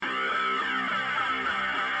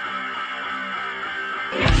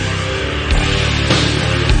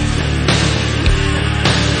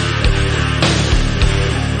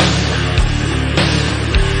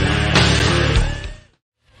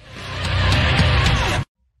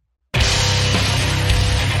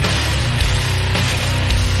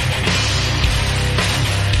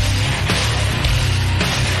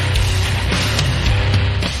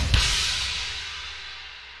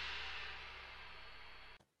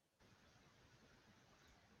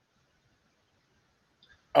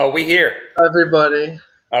Oh, we here. Everybody.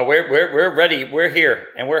 We're ready. We're here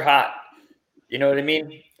and we're hot. You know what I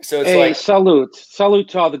mean? So it's like salute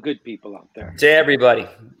to all the good people out there. To everybody.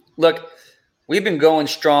 Look, we've been going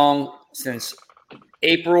strong since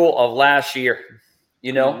April of last year,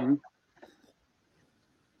 Mm-hmm.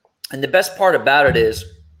 And the best part about it is,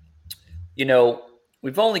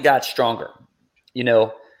 we've only got stronger.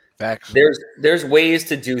 Facts. There's ways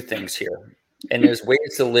to do things here, and there's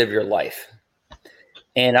ways to live your life.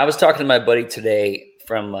 And I was talking to my buddy today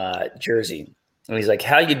from Jersey, and he's like,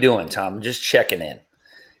 "How you doing, Tom? I'm just checking in."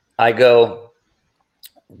 I go,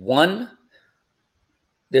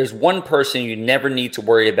 there's one person you never need to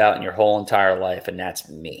worry about in your whole entire life, and that's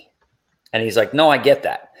me. And he's like, "No, I get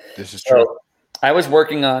that." This is true. So I was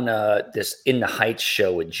working on this In the Heights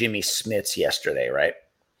show with Jimmy Smits yesterday, right?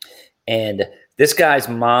 And this guy's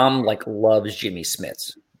mom loves Jimmy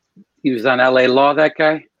Smits. He was on LA Law, that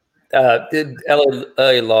guy? Did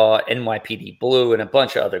LA Law, NYPD Blue, and a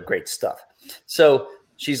bunch of other great stuff. So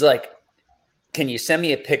she's like, "Can you send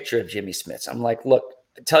me a picture of Jimmy Smits?" I'm like, "Look,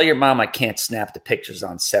 tell your mom I can't snap the pictures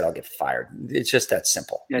on set. I'll get fired." It's just that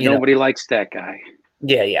simple. Yeah, nobody likes that guy.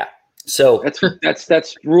 Yeah. So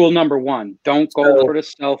that's rule number one. Don't go for the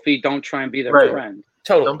selfie. Don't try and be their friend.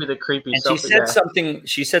 Totally. Don't be the creepy and selfie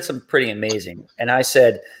she said something pretty amazing. And I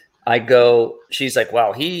said, she's like,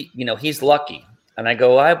 "Wow, he's lucky." And I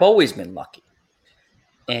go, "I've always been lucky."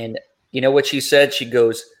 And you know what she said? She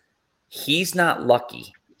goes, "He's not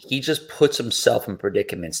lucky. He just puts himself in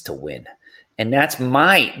predicaments to win." And that's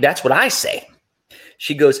what I say.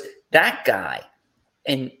 She goes, "That guy,"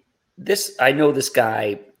 and I know this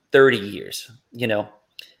guy 30 years,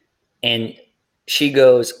 and she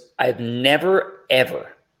goes, "I've never,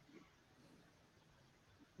 ever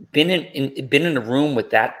been in a room with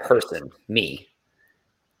that person, me,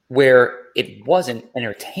 where it wasn't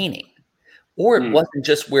entertaining, or it wasn't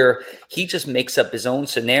just where he just makes up his own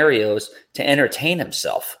scenarios to entertain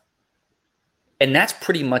himself." And that's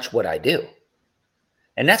pretty much what I do.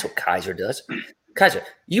 And that's what Kaiser does. Kaiser,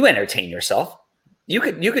 you entertain yourself. You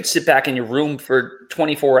could sit back in your room for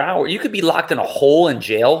 24 hours. You could be locked in a hole in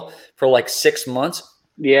jail for 6 months.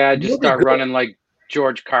 Yeah, just start running like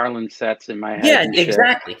George Carlin sets in my head. Yeah,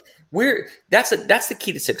 exactly. That's the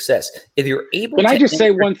key to success. If you're able Can to I just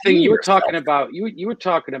say one thing? You were yourself, talking about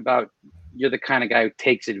you're the kind of guy who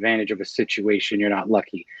takes advantage of a situation. You're not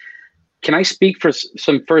lucky. Can I speak for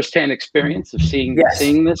some firsthand experience of seeing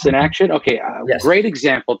this in action? Okay, Yes. Great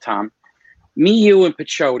example, Tom. Me, you, and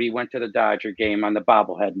Pachotti went to the Dodger game on the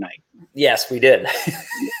bobblehead night. Yes, we did.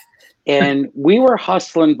 And we were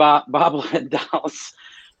hustling bobblehead dolls.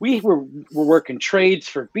 We were working trades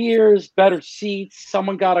for beers, better seats.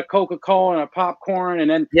 Someone got a Coca-Cola and a popcorn,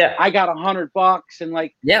 and then I got $100, and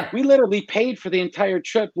we literally paid for the entire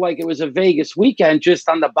trip like it was a Vegas weekend just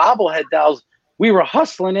on the bobblehead dolls. We were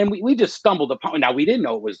hustling, and we just stumbled upon. Now we didn't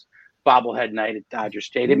know it was bobblehead night at Dodger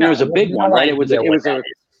Stadium. It was a big one, right? It was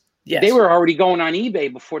Yes. They were already going on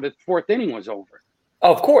eBay before the fourth inning was over.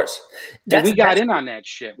 Oh, of course. We got in on that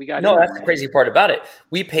shit. That's the crazy part about it.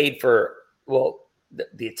 We paid for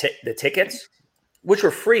the tickets, which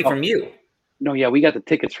were free from you. No, yeah, we got the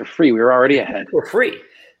tickets for free. We were already ahead. For free.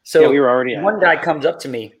 So we were already ahead. One guy comes up to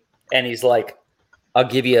me and he's like, "I'll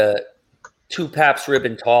give you 2 Pabst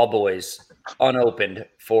Ribbon Tall Boys unopened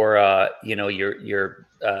for your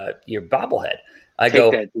bobblehead." I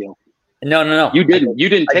go, that deal. No. You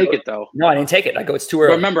didn't take it though. No, I didn't take it. I go, "It's too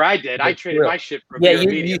early." Remember, I did. I traded my shit for you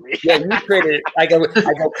traded it. I go,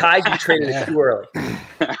 Kai, you traded it too early.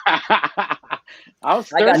 I was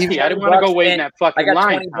thirsty. I didn't want to go wait in that fucking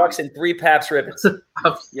line. I got $20 and 3 Pabst Ribbons.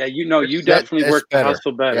 Yeah, you definitely worked the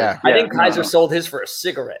hustle better. Yeah. I think Kaiser sold his for a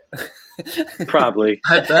cigarette. Probably.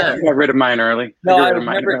 I bet. I got rid of mine early. No, I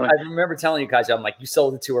remember telling you, Kaiser, I'm like, "You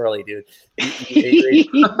sold it too early, dude.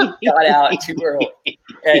 You got out too early."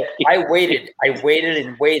 And I waited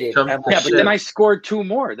and waited. But then I scored 2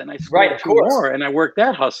 more. Then I scored 2 more, and I worked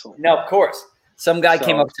that hustle. No, of course. Some guy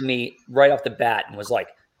came up to me right off the bat and was like,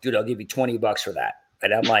 "Dude, I'll give you $20 for that."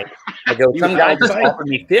 And I'm like, some guy just offered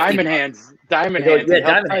me 50. Diamond hands. Yeah,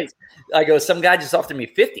 diamond hands. I go, some guy just offered me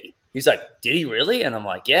 50. He's like, "Did he really?" And I'm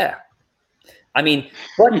like, "Yeah." I mean,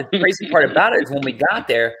 but the crazy part about it is when we got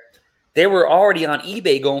there, they were already on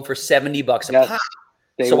eBay going for $70 a pop.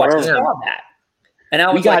 So I saw that.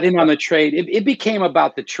 And we got in on the trade. It became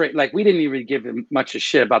about the trade. Like, we didn't even give much of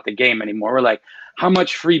shit about the game anymore. We're like, how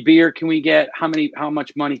much free beer can we get? How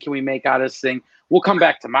much money can we make out of this thing? We'll come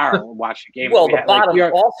back tomorrow and watch the game. Well, the bottom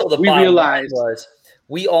line was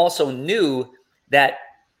we also knew that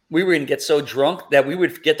we were going to get so drunk that we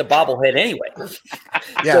would forget the bobblehead anyway.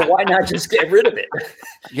 So why not just get rid of it?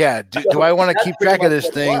 Yeah. Do I want to keep track of this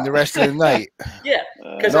thing the rest of the night? Yeah.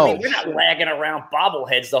 Because I mean, we're not lagging around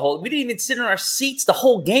bobbleheads we didn't even sit in our seats the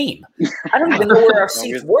whole game. I don't even know where our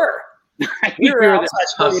seats were. We were outside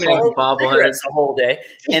bobbleheads the whole day.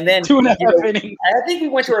 And then 2.5 innings. I think we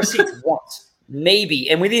went to our seats once, maybe,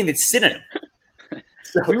 and we didn't even sit in them.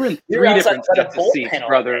 So we were in 3 different sets of seats,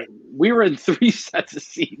 brother. We were in 3 sets of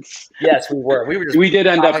seats. Yes, we were. We did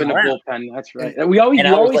end up in the bullpen. That's right. We always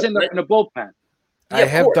end up in a bullpen. I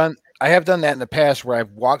have done that in the past where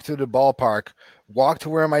I've walked through the ballpark, walked to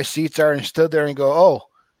where my seats are, and stood there and go, "Oh,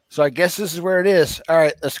 so I guess this is where it is. All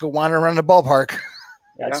right, let's go wander around the ballpark."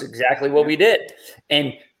 That's exactly what we did,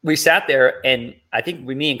 and we sat there, and I think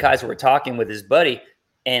me and Kaiser were talking with his buddy,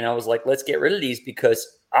 and I was like, "Let's get rid of these because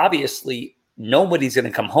obviously." Nobody's going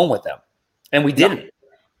to come home with them. And we didn't.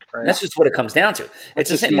 Right. That's just what it comes down to.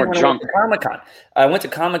 It's the same thing when Comic-Con. I went to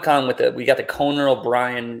Comic-Con we got the Conan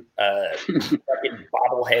O'Brien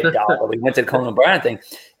bobblehead doll. We went to the Conan O'Brien thing.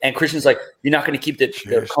 And Christian's like, you're not going to keep the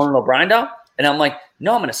Conan O'Brien doll? And I'm like,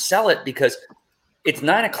 no, I'm going to sell it because it's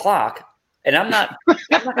 9:00 and I'm not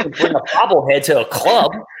going to bring a bobblehead to a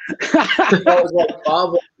club. Some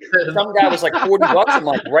guy was like $40. I'm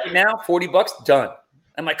like, right now, $40, done.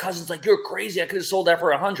 And my cousin's like, you're crazy. I could have sold that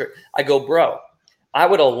for $100. I go, bro, I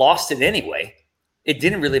would have lost it anyway. It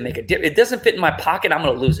didn't really make a difference. It doesn't fit in my pocket. I'm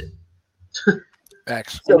going to lose it.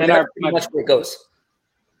 Thanks. So that's pretty much where it goes.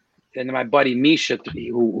 And my buddy Misha,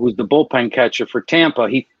 who's the bullpen catcher for Tampa,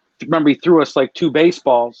 he threw us like 2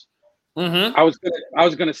 baseballs. Mm-hmm. I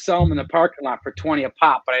was gonna sell them in the parking lot for 20 a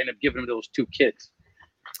pop, but I ended up giving them to those 2 kids.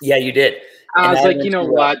 Yeah, you did. I was like, you know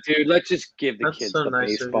what, dude? Let's just give the kids the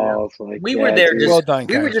baseballs. Like, we were there. We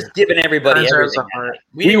were just giving everybody everything.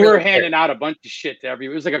 We were handing out a bunch of shit to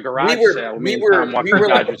everyone. It was like a garage sale. We were like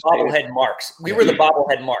the bobblehead marks. We were the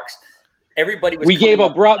bobblehead marks. Everybody was. We gave a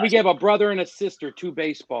brother and a sister 2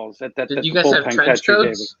 baseballs. Did you guys have trench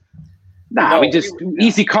coats? Nah, we just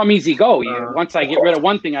easy come, easy go. Once I get rid of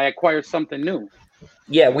one thing, I acquire something new.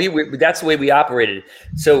 Yeah, that's the way we operated.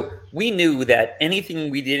 So we knew that anything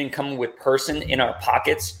we didn't come with person in our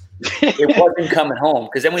pockets, it wasn't coming home.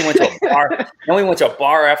 Because then we went to a bar. Then we went to a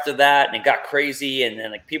bar after that, and it got crazy, and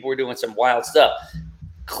then like people were doing some wild stuff.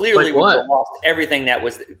 Clearly, we would have lost everything that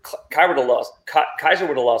was. Kaiser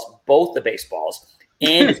would have lost both the baseballs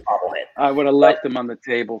and his bobblehead. I would have left them on the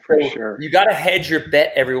table for sure. You got to hedge your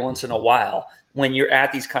bet every once in a while when you're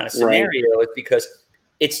at these kind of scenarios because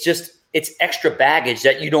it's extra baggage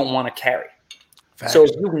that you don't want to carry. Facts. So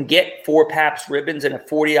if you can get 4 Pabst ribbons and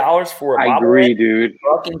 $40 for a bobblehead, I agree, dude.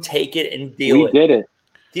 Fucking take it and deal with it. We did it.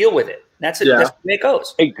 Deal with it. That's it. Yeah. That's the way it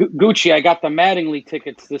goes. Hey, Gucci, I got the Mattingly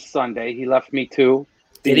tickets this Sunday. He left me 2.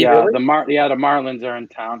 Did he really? The Marlins are in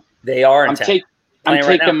town. They are in town. I'm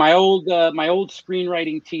taking my old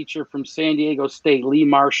screenwriting teacher from San Diego State, Lee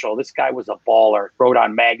Marshall. This guy was a baller. Wrote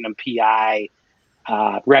on Magnum PI,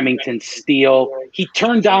 Remington Steele. He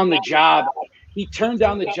turned down the job. He turned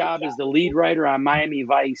down the job as the lead writer on Miami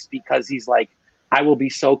Vice because he's like, I will be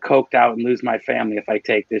so coked out and lose my family if I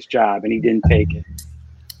take this job, and he didn't take it.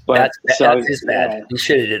 But that's his bad. He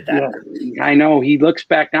should have did that. Yeah, I know. He looks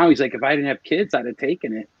back now. He's like, if I didn't have kids, I'd have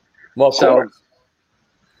taken it. Well, of course.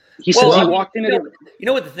 He says he walked into you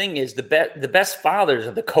know what the thing is? The best fathers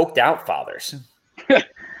are the coked out fathers. You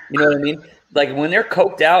know what I mean? Like when they're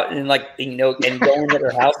coked out and and going to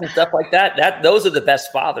their house and stuff like that. Those are the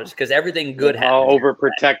best fathers because everything good happens. All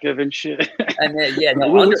overprotective and shit. And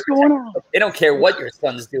what's going on? They don't care what your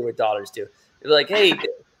sons do or daughters do. They're like, hey,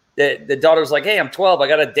 the daughter's like, hey, I'm 12. I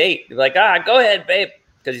got a date. They're like, go ahead, babe,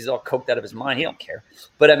 because he's all coked out of his mind. He don't care.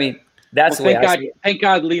 But I mean. That's the way I see it. Thank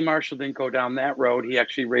God Lee Marshall didn't go down that road. He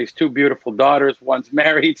actually raised 2 beautiful daughters. One's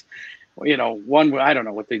married. One, I don't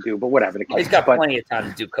know what they do, but whatever. He's got plenty of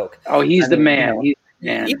time to do coke. Oh, he's the man.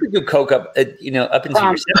 You could do coke up into your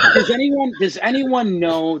Does anyone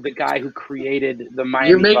know the guy who created the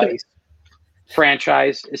Miami Vice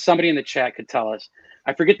franchise? Is somebody in the chat could tell us?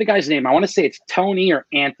 I forget the guy's name. I want to say it's Tony or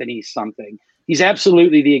Anthony something. He's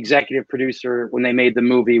absolutely the executive producer when they made the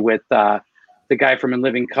movie with the guy from In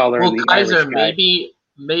Living Color. Well, Kaiser,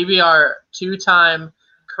 maybe our 2-time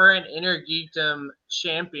current Inner Geekdom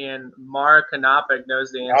champion, Mara Knopic,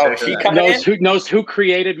 knows the answer to that. Knows who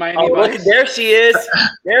created Miami Vice. Look, there she is.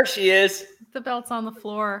 There she is. The belt's on the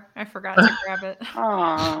floor. I forgot to grab it.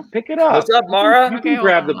 Aw, pick it up. What's up, Mara? You can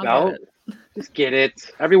grab the belt. Just get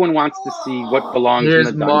it. Everyone wants to see what belongs in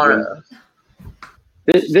the dungeon. Mara.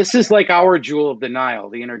 This is like our jewel of the Nile,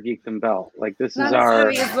 the Inner Geekdom belt. Like this is our. Not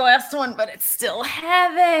as heavy as the last one, but it's still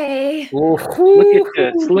heavy.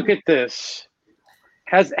 Look at this.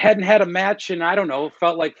 hadn't had a match in, I don't know, it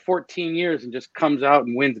felt like 14 years and just comes out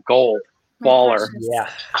and wins gold. Baller. Yeah,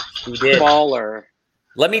 he did. Baller.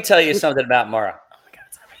 Let me tell you something about Mara.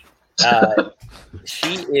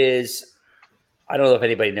 She is, I don't know if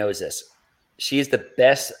anybody knows this. She is the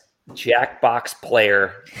best Jackbox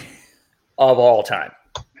player of all time.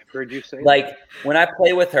 I've heard you say like when I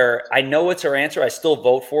play with her, I know it's her answer. I still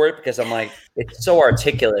vote for it because I'm like, it's so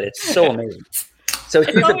articulate. It's so amazing. So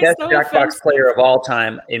she's the best Jackbox player of all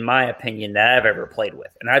time, in my opinion, that I've ever played with.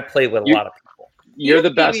 And I've played with a lot of people. You're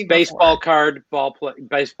the best baseball card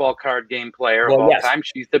game player of all time.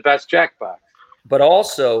 She's the best Jackbox. But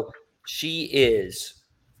also, she is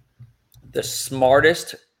the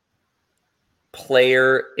smartest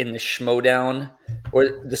player in the Schmodown,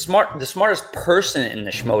 or the smartest person in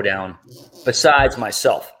the Schmodown, besides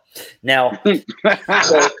myself. Now, as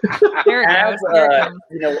I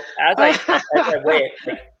weigh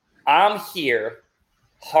it, I'm here,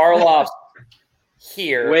 Harloff's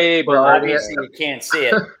here. Way but obviously you can't see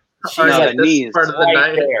it. She's like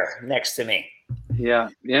right there next to me. Yeah,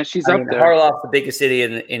 she's up there. Harloff's the biggest city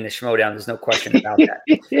in the Schmodown. There's no question about that.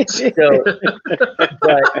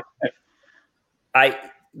 But I,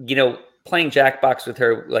 playing Jackbox with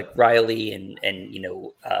her, like Riley and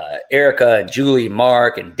Erica and Julie,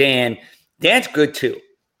 Mark and Dan. Dan's good too,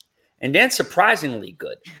 and Dan's surprisingly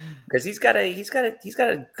good because he's got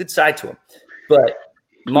a good side to him. But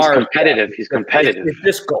Mark, He's competitive. It's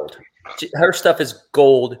just gold. Her stuff is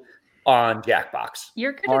gold on Jackbox.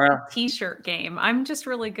 You're good at the T-shirt game. I'm just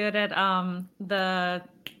really good at the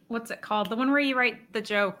what's it called? The one where you write the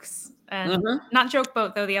jokes and not Joke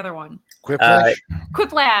Boat though. The other one. Quiplash.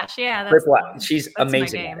 Quiplash. Yeah, that's Quiplash. She's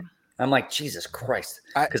amazing at it. I'm like, Jesus Christ,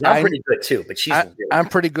 because I'm pretty good too. But I'm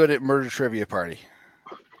pretty good at Murder Trivia Party.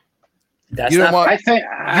 That's you don't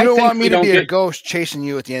want me to be a ghost chasing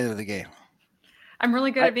you at the end of the game. I'm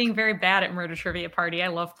really good at being very bad at Murder Trivia Party. I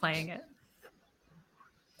love playing it.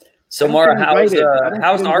 So Mara, how's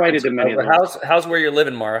Arkansas? How's where you're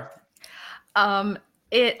living, Mara?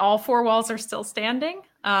 All four walls are still standing.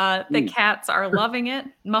 The cats are loving it.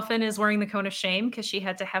 Muffin is wearing the cone of shame because she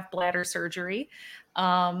had to have bladder surgery.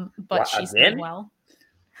 But she's doing well.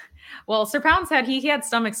 Well, Sir Pounds he had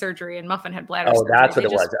stomach surgery and Muffin had bladder surgery. Oh, that's what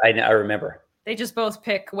it was. I remember. They just both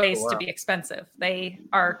pick ways to be expensive. They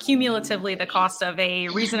are cumulatively the cost of a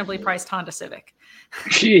reasonably priced Honda Civic.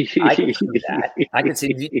 I can see that. I can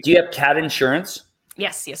see. Do you have cat insurance?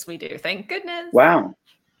 Yes, we do. Thank goodness. Wow.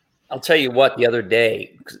 I'll tell you what. The other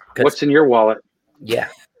day, what's in your wallet? Yeah.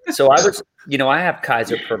 So I was, I have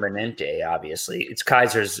Kaiser Permanente. Obviously, it's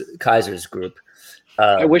Kaiser's group.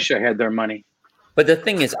 I wish I had their money. But the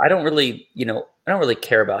thing is, I don't really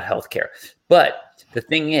care about healthcare. But the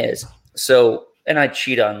thing is. So, and I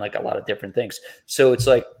cheat on like a lot of different things. So it's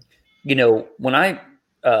like, when I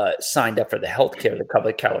signed up for the healthcare, the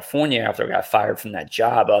Republic of California, after I got fired from that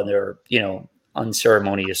job under,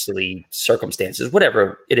 unceremoniously circumstances,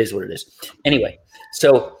 whatever it is, what it is. Anyway,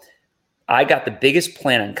 so I got the biggest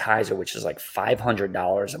plan on Kaiser, which is like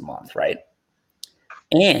 $500 a month, right?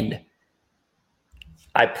 And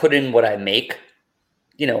I put in what I make,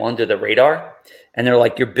 under the radar. And they're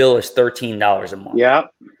like, your bill is $13 a month. Yeah,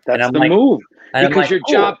 that's the move. Because your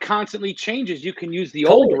job constantly changes. You can use the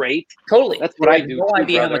old rate. Totally. That's what I do. No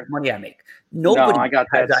idea how much money I make. Nobody I got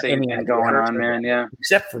that same thing going on, man. Yeah.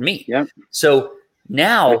 Except for me. Yeah. So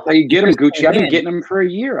now. That's how you get them, Gucci. I've been getting them for a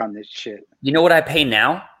year on this shit. You know what I pay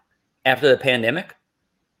now after the pandemic?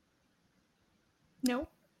 No.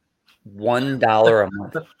 $1 a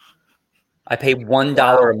month. I pay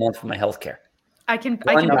 $1 a month for my health care. I can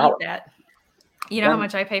beat that. You know how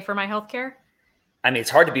much I pay for my health care? I mean, it's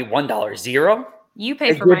hard to be $1. Zero? You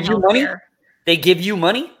pay for my health care. They give you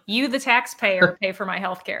money? You, the taxpayer, pay for my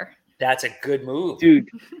health care. That's a good move. Dude,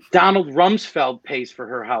 Donald Rumsfeld pays for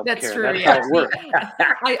her health care. That's true. That's how it works.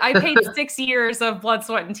 I paid 6 years of blood,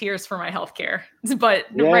 sweat, and tears for my health care. But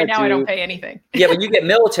right now I don't pay anything. Yeah, but you get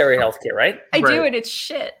military health care, right? I do, and it's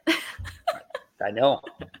shit. I know.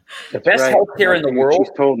 The best health care in the world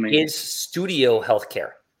is studio health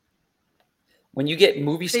care. When you get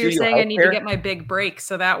movie studio health care. So you're saying I need to get my big break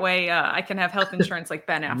so that way I can have health insurance like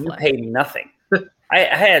Ben Affleck. You pay nothing. I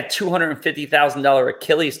had a $250,000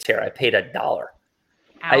 Achilles tear. I paid $1.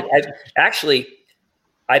 I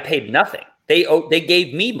paid nothing. They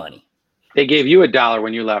gave me money. They gave you $1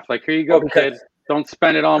 when you left. Like, here you go, kid. Don't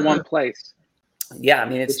spend it all in one place. Yeah, I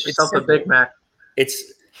mean, it's a Big Mac.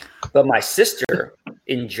 But my sister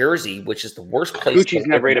in Jersey, which is the worst place Gucci's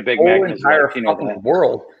never ate a Big Mac in the entire fucking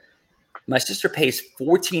world. My sister pays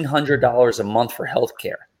 $1,400 a month for health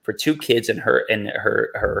care for 2 kids and her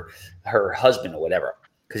husband or whatever.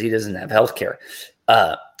 because he doesn't have health care.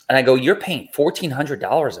 And I go, you're paying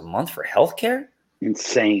 $1,400 a month for health care?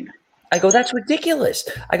 Insane. I go, that's ridiculous.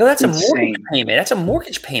 I go, that's Insane. a mortgage payment. That's a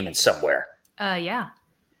mortgage payment somewhere. Yeah.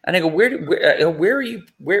 And I go, where are you?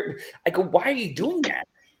 I go, why are you doing that?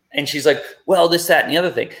 And she's like, well, this, that, and the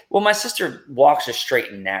other thing. Well, my sister walks a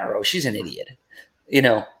straight and narrow. She's an idiot. You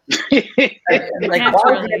know, like, why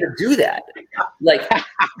would you ever do that? Like,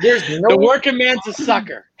 there's no. The working man's a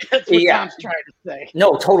sucker. That's what Tom's trying to say.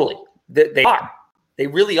 No, totally. They are. They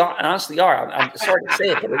really are. Honestly, are. I'm sorry to say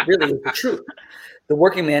it, but it really is the truth. The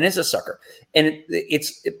working man is a sucker, and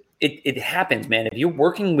it happens, man. If you're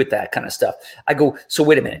working with that kind of stuff, I go. So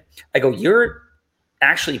wait a minute. I go. You're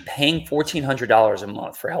actually paying $1,400 a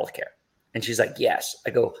month for healthcare, and she's like, yes.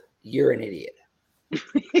 I go. You're an idiot.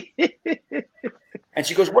 And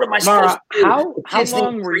she goes, what am I supposed to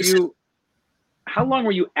do? How long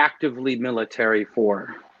were you actively military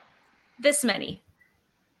for? This many.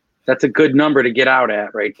 That's a good number to get out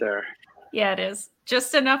at right there. Yeah, it is.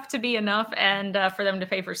 Just enough to be enough and for them to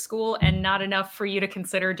pay for school, and not enough for you to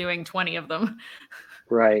consider doing 20 of them.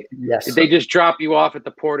 Right. Yes. Did they just drop you off at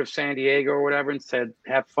the port of San Diego or whatever and said,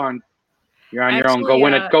 have fun? You're on your own.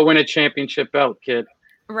 Go win a championship belt, kid.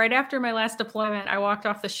 Right after my last deployment, I walked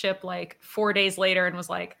off the ship like 4 days later and was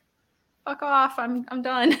like, fuck off. I'm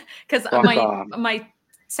done. Because my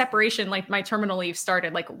separation, like my terminal leave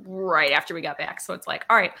started like right after we got back. So it's like,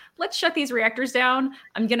 all right, let's shut these reactors down.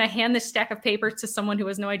 I'm going to hand this stack of papers to someone who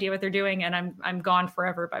has no idea what they're doing. And I'm gone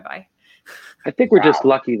forever. Bye-bye. I think we're just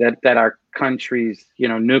lucky that our country's,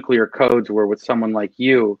 nuclear codes were with someone like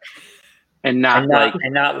you and not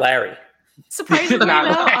Larry. Surprisingly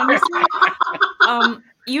enough, honestly,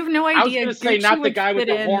 you have no idea. I was going to say not the guy with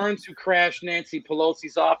the horns who crashed Nancy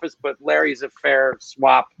Pelosi's office, but Larry's a fair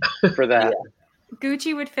swap for that. Yeah.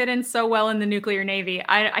 Gucci would fit in so well in the nuclear Navy.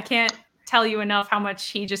 I can't tell you enough how much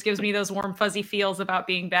he just gives me those warm, fuzzy feels about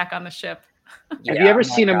being back on the ship. Have you ever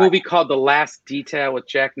seen a movie called The Last Detail with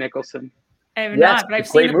Jack Nicholson? I have not, but I've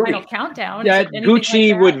seen the Final Countdown. Yeah,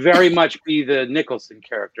 Gucci would very much be the Nicholson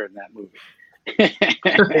character in that movie.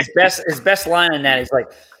 His best line in that is like,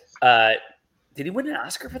 did he win an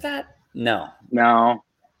Oscar for that? No.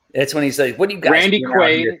 It's when he's like, "What do you guys?" Randy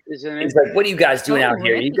Quaid is in it. He's like, "What are you guys doing out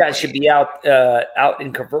here? You guys should be out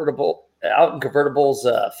in convertibles,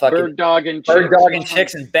 fucking bird dogging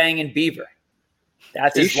chicks and banging beaver."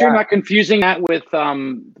 That's. Are you sure not confusing that with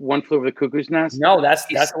One Flew Over the Cuckoo's Nest? No, that's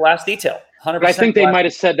The Last Detail. 100%. I think they might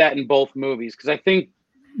have said that in both movies because I think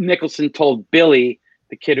Nicholson told Billy,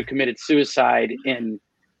 the kid who committed suicide in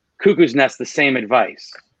Cuckoo's Nest, the same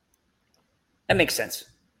advice. That makes sense.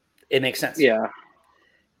 It makes sense. Yeah.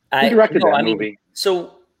 He directed that movie.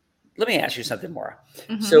 So let me ask you something, Maura.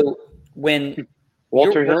 Mm-hmm. So when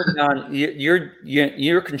Walter you're Hill, on,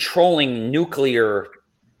 you're controlling nuclear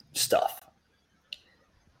stuff.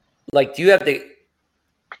 Like, do you have to?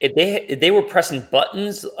 If they were pressing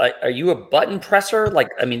buttons, are you a button presser? Like,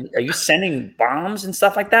 I mean, are you sending bombs and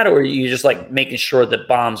stuff like that, or are you just like making sure that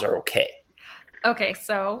bombs are okay? Okay,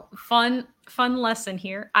 so fun lesson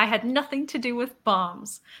here. I had nothing to do with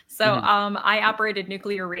bombs. So I operated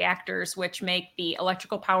nuclear reactors, which make the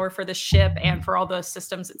electrical power for the ship and for all those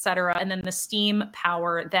systems, et cetera. And then the steam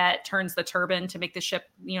power that turns the turbine to make the ship,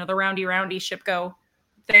 the roundy ship go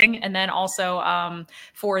thing. And then also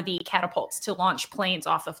for the catapults to launch planes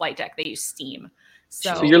off the flight deck, they use steam.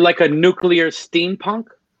 So you're like a nuclear steampunk?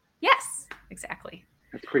 Yes, exactly.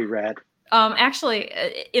 That's pretty rad. Actually,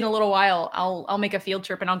 in a little while, I'll make a field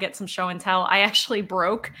trip and I'll get some show and tell. I actually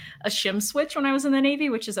broke a shim switch when I was in the Navy,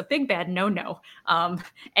 which is a big bad no-no.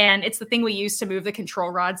 And it's the thing we use to move the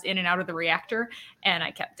control rods in and out of the reactor, and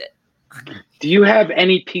I kept it. Do you have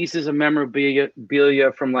any pieces of memorabilia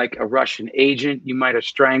from like a Russian agent you might have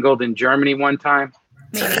strangled in Germany one time?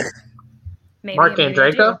 Maybe. Mark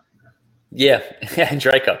Andreyko? Yeah,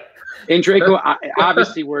 Andreyko. Andreyko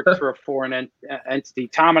obviously worked for a foreign entity.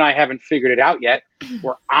 Tom and I haven't figured it out yet.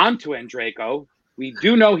 We're on to Andreyko. We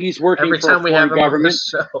do know he's working for a foreign government.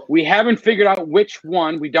 We haven't figured out which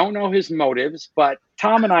one. We don't know his motives, but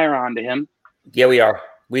Tom and I are on to him. Yeah, we are.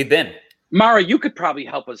 We've been. Mara, you could probably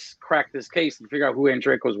help us crack this case and figure out who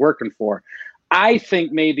Andreyko's working for. I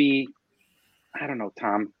think maybe, I don't know,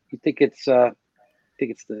 Tom. You think it's the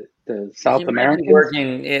South Americans?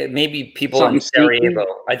 Maybe people in Sarajevo.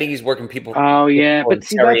 I think he's working people. Oh, yeah. But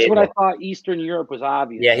see, that's what I thought. Eastern Europe was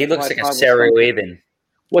obvious. Yeah, he looks like a Sarajevan.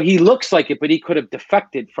 Well, he looks like it, but he could have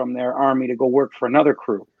defected from their army to go work for another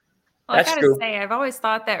crew. Well, I gotta say, I've always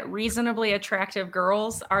thought that reasonably attractive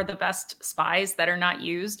girls are the best spies that are not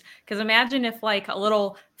used. Because imagine if like a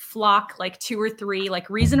little flock, like 2 or 3, like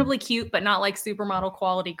reasonably cute, but not like supermodel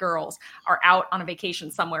quality girls are out on a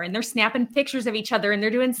vacation somewhere and they're snapping pictures of each other and they're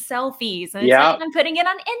doing selfies. And it's like, I'm putting it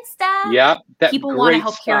on Insta. Yeah. People want to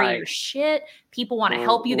help carry your shit. People want to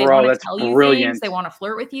help you. They want to tell you things. They want to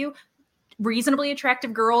flirt with you. Reasonably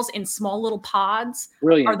attractive girls in small little pods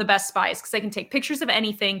are the best spies because they can take pictures of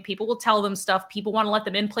anything. People will tell them stuff. People want to let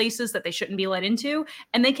them in places that they shouldn't be let into.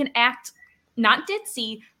 And they can act not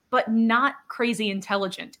ditzy, but not crazy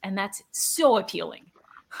intelligent. And that's so appealing.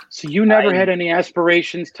 So you never had any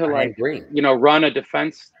aspirations to run a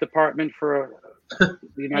defense department for the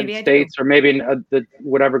United States or maybe the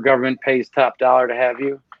whatever government pays top dollar to have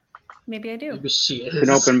you? Maybe I do. Maybe she is.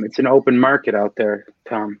 It's an open market out there,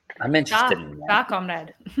 Tom. I'm interested in that.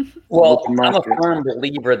 Well, I'm a firm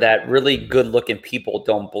believer that really good-looking people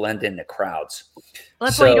don't blend into crowds. Well,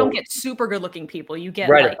 that's why you don't get super good-looking people. You get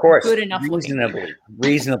of course, good enough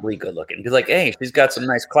reasonably good-looking. Because like, hey, she's got some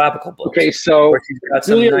nice clavicle bones. Okay, so she's got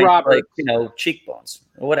some Julia nice, Roberts, cheekbones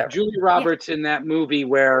or whatever. Julia Roberts in that movie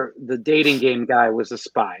where the dating game guy was a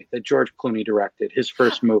spy that George Clooney directed, his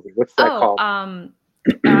first movie. What's that called?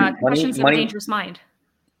 Confessions of a Dangerous Mind.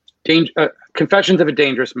 Confessions of a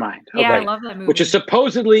Dangerous Mind. Yeah, I love that movie. Which is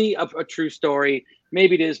supposedly a true story.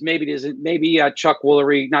 Maybe it is. Maybe it isn't. Maybe Chuck,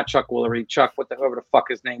 whoever the fuck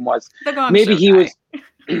his name was. Maybe he was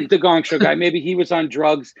the Gong Show guy. Maybe he was on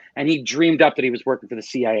drugs and he dreamed up that he was working for the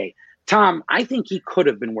CIA. Tom, I think he could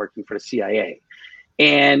have been working for the CIA.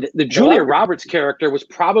 And the Julia Roberts character was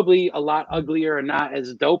probably a lot uglier and not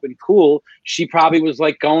as dope and cool. She probably was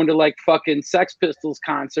like going to like fucking Sex Pistols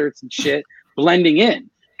concerts and shit, blending in.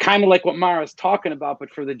 Kind of like what Mara's talking about, but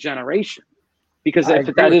for the generation. Because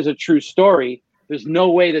if that is a true story, there's no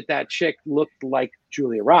way that chick looked like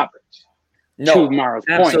Julia Roberts. No, to Mara's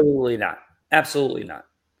absolutely point. Not. Absolutely not.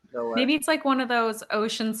 No way. Maybe it's like one of those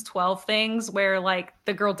Ocean's 12 things where like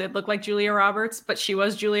the girl did look like Julia Roberts, but she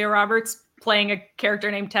was Julia Roberts playing a character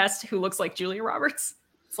named Tess who looks like Julia Roberts.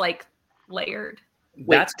 It's like layered.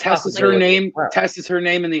 Wait, Tess is her name. Wow. Tess is her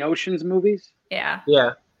name in the Ocean's movies. Yeah.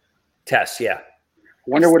 Yeah. Tess. Yeah.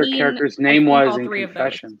 Wonder what her character's name was in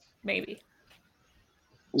Confessions. Maybe.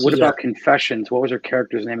 What about Confessions? What was her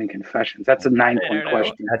character's name in Confessions? That's a 9-point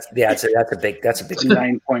question. That's a big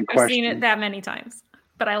 9-point question. I've seen it that many times,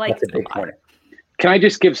 but I like it a lot. Can I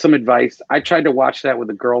just give some advice? I tried to watch that with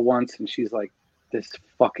a girl once, and she's like, "This is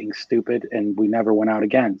fucking stupid," and we never went out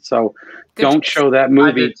again. So don't show that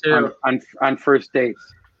movie on first dates.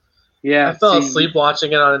 Yeah, I fell asleep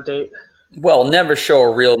watching it on a date. Well, never show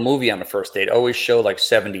a real movie on a first date. Always show like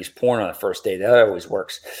 70s porn on a first date. That always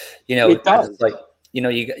works. It does. It's like,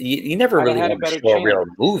 you never really want to show a real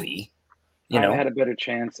movie. I had a better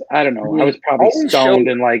chance. I don't know. I was probably stoned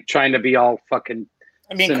and like trying to be all fucking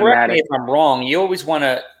cinematic. Correct me if I'm wrong. You always want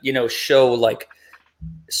to, show like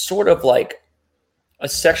sort of like a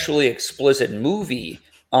sexually explicit movie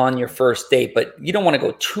on your first date, but you don't want to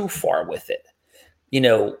go too far with it.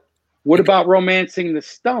 What about Romancing the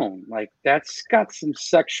Stone? Like that's got some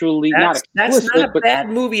sexually that's not a bad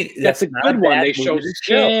movie. That's a good one. They show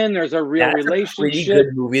skin. There's a real relationship. Pretty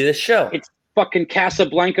good movie to show. It's fucking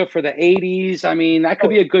Casablanca for the 80s. I mean, that could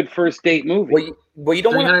be a good first date movie. Well, you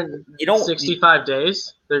don't want. You don't 65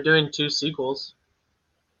 days. They're doing 2 sequels.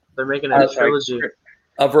 They're making a trilogy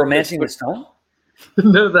of Romancing the Stone.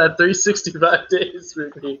 No, that 365 days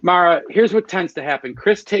movie. Mara, here's what tends to happen.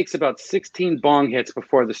 Chris takes about 16 bong hits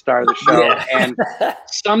before the start of the show, and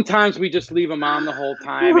sometimes we just leave him on the whole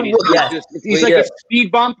time. And he's like a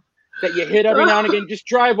speed bump that you hit every now and again. Just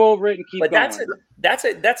drive over it and keep going. That's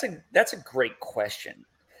a great question.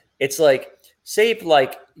 It's like, say if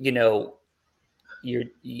like you go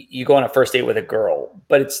on a first date with a girl,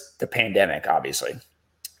 but it's the pandemic, obviously,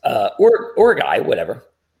 or a guy, whatever.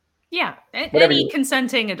 Yeah, any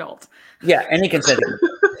consenting adult. Yeah, any consenting.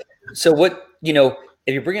 So what, if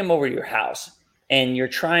you bring him over to your house and you're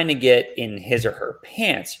trying to get in his or her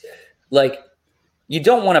pants, like you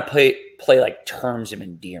don't want to play like terms of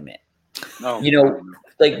endearment. No.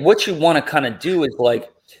 Like what you want to kind of do is like,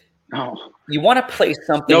 you want to play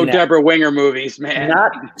something. No Deborah Winger movies, man.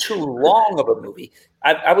 Not too long of a movie.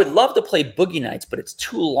 I would love to play Boogie Nights, but it's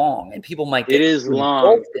too long, and people might get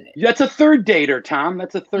long. In it. That's a third dater, Tom.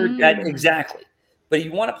 That's a third dater. Exactly. But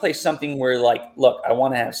you want to play something where, like, look, I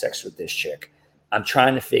want to have sex with this chick. I'm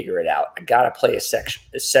trying to figure it out. I got to play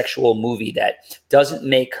a sexual movie that doesn't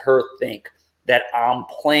make her think that I'm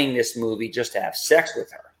playing this movie just to have sex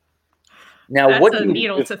with her. Now, that's a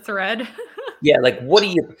needle to thread. Yeah, like what do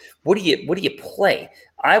you play?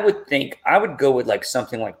 I would think I would go with like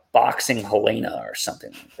something like Boxing Helena or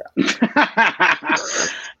something like that.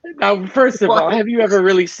 Now, first of all, have you ever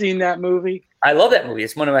really seen that movie? I love that movie.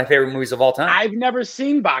 It's one of my favorite movies of all time. I've never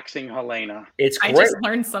seen Boxing Helena. It's great. I just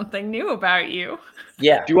learned something new about you.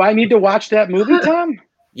 Yeah. Do I need to watch that movie, Tom?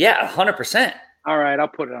 Yeah, 100%. All right, I'll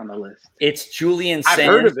put it on the list. It's Julian Sands. I've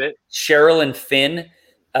heard of it. Cheryl and Finn.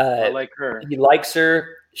 I like her. He likes her.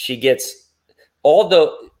 She gets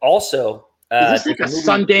also. Is this like a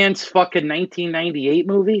Sundance fucking 1998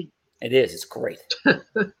 movie? It is. It's great.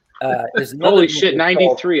 Holy shit,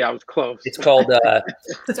 93. I was close. It's called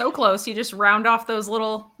so close. You just round off those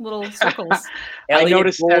little circles.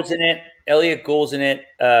 Elliot Gould's in it.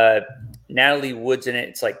 Natalie Wood's in it.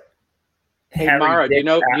 It's like Hey Mara, do you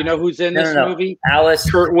know who's in this movie? Alice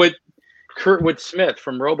Kurtwood Smith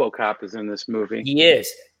from RoboCop is in this movie. He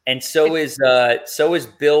is. And so is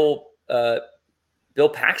Bill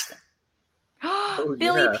Paxton.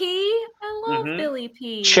 Billy P. I love Billy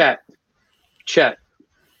P. Chet.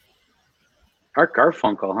 Art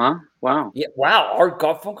Garfunkel, huh? Wow. Yeah. Wow. Art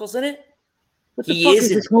Garfunkel's in it. What the fuck is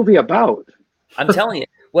this movie about? I'm telling you.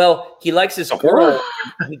 Well, he likes this girl.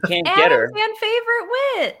 He can't get her. Fan favorite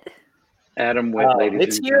Wit. Adam Witt,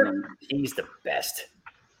 ladies and gentlemen. He's the best.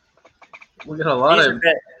 We got a lot of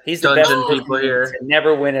dungeon people here.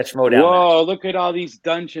 Never win a Schmoedown. Whoa, look at all these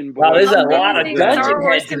dungeon boys. Wow, there's a lot of dungeon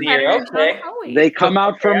heads in here. Okay. They come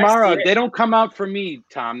out for Mara. They don't come out for me,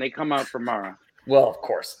 Tom. They come out for Mara. Well, of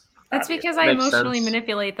course. That's because I emotionally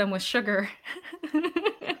manipulate them with sugar.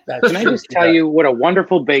 Can I just tell you what a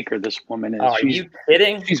wonderful baker this woman is? Oh, are you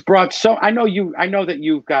kidding? She's brought I know that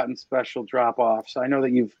you've gotten special drop-offs. I know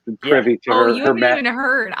that you've been privy to her. Oh, you haven't even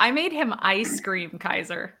heard. I made him ice cream,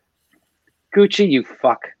 Kaiser. Gucci, you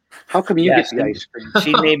fuck. How come you get the ice cream?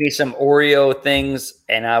 She made me some Oreo things,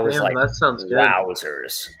 and I was like, that sounds good.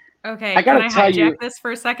 Wowzers. Okay, can I hijack this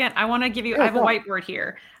for a second? I want to give you, I have a whiteboard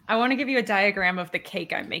here. I want to give you a diagram of the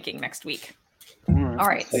cake I'm making next week. All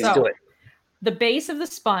right, so the base of the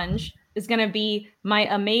sponge is going to be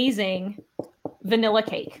my amazing vanilla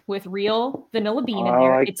cake with real vanilla bean in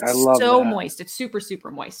there. It's so moist. It's super,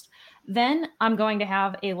 super moist. Then I'm going to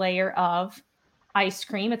have a layer of ice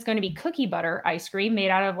cream. It's going to be cookie butter ice cream made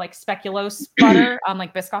out of like speculoos butter on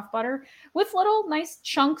like Biscoff butter with little nice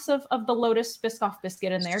chunks of the Lotus Biscoff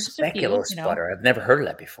biscuit in there. Speculoos butter. I've never heard of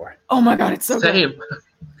that before. Oh my God, it's so good.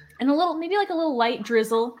 And maybe like a little light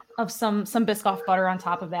drizzle of some Biscoff butter on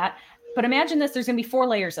top of that. But imagine this, there's going to be 4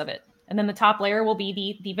 layers of it. And then the top layer will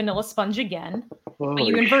be the vanilla sponge again. But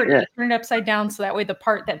you invert it, you turn it upside down so that way the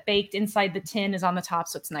part that baked inside the tin is on the top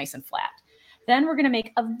so it's nice and flat. Then we're going to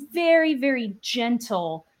make a very, very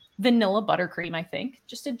gentle vanilla buttercream, I think.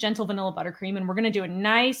 Just a gentle vanilla buttercream. And we're going to do a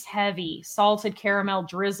nice, heavy salted caramel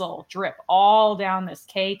drip all down this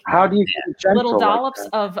cake. How do you get little dollops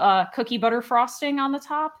of cookie butter frosting on the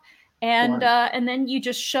top. And then you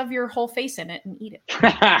just shove your whole face in it and eat it.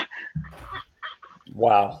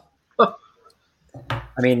 Wow.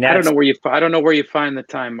 I mean, I don't know where you find the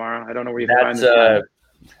time, Mara. I don't know where you find the time.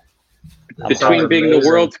 Between being the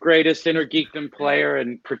world's greatest inner geekdom player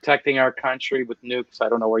and protecting our country with nukes, I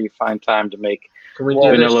don't know where you find time to make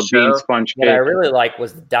vanilla bean sponge cake. What I really like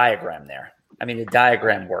was the diagram there. I mean, the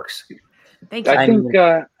diagram works. Thank you.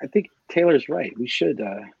 I think Taylor's right. We should.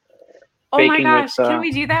 Oh my gosh, can we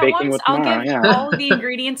do that once? I'll give all of the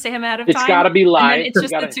ingredients to him ahead of time. It's got to be live. And then it's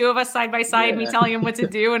just the two of us side by side, me telling him what to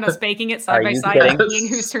do and us baking it side by side and seeing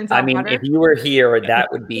whose turns out better. I mean, if you were here,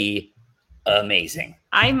 that would be amazing.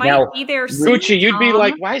 I might be there soon. Gucci, you'd be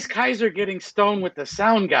like, why is Kaiser getting stoned with the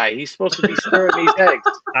sound guy? He's supposed to be stirring these eggs.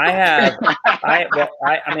 I have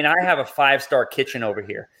a 5-star kitchen over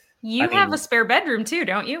here. You have a spare bedroom too,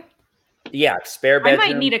 don't you? Yeah, spare bedroom. I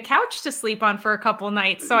might need a couch to sleep on for a couple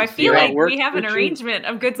nights, so I feel like we have an arrangement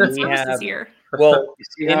of goods and services here. Well,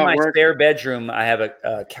 in my spare bedroom, I have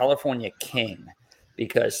a California king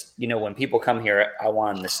because, when people come here, I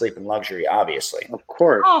want them to sleep in luxury, obviously. Of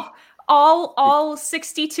course. Oh, all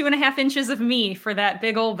 62 and a half inches of me for that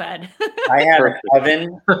big old bed. I have an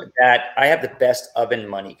oven that I have the best oven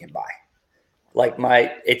money can buy. Like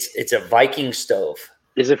it's a Viking stove.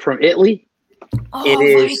 Is it from Italy? Oh,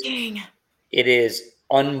 Viking. It is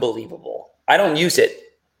unbelievable. I don't use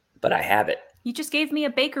it, but I have it. You just gave me a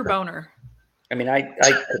baker boner. I mean, I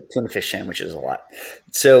cook tuna fish sandwiches a lot.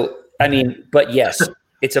 So, I mean, but yes,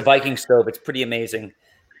 it's a Viking stove. It's pretty amazing.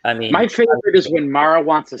 I mean, my favorite is when Mara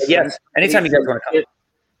wants to send anytime you guys want to come.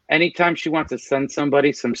 Anytime she wants to send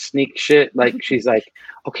somebody some sneak shit, like she's like,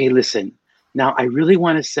 okay, listen, Now, I really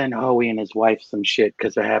want to send Howie and his wife some shit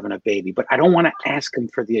because they're having a baby, but I don't want to ask him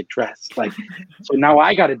for the address. Like, so now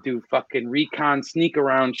I got to do fucking recon sneak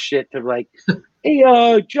around shit to like,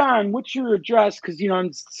 hey, John, what's your address? Because,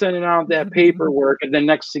 I'm sending out that paperwork. And then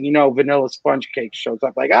next thing you know, Vanilla Sponge Cake shows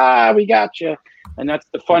up like, we got you. And that's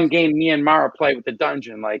the fun game me and Mara play with the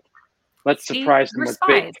dungeon. Like, let's surprise them with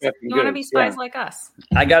big You want to be spies like us.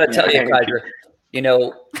 I got to tell you, Kaiser,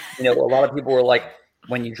 a lot of people were like,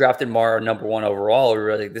 when you drafted Mara number 1 overall, we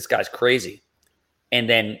were like, this guy's crazy. And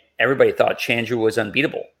then everybody thought Chandru was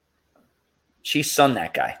unbeatable. She sunned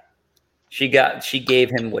that guy. She gave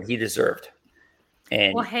him what he deserved.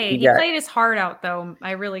 And he played his heart out, though.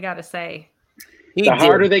 I really got to say. The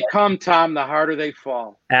harder they come, Tom, the harder they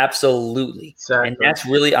fall. Absolutely. Exactly. And that's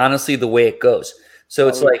really honestly the way it goes. So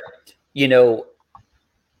it's like,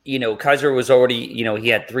 Kaiser was already, he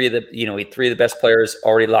had three of the best players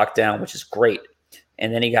already locked down, which is great.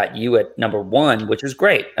 And then he got you at number 1, which is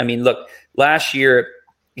great. I mean, look, last year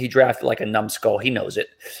he drafted like a numbskull. He knows it.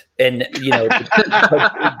 And,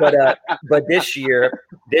 but this year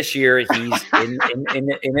he's in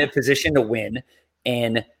a position to win.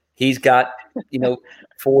 And he's got,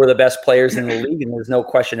 4 of the best players in the league. And there's no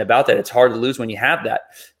question about that. It's hard to lose when you have that.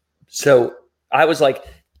 So I was like,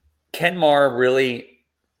 Ken Marr really,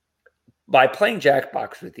 by playing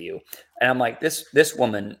Jackbox with you, and I'm like, this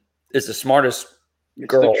woman is the smartest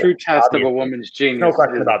girl. It's the true test of a woman's genius. No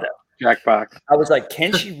question about that. Jackbox. I was like,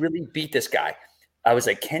 can she really beat this guy? I was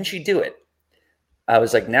like, can she do it? I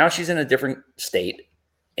was like, now she's in a different state.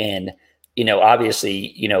 And,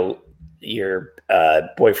 obviously, your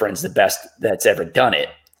boyfriend's the best that's ever done it.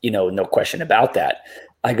 No question about that.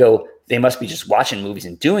 I go, they must be just watching movies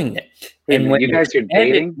and doing it. And when you guys are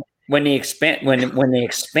dating? When they expanded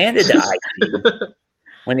the IP,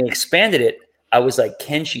 when they expanded it, I was like,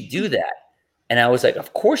 can she do that? And I was like,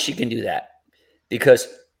 of course she can do that. Because,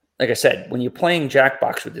 like I said, when you're playing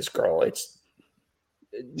Jackbox with this girl, it's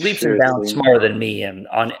leaps and bounds smarter than me and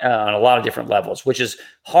on a lot of different levels, which is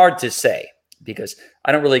hard to say because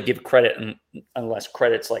I don't really give credit unless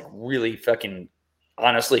credit's like really fucking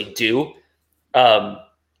honestly due. That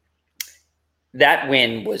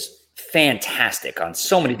win was fantastic on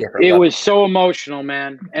so many different levels. Was so emotional,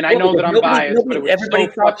 man. And I know that I'm biased, but it was everybody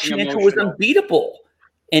thought Chandru was unbeatable.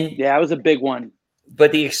 And yeah, it was a big one.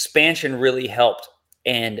 But the expansion really helped.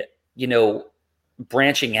 And,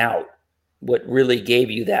 branching out what really gave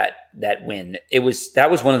you that win. That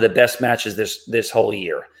was one of the best matches this whole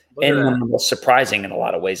year. And one of the most surprising in a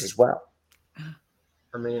lot of ways as well.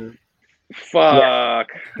 I mean, fuck. Yeah,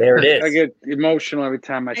 there it is. I get emotional every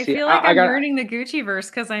time I see it. I feel like I'm earning the Gucci verse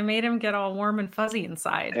because I made him get all warm and fuzzy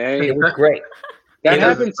inside. Hey, it was great. That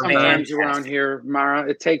happens sometimes around here, Mara.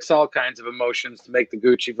 It takes all kinds of emotions to make the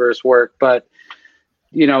Gucci verse work. But,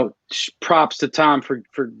 props to Tom for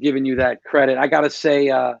giving you that credit. I got to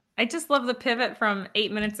say. I just love the pivot from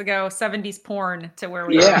 8 minutes ago, 70s porn to where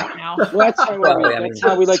we are right now. Well, that's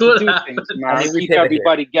how we like to do things, Mara. Keep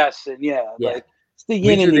everybody guessing. Yeah. Like, it's the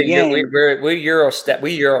yin and the yang. We're Euro step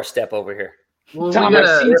over here. Well, Tom, I've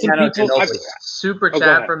seen some people. Super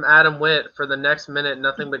chat from Adam Witt for the next minute.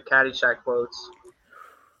 Nothing but Caddyshack quotes.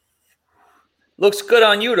 Looks good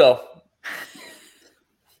on you, though.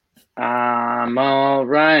 I'm all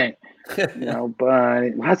right.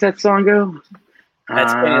 Nobody. How's that song go?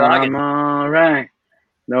 That's I'm all right.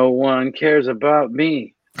 No one cares about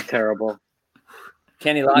me. Terrible.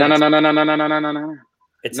 Kenny Loggins. No.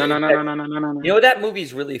 It's no. That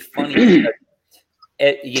movie's really funny.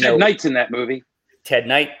 Ted Knight's in that movie. Ted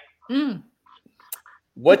Knight. Mm.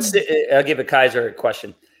 I'll give a Kaiser a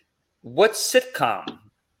question. What sitcom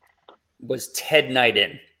was Ted Knight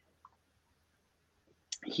in?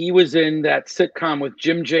 He was in that sitcom with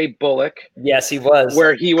Jim J. Bullock. Yes, he was.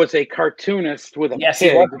 Where he was a cartoonist with a pig. Yes,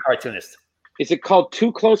 he was a cartoonist. Is it called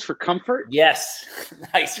Too Close for Comfort? Yes.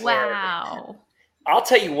 Nice. Wow. I'll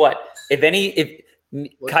tell you what. If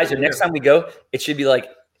Kaiser, next time we go, it should be like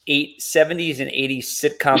 70s and 80s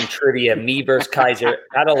sitcom trivia, me versus Kaiser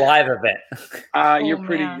at a live event. You're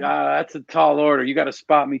pretty. That's a tall order. You got to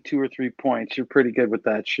spot me 2 or 3 points. You're pretty good with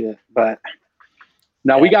that shit, but.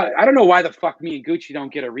 No, we got. I don't know why the fuck me and Gucci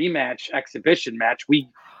don't get a rematch exhibition match. We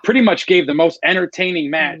pretty much gave the most entertaining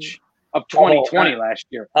match of 2020 last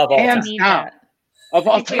year, hands down. Of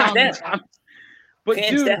all time. But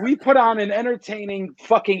dude, we put on an entertaining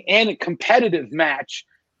fucking and a competitive match.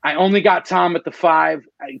 I only got Tom at the 5.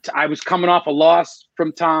 I was coming off a loss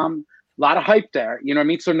from Tom. A lot of hype there. You know what I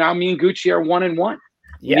mean? So now me and Gucci are 1-1.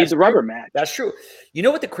 You need the rubber match. That's true. You know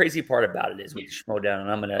what the crazy part about it is with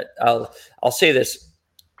Schmodown, and I'll say this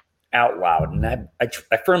out loud, and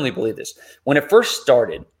I firmly believe this. When it first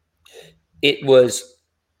started,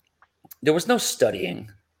 there was no studying.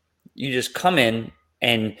 You just come in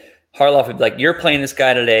and Harloff would be like, you're playing this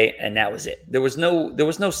guy today, and that was it. There was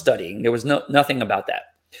no studying. There was nothing about that.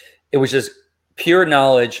 It was just pure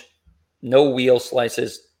knowledge, no wheel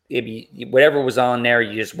slices. Whatever was on there,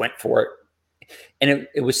 you just went for it. And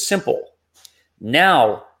it was simple.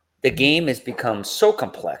 Now the game has become so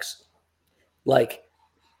complex. Like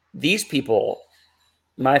these people,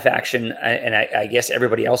 my faction, and I guess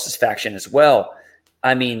everybody else's faction as well.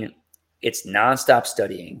 I mean, it's nonstop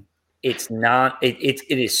studying. It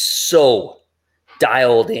is so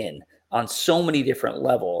dialed in on so many different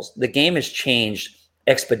levels. The game has changed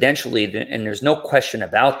exponentially, and there's no question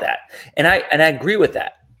about that. And I agree with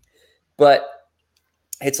that. But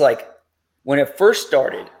it's like when it first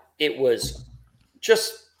started, it was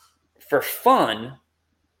just for fun,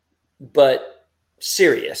 but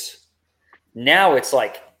serious. Now it's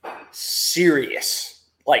like serious.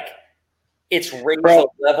 Like it's raised the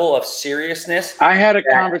level of seriousness. I had a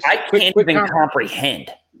conversation. I can't even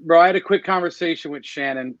comprehend. Bro, I had a quick conversation with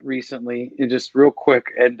Shannon recently, and just real quick.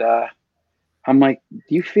 And I'm like, do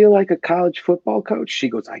you feel like a college football coach? She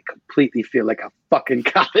goes, I completely feel like a fucking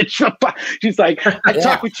college football. She's like, I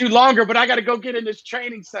talk with you longer, but I got to go get in this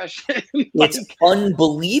training session. It's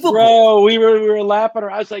unbelievable. Bro, we were laughing.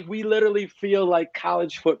 I was like, we literally feel like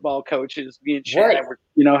college football coaches. Me and Shannon were,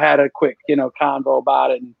 had a quick, convo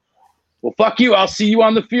about it. And, well, fuck you. I'll see you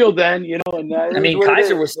on the field then, And I mean,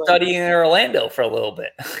 Kaiser was studying in Orlando for a little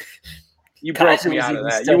bit. You broke me out of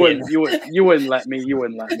that. You wouldn't let me. You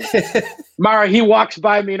wouldn't let me. Mara, he walks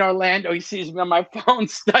by me in Orlando. He sees me on my phone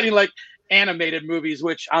studying like animated movies,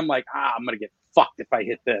 which I'm like, I'm gonna get fucked if I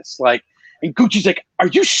hit this. Like, and Gucci's like, "Are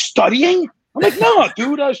you studying?" I'm like, "No,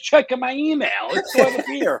 dude. I was checking my email. Let's go have a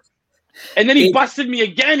beer." And then he busted me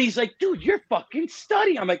again. He's like, "Dude, you're fucking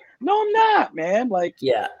studying." I'm like, "No, I'm not, man." Like,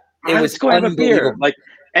 yeah, let's go have a beer. Like.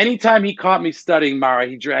 Anytime he caught me studying, Mara,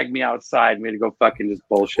 he dragged me outside and we had to go fucking just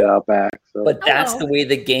bullshit out back. So. But that's the way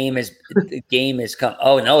the game is. The game is come.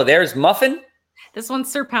 Oh no, there's Muffin. This one's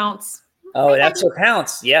Sir Pounce. Oh, that's Sir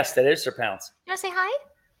Pounce. Yes, that is Sir Pounce. You want to say hi?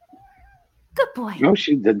 Good boy. Oh,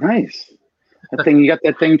 she did nice. You got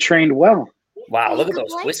that thing trained well. Wow, look at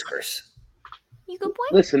those whiskers. You good boy?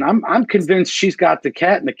 Listen, I'm convinced she's got the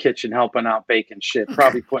cat in the kitchen helping out baking shit,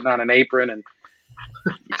 probably putting on an apron and.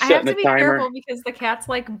 I have to be careful because the cats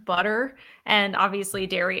like butter, and obviously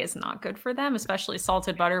dairy is not good for them, especially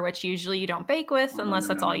salted butter, which usually you don't bake with unless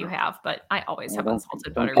that's all you have. But I always have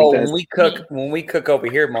unsalted butter. Oh, when we cook over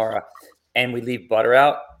here, Mara, and we leave butter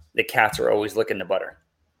out, the cats are always licking the butter.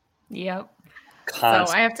 Yep. Constant.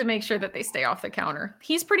 So I have to make sure that they stay off the counter.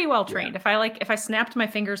 He's pretty well trained. Yeah. If I snapped my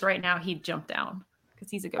fingers right now, he'd jump down because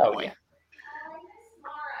he's a good boy. Yeah.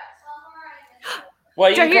 Well,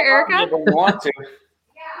 you can hear Erica? If you want to.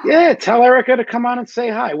 Yeah, tell Erica to come on and say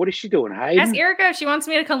hi. What is she doing? Hiding? Ask Erica if she wants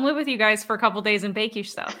me to come live with you guys for a couple days and bake you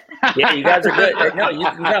stuff. Yeah, you guys are good. No, you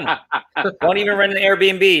can come. Don't even rent an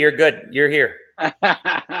Airbnb. You're good. You're here.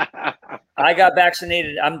 I got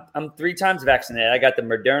vaccinated. I'm 3 times vaccinated. I got the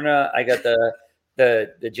Moderna. I got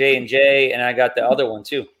the J&J, and I got the other one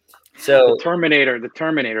too. So the Terminator. I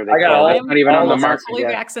got all. Not even on the market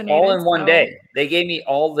yet. All in one day. They gave me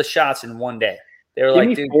all the shots in one day. They were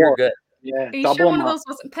like, dude, you're good. Yeah, are you sure one of those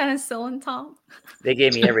wasn't penicillin, Tom? They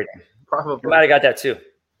gave me everything. Probably. You might have got that too.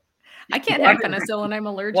 I can't have penicillin. I'm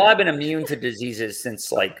allergic. Well, I've been immune to diseases since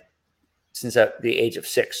the age of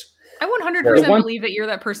 6. I 100% believe that you're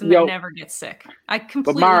that person that never gets sick. I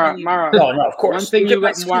completely believe Mara, no, of course.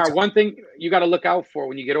 One thing you got to look out for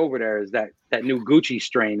when you get over there is that new Gucci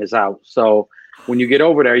strain is out. So when you get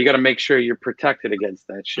over there, you got to make sure you're protected against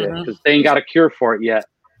that shit because they ain't got a cure for it yet.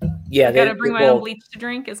 Yeah, I gotta bring my own bleach to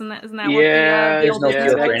drink. Isn't that what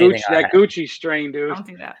that Gucci strain, dude? Don't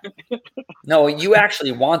do that. No, you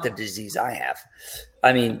actually want the disease I have.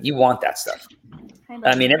 I mean, you want that stuff.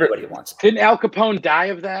 I mean, everybody wants it. Didn't Al Capone die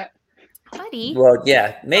of that? Buddy. Well,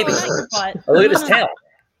 yeah, maybe. Look at his tail.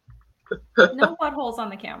 No buttholes on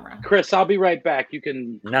the camera. Chris, I'll be right back. You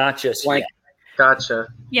can not just yet. Gotcha.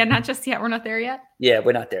 Yeah, not just yet. We're not there yet. Yeah,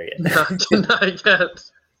 we're not there yet. Not yet.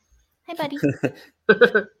 Hi, buddy.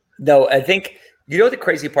 No, I think the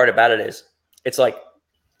crazy part about it is it's like,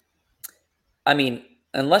 I mean,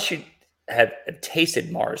 unless you have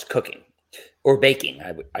tasted Mara's cooking or baking,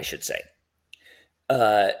 I should say,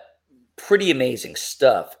 pretty amazing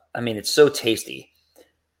stuff. I mean, it's so tasty,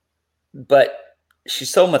 but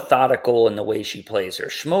she's so methodical in the way she plays her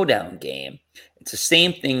schmodown game. It's the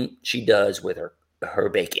same thing she does with her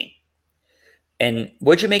baking. And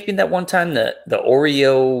what'd you make me that one time? The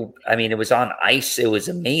Oreo, I mean, it was on ice. It was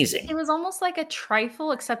amazing. It was almost like a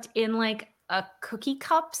trifle, except in like a cookie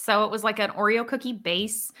cup. So it was like an Oreo cookie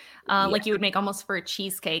base, like you would make almost for a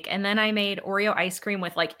cheesecake. And then I made Oreo ice cream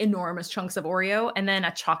with like enormous chunks of Oreo and then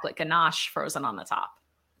a chocolate ganache frozen on the top.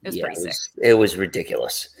 It was pretty sick. It was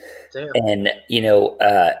ridiculous. Damn. And,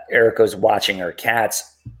 Erica's watching her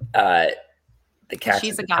cats. The cats.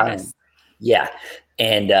 She's a goddess. Yeah.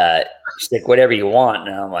 And she's like, whatever you want.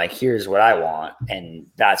 And I'm like, here's what I want. And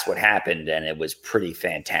that's what happened. And it was pretty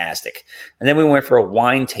fantastic. And then we went for a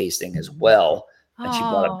wine tasting as well. And she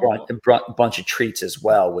brought a bunch of treats as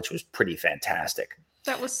well, which was pretty fantastic.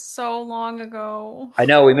 That was so long ago. I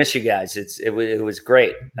know. We miss you guys. It was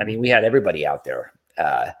great. I mean, we had everybody out there.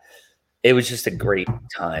 It was just a great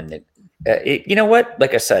time. You know what?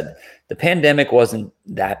 Like I said, the pandemic wasn't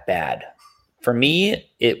that bad. For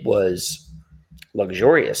me, it was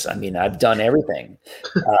luxurious. I mean, I've done everything.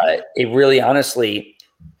 It really, honestly,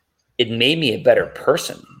 it made me a better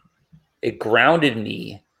person. It grounded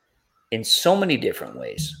me in so many different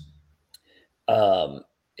ways.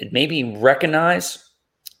 It made me recognize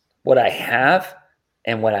what I have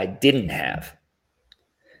and what I didn't have.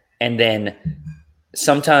 And then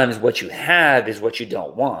sometimes what you have is what you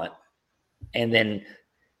don't want. And then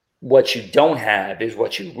what you don't have is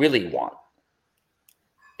what you really want.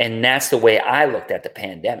 And that's the way I looked at the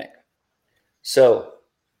pandemic. So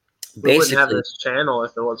we wouldn't have this channel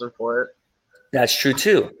if it wasn't for it. That's true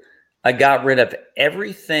too. I got rid of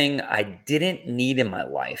everything I didn't need in my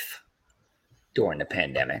life during the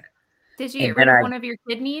pandemic. Did you get rid of one of your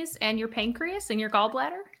kidneys and your pancreas and your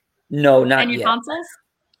gallbladder? No, not yet. And your tonsils?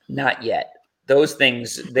 Not yet. Those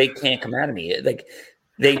things, they can't come out of me. Like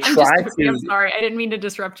they tried to. I'm sorry. I didn't mean to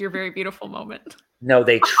disrupt your very beautiful moment. No,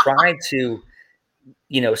 they tried to.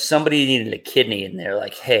 Somebody needed a kidney and they're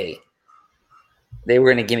like, hey, they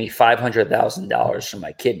were going to give me $500,000 for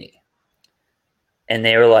my kidney. And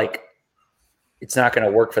they were like, it's not going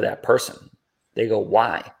to work for that person. They go,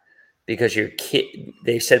 why? Because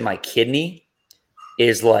they said my kidney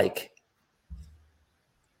is like,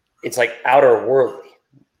 it's like outer worldly.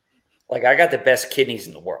 Like I got the best kidneys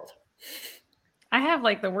in the world. I have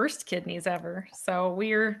like the worst kidneys ever. So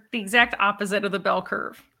we're the exact opposite of the bell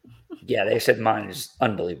curve. Yeah, they said mine is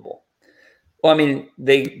unbelievable. Well, I mean,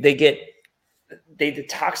 they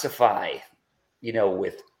detoxify,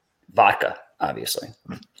 with vodka, obviously.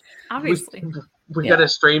 Obviously. We got a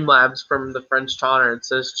Streamlabs from the French Tawner. It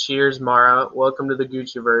says, cheers, Mara. Welcome to the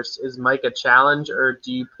Gucciverse. Is Mike a challenge or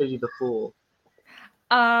do you pity the fool?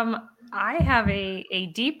 I have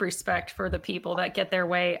a deep respect for the people that get their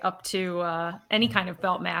way up to any kind of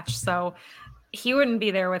belt match. So he wouldn't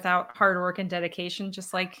be there without hard work and dedication,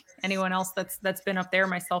 just like anyone else that's been up there,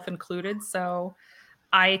 myself included. So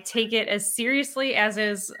I take it as seriously as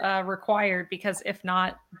is required, because if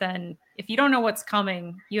not, then if you don't know what's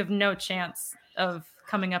coming, you have no chance of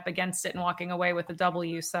coming up against it and walking away with a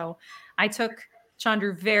W. So I took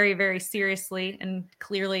Chandru very, very seriously, and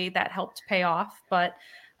clearly that helped pay off. But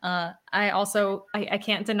I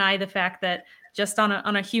can't deny the fact that just on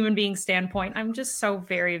a human being standpoint, I'm just so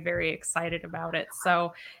very, very excited about it.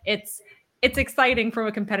 So it's exciting from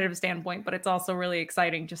a competitive standpoint, but it's also really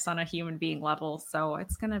exciting just on a human being level. So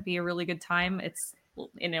it's going to be a really good time. It's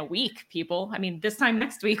in a week, people. I mean, this time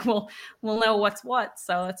next week, we'll know what's what.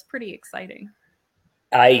 So it's pretty exciting.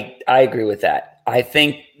 I agree with that. I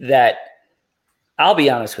think that, I'll be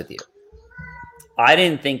honest with you, I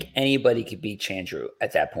didn't think anybody could beat Chandru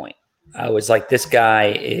at that point. I was like, this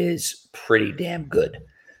guy is pretty damn good.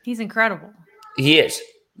 He's incredible. He is.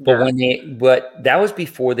 But that was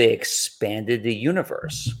before they expanded the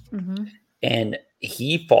universe. Mm-hmm. And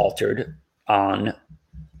he faltered on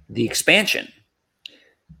the expansion.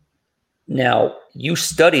 Now, you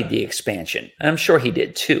studied the expansion, and I'm sure he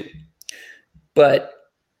did too. But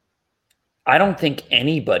I don't think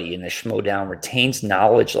anybody in the Schmodown retains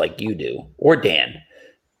knowledge like you do, or Dan.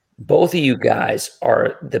 Both of you guys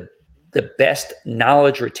are the best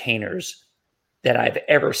knowledge retainers that I've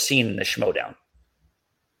ever seen in the Schmodown.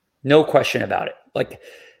 No question about it. Like,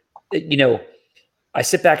 I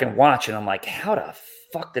sit back and watch and I'm like, how the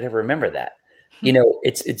fuck did I remember that?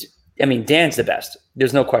 I mean, Dan's the best.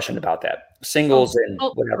 There's no question about that. Singles and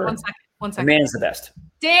whatever. One second. Man's the best.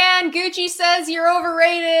 Dan, Gucci says you're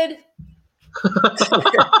overrated.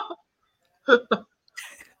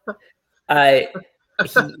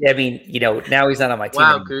 Now he's not on my team.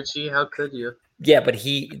 Wow, Gucci, how could you? Yeah, but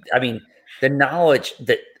the knowledge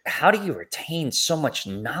that, how do you retain so much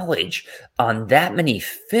knowledge on that many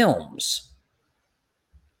films?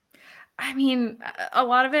 I mean, a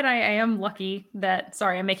lot of it, I am lucky that,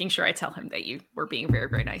 sorry, I'm making sure I tell him that you were being very,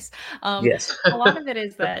 very nice. Yes. A lot of it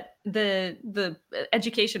is that the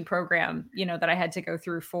education program, that I had to go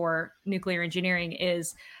through for nuclear engineering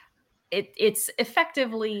it's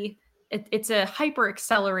effectively, it's a hyper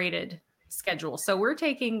accelerated schedule. So we're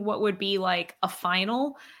taking what would be like a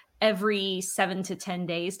final every 7 to 10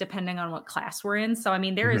 days, depending on what class we're in. So, I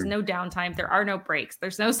mean, there is no downtime. There are no breaks.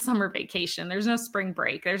 There's no summer vacation. There's no spring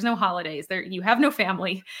break. There's no holidays. You have no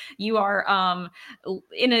family. You are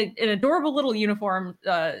in an adorable little uniform,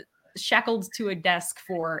 shackled to a desk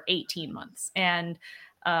for 18 months and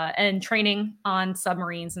training on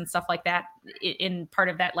submarines and stuff like that in part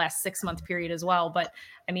of that last 6-month period as well. But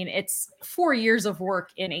I mean, it's 4 years of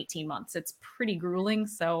work in 18 months. It's pretty grueling.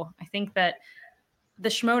 So I think that the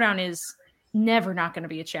Schmodown is never not going to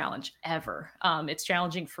be a challenge ever. It's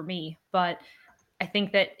challenging for me, but I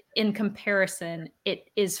think that in comparison,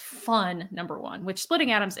 it is fun, number one, which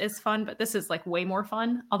splitting atoms is fun, but this is like way more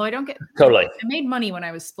fun. Although I don't get totally. I made money when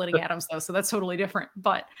I was splitting atoms though, so that's totally different,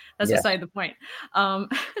 but that's beside the point.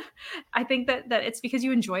 I think that it's because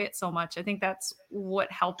you enjoy it so much. I think that's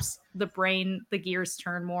what helps the brain, the gears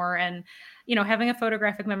turn more. And, having a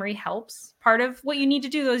photographic memory helps. Part of what you need to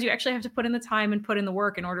do though is you actually have to put in the time and put in the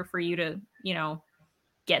work in order for you to,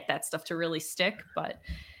 get that stuff to really stick. But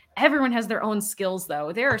everyone has their own skills,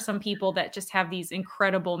 though. There are some people that just have these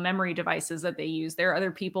incredible memory devices that they use. There are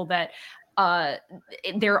other people that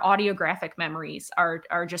their audiographic memories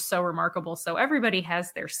are just so remarkable. So everybody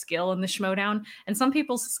has their skill in the Schmodown, and some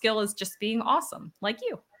people's skill is just being awesome, like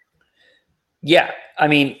you. Yeah, I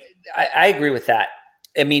mean, I agree with that.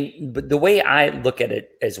 I mean, but the way I look at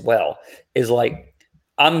it as well is like,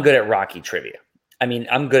 I'm good at Rocky trivia. I mean,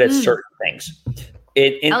 I'm good at certain things.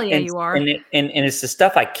 Hell yeah, you are. And it's the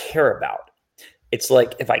stuff I care about. It's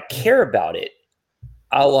like, if I care about it,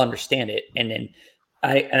 I'll understand it. And then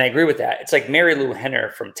I agree with that. It's like Mary Lou Henner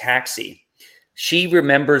from Taxi. She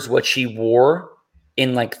remembers what she wore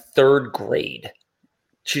in like 3rd grade.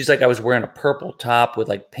 She's like, I was wearing a purple top with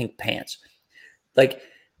like pink pants. Like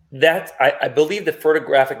that, I believe the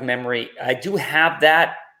photographic memory, I do have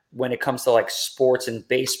that when it comes to like sports and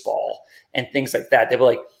baseball and things like that. They were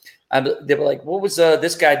like, what was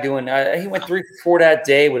this guy doing? He went 3 for 4 that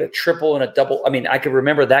day with a triple and a double. I mean, I could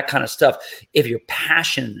remember that kind of stuff. If you're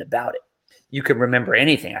passionate about it, you can remember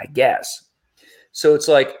anything, I guess. So it's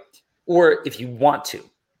like, or if you want to,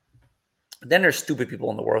 then there's stupid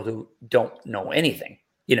people in the world who don't know anything,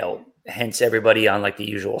 hence everybody on like The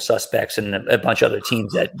Usual Suspects and a bunch of other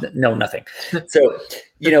teams that know nothing. So,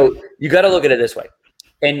 you got to look at it this way.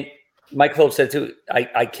 And Mike Phillips said too,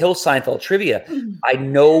 I kill Seinfeld trivia. I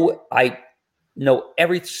know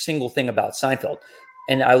every single thing about Seinfeld.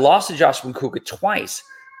 And I lost to Josh Kuka twice.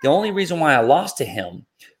 The only reason why I lost to him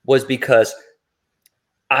was because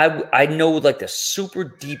I know like the super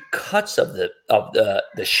deep cuts of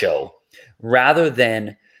the show rather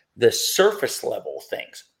than the surface level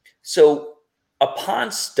things. So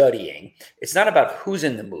upon studying, it's not about who's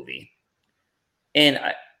in the movie. And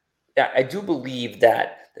I do believe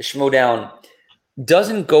that the Schmodown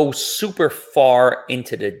doesn't go super far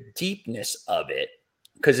into the deepness of it,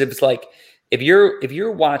 because it's like if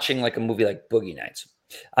you're watching like a movie like Boogie Nights,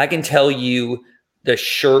 I can tell you the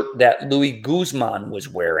shirt that Louis Guzman was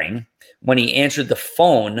wearing when he answered the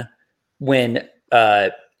phone when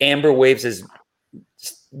Amber Waves'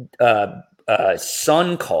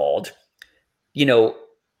 son called,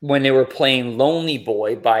 when they were playing Lonely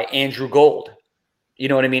Boy by Andrew Gold. You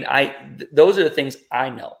know what I mean? Those are the things I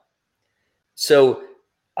know. So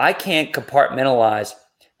I can't compartmentalize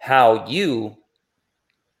how you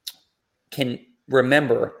can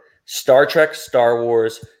remember Star Trek, Star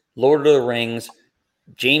Wars, Lord of the Rings,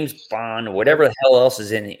 James Bond, whatever the hell else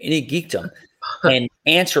is in any geekdom, and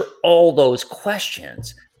answer all those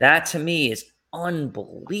questions. That to me is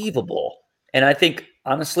unbelievable. And I think,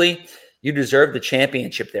 honestly, you deserve the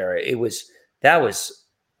championship there.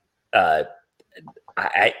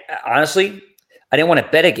 I honestly, I didn't want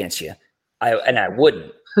to bet against you. I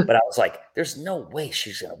wouldn't, but I was like, there's no way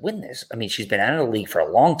she's going to win this. I mean, she's been out of the league for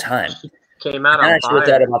a long time. Came out on fire. She looked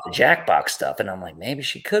about the Jackbox stuff, and I'm like, maybe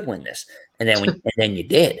she could win this. And then you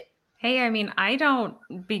did. Hey, I mean, I don't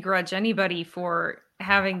begrudge anybody for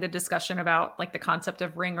having the discussion about like the concept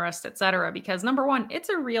of ring rust, et cetera, because number one, it's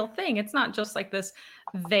a real thing. It's not just like this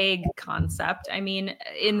vague concept. I mean,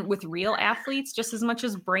 with real athletes, just as much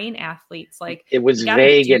as brain athletes, like it was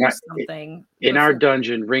vague in our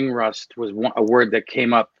dungeon. Ring rust was a word that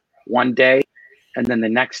came up one day, and then the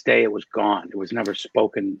next day it was gone. It was never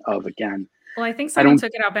spoken of again. Well, I think someone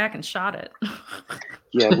took it out back and shot it.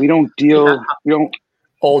 Yeah, we don't deal.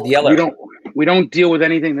 Old Yeller. We don't deal with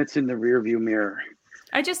anything that's in the rearview mirror.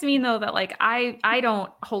 I just mean though that like I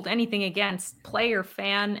don't hold anything against player,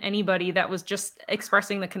 fan, anybody that was just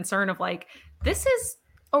expressing the concern of like, this is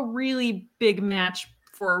a really big match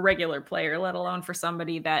for a regular player, let alone for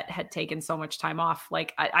somebody that had taken so much time off.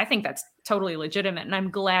 Like I think that's totally legitimate, and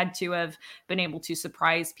I'm glad to have been able to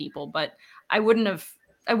surprise people, but I wouldn't have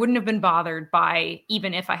been bothered by,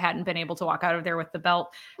 even if I hadn't been able to walk out of there with the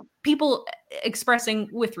belt, people expressing,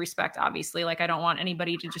 with respect, obviously, like I don't want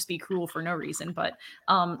anybody to just be cruel for no reason, but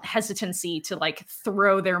hesitancy to like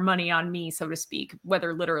throw their money on me, so to speak,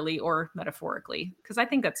 whether literally or metaphorically, because I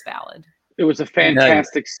think that's valid. It was a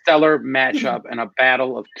fantastic, stellar matchup and a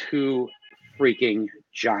battle of two freaking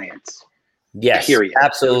giants. Yes, period.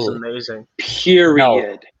 Absolutely. It was amazing. Period.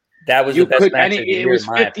 No, that was the best match of the year, it was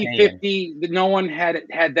in my 50-50. No one had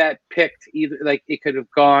that picked either. Like it could have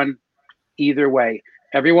gone either way.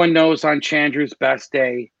 Everyone knows on Chandru's best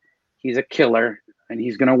day, he's a killer and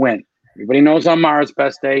he's going to win. Everybody knows on Mara's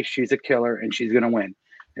best day, she's a killer and she's going to win.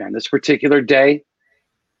 And on this particular day,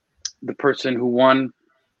 the person who won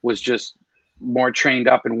was just more trained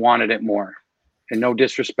up and wanted it more. And no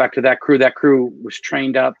disrespect to that crew. That crew was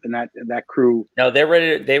trained up, and that crew. No, they're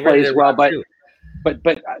ready. They ready to well, too. But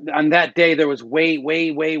on that day there was way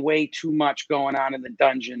too much going on in the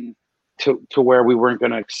dungeon to where we weren't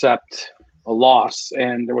going to accept a loss,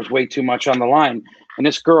 and there was way too much on the line. And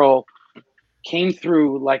this girl came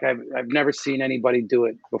through like I've never seen anybody do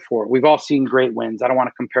it before. We've all seen great wins. I don't want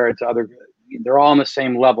to compare it to other. They're all on the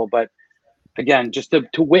same level, but again, just to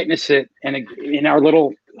witness it, and in our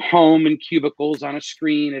little home in cubicles on a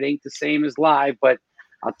screen, it ain't the same as live. But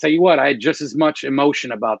I'll tell you what, I had just as much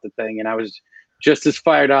emotion about the thing, and I was just as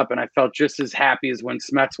fired up, and I felt just as happy as when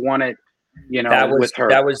Smets won it. With her.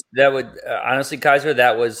 That would honestly, Kaiser,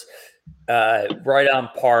 that was right on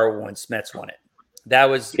par when Smets won it. That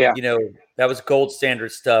was that was gold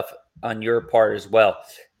standard stuff on your part as well,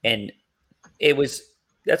 and it was.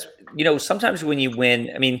 That's, sometimes when you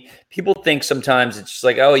win, I mean, people think sometimes it's just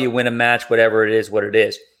like, oh, you win a match, whatever it is, what it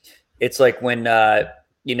is. It's like when,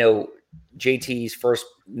 JT's first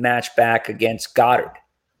match back against Goddard.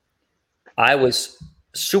 I was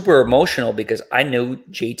super emotional because I knew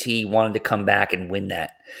JT wanted to come back and win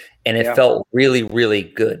that. And it felt really, really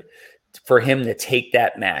good for him to take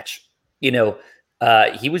that match. He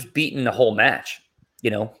was beating the whole match.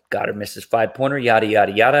 Goddard misses 5-pointer, yada,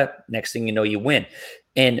 yada, yada. Next thing you know, you win.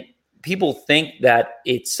 And people think that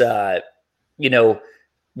it's,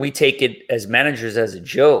 we take it as managers as a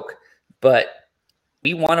joke, but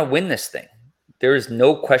we want to win this thing. There is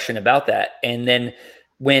no question about that. And then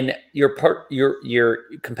when your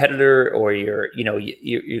competitor or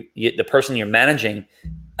the person you're managing,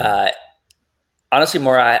 honestly,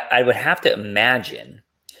 Maura, I would have to imagine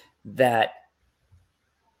that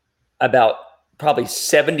about probably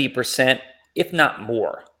 70%, if not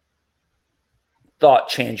more,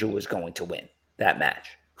 thought Chandru was going to win that match.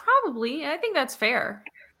 Probably. I think that's fair.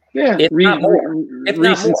 Yeah.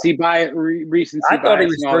 Recency bias. I thought he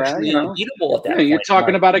was virtually unbeatable at that point. You're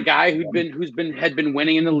talking about a guy had been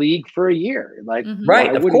winning in the league for a year. Like,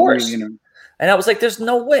 right, of course. And I was like, there's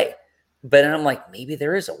no way. But I'm like, maybe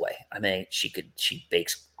there is a way. I mean, she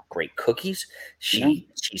bakes great cookies.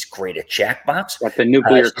 She's great at Jackbox. Got the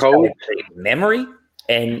nuclear code. Memory.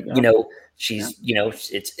 And, she's,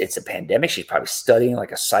 it's a pandemic. She's probably studying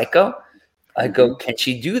like a psycho. I go, can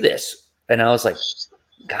she do this? And I was like,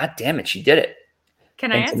 God damn it, she did it.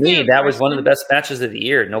 Can I ask you? To me, that was one of the best matches of the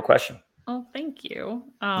year, no question. Oh, thank you.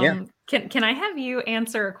 Can I have you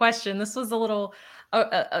answer a question? This was a little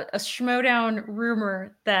a Schmodown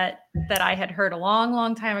rumor that I had heard a long,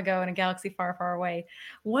 long time ago in a galaxy far, far away.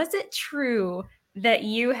 Was it true that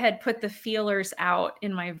you had put the feelers out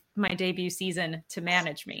in my debut season to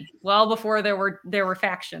manage me? Well, before there were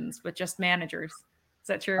factions, but just managers. Is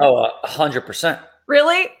that true? Oh, 100%.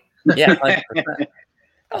 Really? Yeah, 100%.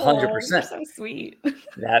 100%. So sweet.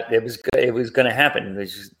 That it was good. It was going to happen. It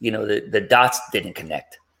was just, the dots didn't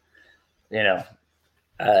connect. There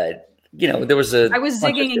was I was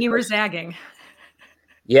zigging and you were zagging.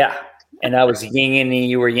 Yeah, and I was yinging and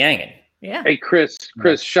you were yanging. Yeah. Hey, Chris,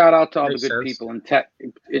 shout out to all the good people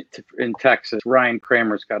in Texas. Ryan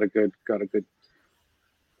Kramer's got a good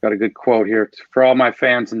quote here for all my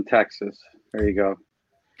fans in Texas. There you go.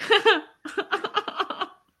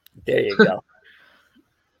 There you go.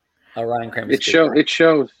 Ryan Kramer. It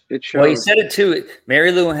shows. Well, he said it too.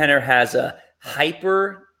 Mary Lou Henner has a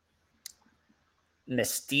hyper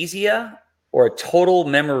nesthesia or a total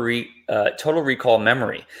recall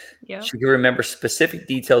memory. Yeah. She can remember specific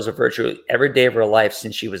details of virtually every day of her life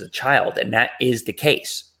since she was a child, and that is the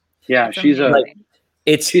case. Yeah,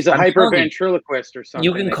 She's a hyper-ventriloquist or something.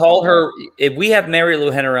 You can call her. If we have Mary Lou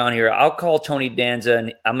Henner on here, I'll call Tony Danza,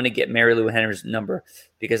 and I'm going to get Mary Lou Henner's number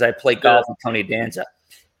because I play golf with Tony Danza.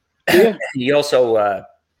 Yeah. He also,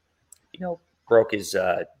 broke his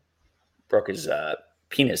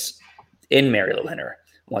penis in Mary Lou Henner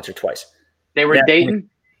once or twice. They were dating?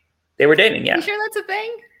 They were dating, yeah. You sure that's a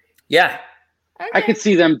thing? Yeah. Okay. I could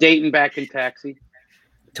see them dating back in Taxi.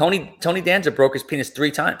 Tony Danza broke his penis 3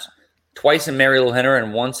 times. Twice in Mary Lou Henner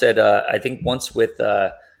and once at I think once with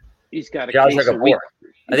he's got a Josh case of week.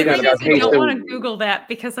 I don't want to Google that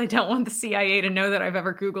because I don't want the CIA to know that I've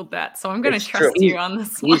ever Googled that. So I'm going to trust you on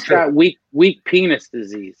this one. He's got weak penis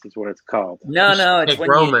disease is what it's called. No, it's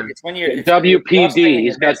when you're WPD.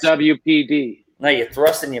 He's got WPD. No, you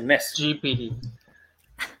thrust and you miss. GPD.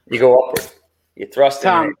 You go upward. You thrust.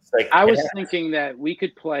 Tom, I was thinking that we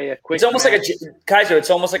could play a quick. It's almost like Kaiser. It's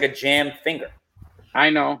almost like a jammed finger. I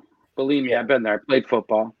know. Believe me, I've been there. I played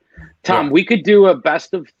football. Tom, we could do a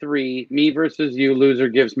best of 3. Me versus you. Loser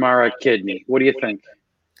gives Mara a kidney. What do you think?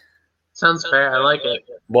 Sounds fair. I like it.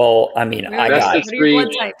 Well, I mean, I got 3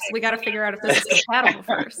 blood types. We got to figure out if this is compatible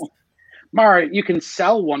first. Mara, you can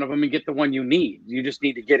sell one of them and get the one you need. You just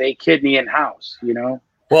need to get a kidney in house.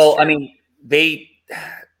 Well, I mean, they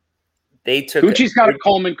took. Gucci's got a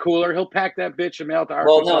Coleman cooler. He'll pack that bitch and mail to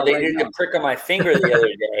Arkansas. Well, no, they did a prick on my finger the other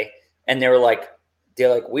day, and they're like,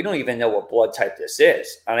 we don't even know what blood type this is.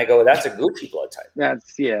 And I go, that's a Gucci blood type.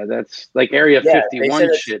 That's like Area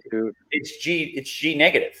 51 shit, dude. It's G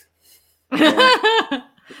negative. It's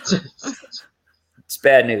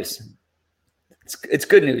bad news. It's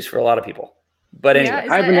good news for a lot of people. But anyway,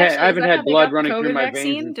 I haven't had blood running through my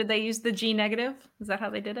veins. Did they use the G negative? Is that how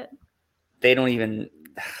they did it? They don't even.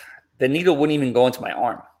 The needle wouldn't even go into my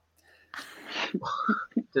arm.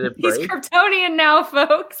 Did it break? He's Kryptonian now,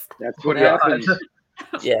 folks. That's what happened.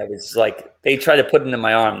 Yeah, it was like they tried to put it in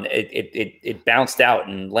my arm. It bounced out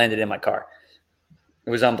and landed in my car. It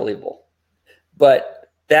was unbelievable. But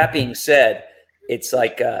that being said, it's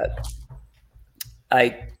like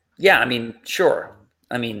I mean, sure.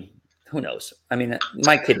 I mean, who knows? I mean,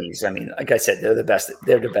 my kidneys. I mean, like I said, they're the best.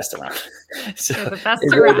 They're the best around. So they're the best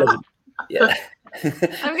around. Yeah.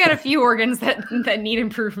 I've got a few organs that need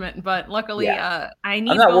improvement, but luckily, I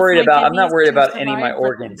need. I'm not worried about any of my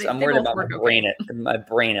organs. I'm worried about my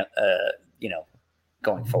brain.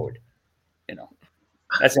 Going forward.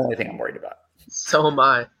 That's the only thing I'm worried about. So am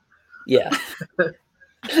I. Yeah.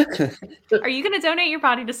 Are you going to donate your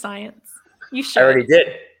body to science? You should. I already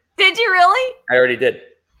did. Did you really? I already did.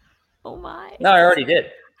 Oh my. No, I already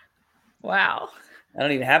did. Wow. I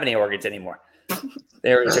don't even have any organs anymore.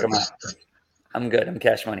 They already took them out. I'm good. I'm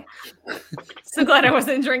cash money. So glad I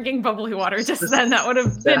wasn't drinking bubbly water just then. That would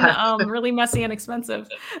have been really messy and expensive.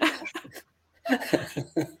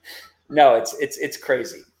 No, it's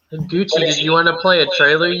crazy. Gucci, did you want to play a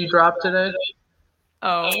trailer you dropped today?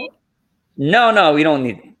 Oh. No, we don't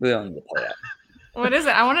need to play that. What is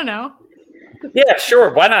it? I want to know. Yeah,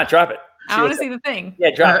 sure. Why not drop it? I want to see the thing.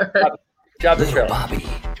 Yeah, drop it. Drop the trailer. Bobby.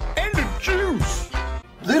 And the juice.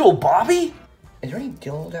 Little Bobby? Is there any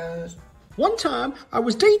dildos? One time, I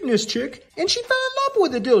was dating this chick, and she fell in love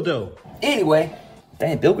with a dildo. Anyway,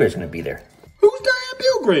 Diane Bilgrave's gonna be there. Who's Diane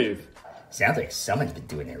Bilgrave? Sounds like someone's been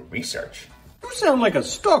doing their research. You sound like a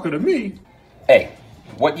stalker to me. Hey,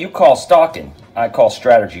 what you call stalking, I call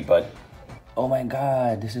strategy, bud. Oh my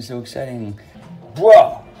God, this is so exciting.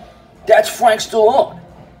 Bro, that's Frank Stallone.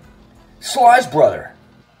 Sly's brother.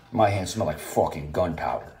 My hands smell like fucking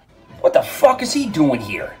gunpowder. What the fuck is he doing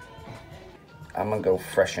here? I'm gonna go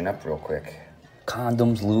freshen up real quick.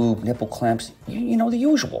 Condoms, lube, nipple clamps, you know, the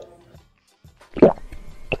usual.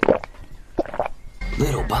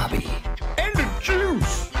 Little Bobby. And the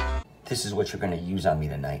juice. This is what you're gonna use on me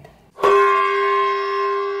tonight.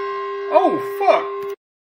 Oh, fuck.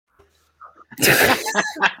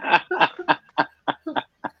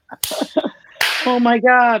 Oh my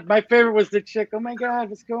God. My favorite was the chick. Oh my God,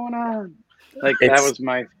 what's going on? Like, that was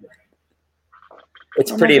my...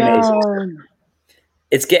 It's pretty amazing.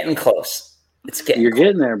 It's getting close. You're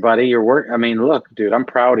getting there, buddy. I mean, look, dude, I'm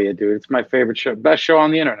proud of you, dude. It's my favorite show. Best show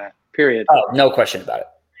on the internet, period. Oh, no question about it.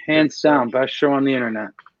 Hands down, best show on the internet.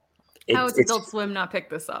 How would Adult Swim not pick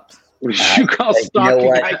this up? You call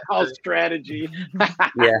stalking, I call strategy.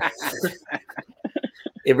 Yeah.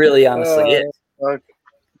 It really honestly is.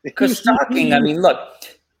 Because stalking, I mean, look,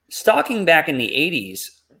 stalking back in the 80s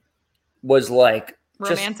was like...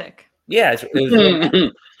 romantic. It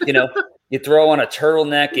was you throw on a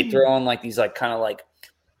turtleneck, you throw on like these like kind of like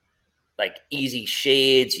easy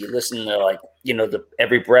shades, you listen to like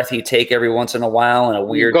every breath you take every once in a while, and a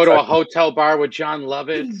weird. You go to a hotel bar with John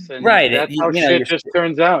Lovitz, and right? That's how shit just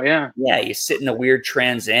turns out. Yeah. Yeah, you sit in a weird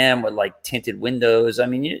Trans Am with like tinted windows. I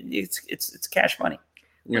mean, it's cash money.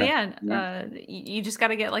 You just got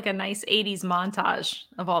to get like a nice 80s montage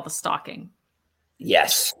of all the stalking.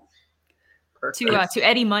 Yes. To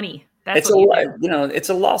Eddie Money. It's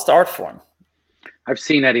a lost art form. I've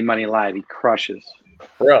seen Eddie Money live. He crushes.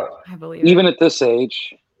 Bro. I believe even at this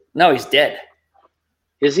age. No, he's dead.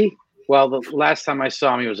 Is he? Well, the last time I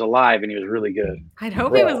saw him, he was alive, and he was really good. I'd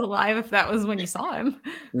hope he was alive if that was when you saw him.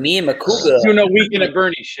 Me and Makuga. Weekend at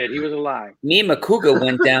Bernie shit. He was alive. Me and Makuga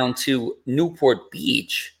went down to Newport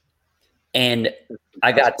Beach, and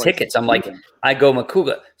I got tickets. I'm like, I go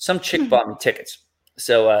Makuga. Some chick bought me tickets.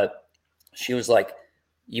 So she was like,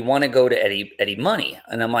 you want to go to Eddie Money?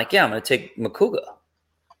 And I'm like, yeah, I'm going to take Makuga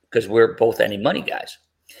because we're both Eddie Money guys.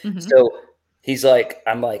 Mm-hmm. So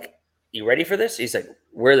I'm like, you ready for this? He's like,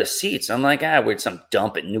 where are the seats? I'm like, we're at some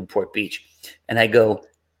dump at Newport Beach. And I go,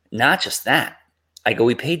 not just that. I go,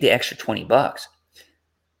 we paid the extra $20.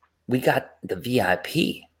 We got the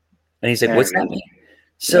VIP. And he's like, what's that mean?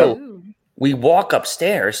 So we walk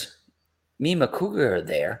upstairs. Me and Makuga are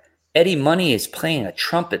there. Eddie Money is playing a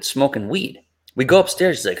trumpet, smoking weed. We go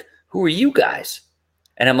upstairs. He's like, who are you guys?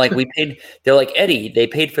 And I'm like, we paid. They're like, Eddie, they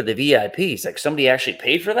paid for the VIP. He's like, somebody actually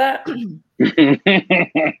paid for that?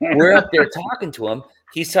 We're up there talking to him.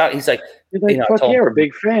 He's like, fuck yeah, we're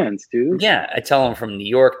big fans, dude. Yeah, I tell him from New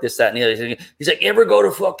York, this, that, and the other. He's like, ever go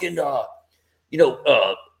to fucking,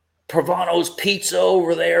 Provano's Pizza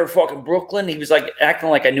over there, fucking Brooklyn? He was like acting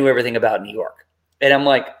like I knew everything about New York. And I'm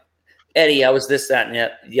like, Eddie, I was this, that,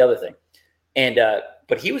 and the other thing. And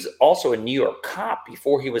but he was also a New York cop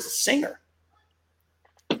before he was a singer.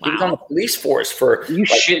 Wow. He was on the police force for. You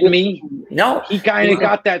shitting me? No, he kind of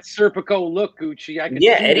got that Serpico look, Gucci.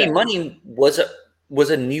 Eddie Money was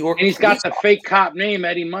a New York. And he's got the fake cop name,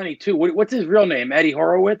 Eddie Money, too. What's his real name? Eddie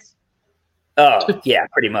Horowitz? Oh yeah,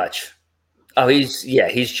 pretty much. Oh, he's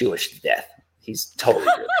Jewish to death. He's totally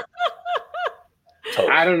Jewish.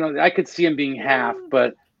 Totally. I don't know. I could see him being half,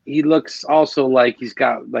 but he looks also like he's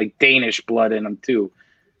got like Danish blood in him too.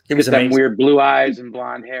 He was them weird blue eyes and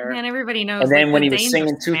blonde hair. And everybody knows. And then when he was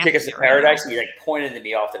singing Two Tickets to Paradise, he like pointed at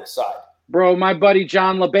me off to the side. Bro, my buddy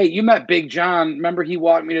John LeBate, you met Big John. Remember he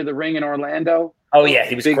walked me to the ring in Orlando? Oh yeah,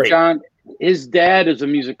 he was Big great. John. His dad is a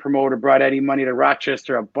music promoter, brought Eddie Money to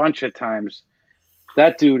Rochester a bunch of times.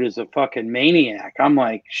 That dude is a fucking maniac. I'm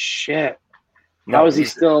like, shit. How is he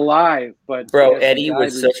still alive? But bro, Eddie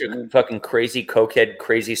was such a fucking crazy cokehead,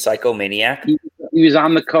 crazy psychomaniac. He was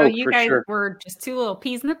on the coke. So you guys were just two little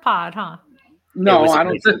peas in the pod, huh? No, I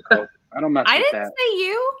don't do coke. I don't mess with that. I didn't say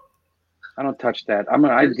you. I don't touch that.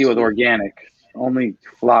 I deal with organic, only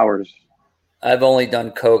flowers. I've only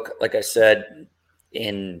done coke, like I said,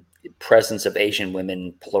 in presence of Asian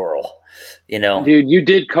women, plural. Dude, you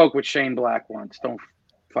did coke with Shane Black once. Don't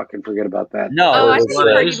fucking forget about that. No, I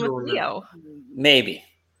was with Leo. Maybe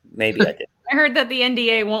I did. I heard that the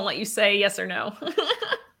NDA won't let you say yes or no.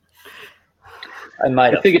 I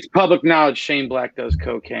might have. I think it's public knowledge Shane Black does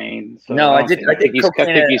cocaine. So no, I think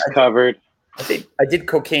he's covered. I did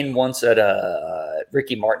cocaine once at a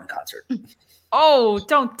Ricky Martin concert. Oh,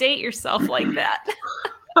 don't date yourself like that.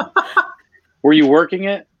 Were you working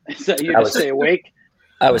it? Is that you to stay awake?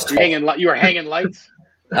 I was 12. You were hanging lights?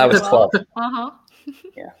 I was 12. Uh-huh.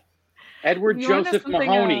 Yeah. Edward Joseph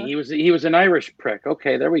Mahoney. He was an Irish prick.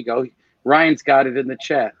 Okay, there we go. Ryan's got it in the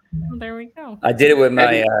chat. Well, there we go. I did it with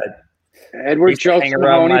my Edward Joseph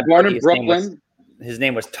Mahoney, born in Brooklyn. His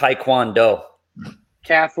name was Taekwondo.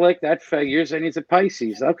 Catholic, that figures, and he's a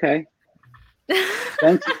Pisces. Okay.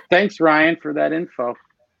 Thanks, Ryan, for that info.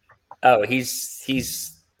 Oh, he's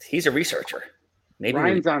a researcher. Maybe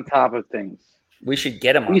Ryan's on top of things. We should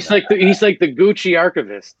get him on. He's like the Gucci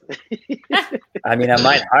archivist. I mean, I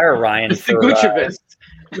might hire Ryan for the Gucci-vist.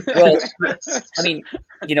 well, I mean,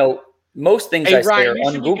 most things I say are Ryan, you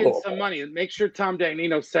should get ungoogleable. some money. Make sure Tom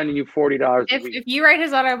Dagnino's sending you $40 a week. If you write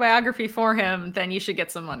his autobiography for him, then you should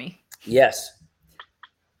get some money. Yes.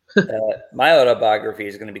 My autobiography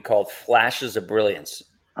is going to be called Flashes of Brilliance.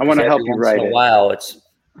 I want to help you write it. In a while,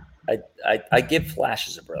 I give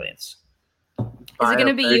flashes of brilliance. Is it going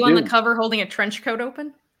to be you on the cover holding a trench coat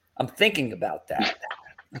open? I'm thinking about that.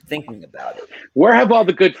 I'm thinking about it. Where have all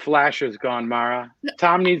the good flashers gone, Mara?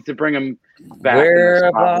 Tom needs to bring them back. Where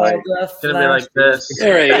have all the It's going to be like this.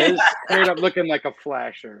 There he is. Straight up looking like a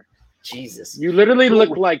flasher. Jesus. You literally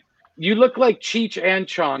look like Cheech and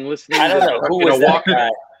Chong listening. I don't know who was that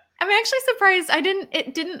guy. I'm actually surprised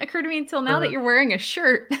it didn't occur to me until now that you're wearing a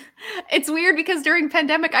shirt. It's weird because during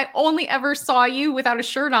pandemic, I only ever saw you without a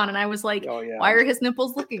shirt on. And I was like, why are his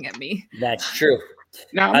nipples looking at me? That's true.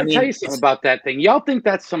 Now, I'm going to tell you something about that thing. Y'all think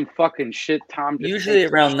that's some fucking shit, Tom? Usually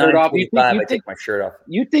around 9:45, I take my shirt off.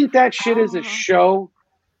 You think that shit is a show?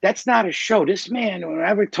 That's not a show. This man,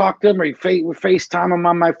 whenever I talk to him or we FaceTime him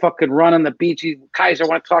on my fucking run on the beach, Kaiser, I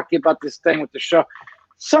want to talk to you about this thing with the show.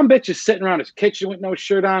 Some bitch is sitting around his kitchen with no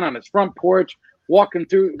shirt on his front porch, walking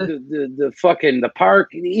through the fucking the park.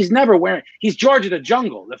 He's never wearing. He's George of the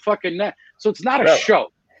Jungle. The fucking net. So it's not a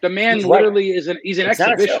show. The man literally is he's an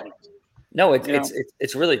exhibition. No,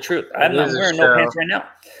 it's really true. I'm not wearing no pants right now.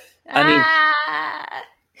 I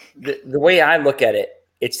mean, the way I look at it,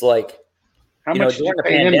 it's like, how much during the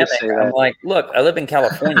pandemic, I'm like, look, I live in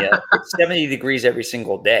California. It's 70 degrees every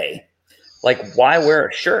single day. Like, why wear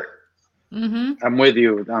a shirt? Mm-hmm. I'm with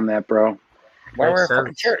you on that, bro. Why wear a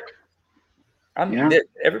fucking shirt?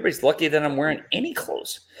 Everybody's lucky that I'm wearing any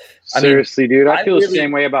clothes. Seriously, dude, I feel the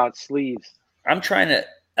same way about sleeves. I'm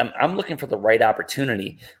looking for the right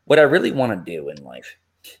opportunity. What I really want to do in life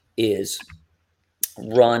is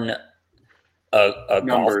run a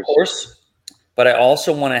golf course, but I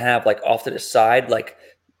also want to have, like, off to the side, like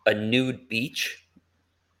a nude beach,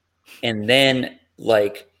 and then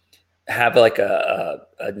like have like a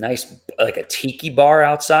nice, like a tiki bar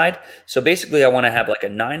outside. So basically I want to have like a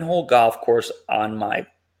 9-hole golf course on my,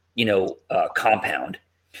 compound,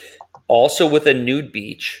 also with a nude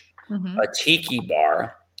beach, a tiki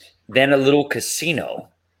bar, then a little casino,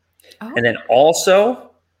 and then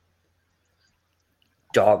also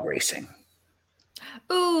dog racing.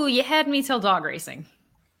 Ooh, you had me till dog racing.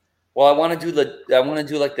 Well, I want to do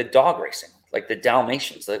like the dog racing, like the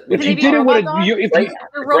Dalmatians. Like, if you did it with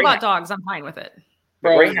robot dogs, I'm fine with it.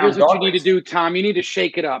 Bro, here's what you need to do, Tom. You need to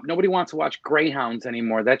shake it up. Nobody wants to watch greyhounds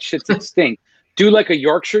anymore. That shit's extinct. Do like a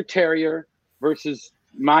Yorkshire Terrier versus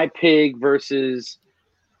my pig versus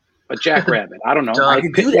a jackrabbit. I don't know. I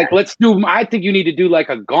think you need to do like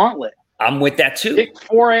a gauntlet. I'm with that too. Pick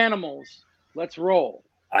 4 animals. Let's roll.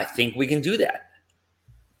 I think we can do that.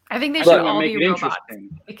 I think they should all be robots,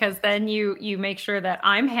 because then you make sure that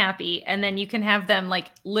I'm happy, and then you can have them like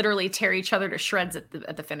literally tear each other to shreds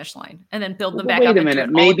at the finish line, and then build them back up. Wait a minute,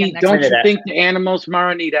 maybe don't you think the animals,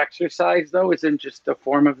 Mara, need exercise though? Isn't just a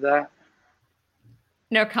form of that?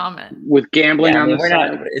 No comment. With gambling on the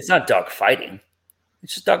side, it's not dog fighting;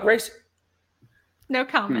 it's just dog racing. No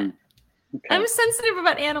comment. Okay. I'm sensitive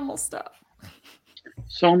about animal stuff.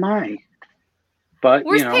 So am I. But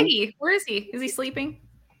where's Piggy? Where is he? Is he sleeping?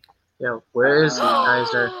 Yeah, where is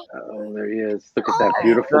Kaiser? Oh, there he is. Look at that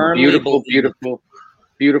beautiful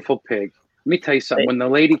pig. Let me tell you something. When the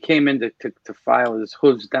lady came in to file his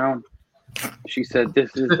hooves down, she said,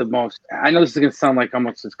 "This is the most." I know this is gonna sound like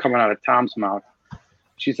almost it's coming out of Tom's mouth.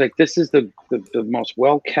 She's like, "This is the most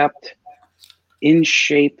well kept, in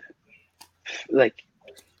shape, like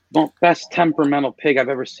best temperamental pig I've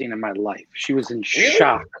ever seen in my life." She was in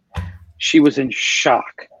shock. She was in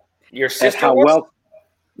shock. Your sister was?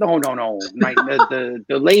 No. The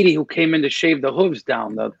lady who came in to shave the hooves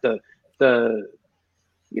down.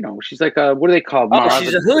 She's like what do they call?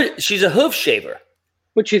 She's a hoof shaver.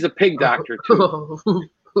 But she's a pig doctor too.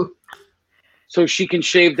 So she can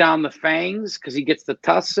shave down the fangs because he gets the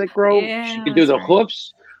tusks that grow. Yeah, she can do the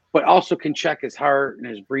hoofs, but also can check his heart and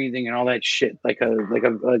his breathing and all that shit. Like a. Where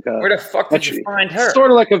the fuck did you find her?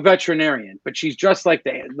 Sort of like a veterinarian, but she's dressed like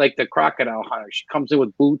the crocodile hunter. She comes in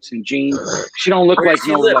with boots and jeans. She don't look like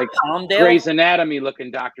Grey's Anatomy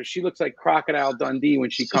looking doctor. She looks like Crocodile Dundee when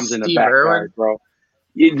she comes in the backyard, bro.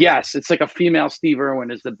 Yes, it's like a female Steve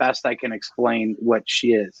Irwin is the best I can explain what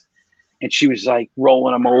she is. And she was like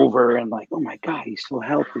rolling him over and like, oh my God, he's so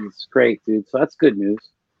healthy. It's great, dude. So that's good news.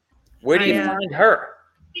 Where do you find her?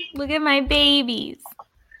 Look at my babies.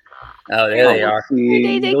 Oh, there they are.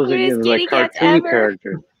 Those are like cartoon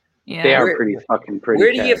characters. Yeah. They are pretty pretty.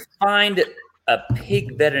 Where do you find a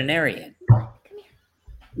pig veterinarian?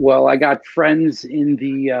 Well, I got friends in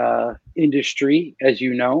the industry, as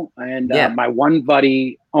you know, and my one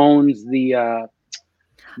buddy owns the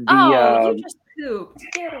you just pooped.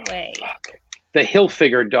 Get away. The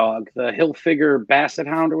Hilfiger dog, the Hilfiger Basset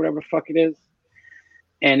Hound or whatever the fuck it is.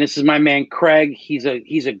 And this is my man Craig. He's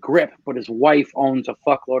a grip, but his wife owns a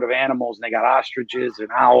fuckload of animals, and they got ostriches and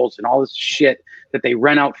owls and all this shit that they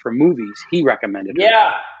rent out for movies. He recommended it.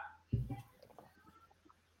 Yeah.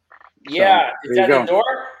 Yeah. Is that the door?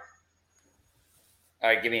 All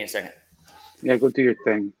right, give me a second. Yeah, go do your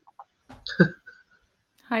thing.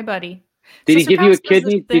 Hi, buddy. Did he give you a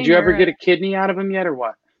kidney? Did you ever get a kidney out of him yet, or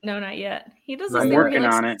what? No, not yet. He does I'm this thing where he working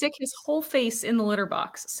on likes to it. stick his whole face in the litter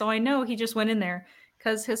box. So I know he just went in there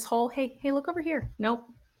because his whole, hey, look over here. Nope.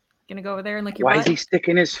 Gonna go over there and lick your butt. Why is he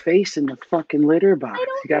sticking his face in the fucking litter box? I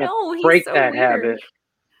don't You gotta know. He's break so that weird. habit.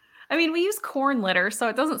 I mean, we use corn litter, so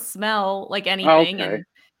it doesn't smell like anything, Okay. and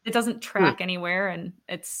it doesn't track anywhere, and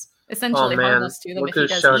it's essentially man. harmless to them Look if who he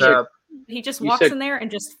does. showed up. He just You walks said- in there and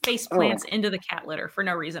just face plants into the cat litter for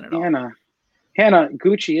no reason at all. Hannah,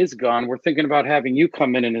 Gucci is gone. We're thinking about having you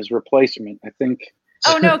come in as replacement. I think.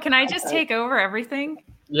 Oh no! Can I just take over everything?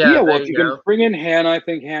 Yeah, well, if you can bring in Hannah, I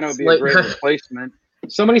think Hannah would be a great replacement.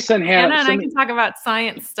 Somebody send Hannah. And I can talk about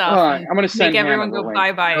science stuff. I'm going to send make everyone Hannah go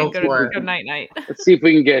bye-bye and go night. Let's see if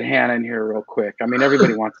we can get Hannah in here real quick. I mean,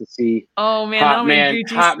 everybody wants to see hot man,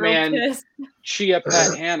 Chia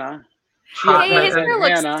Pet Hannah. Hey, his hair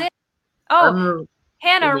looks sick. Oh,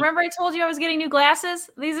 Hannah, remember I told you I was getting new glasses?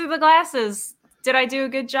 These are the glasses. Did I do a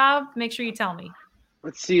good job? Make sure you tell me.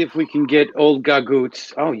 Let's see if we can get old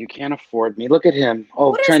Gagoots. Oh, you can't afford me. Look at him.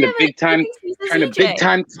 Oh, trying to big time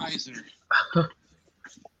Kaiser.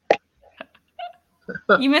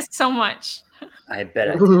 You missed so much. I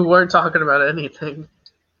bet we weren't talking about anything.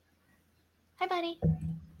 Hi, buddy.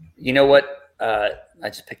 You know what? I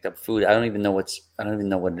just picked up food. I don't even know what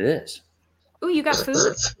it is. Ooh, you got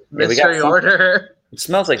food? Mystery order. It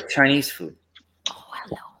smells like Chinese food. Oh,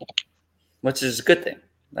 hello. Which is a good thing.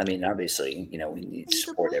 I mean, obviously, we need to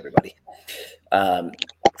support everybody.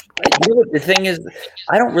 The thing is,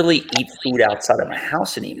 I don't really eat food outside of my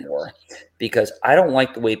house anymore because I don't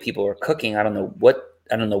like the way people are cooking. I don't know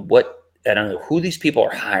who these people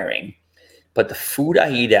are hiring, but the food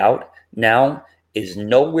I eat out now is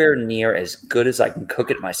nowhere near as good as I can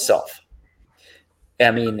cook it myself.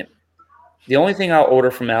 I mean, the only thing I'll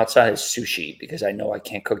order from outside is sushi because I know I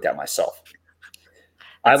can't cook that myself.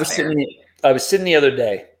 I was sitting the other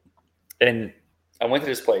day and I went to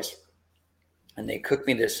this place and they cooked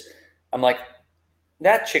me this. I'm like,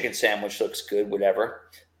 that chicken sandwich looks good, whatever.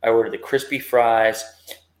 I ordered the crispy fries,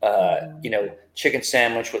 chicken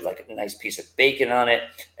sandwich with like a nice piece of bacon on it.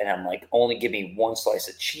 And I'm like, only give me one slice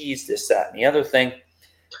of cheese, this, that, and the other thing.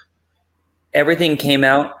 Everything came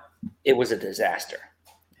out. It was a disaster.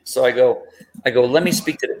 So I go, let me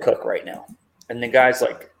speak to the cook right now. And the guy's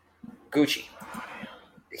like, Gucci,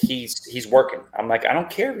 he's working. I'm like, I don't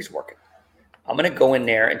care if he's working. I'm going to go in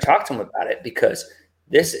there and talk to him about it because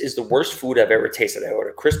this is the worst food I've ever tasted. I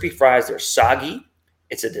ordered crispy fries. They're soggy.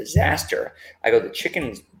 It's a disaster. I go, the chicken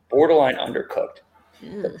is borderline undercooked.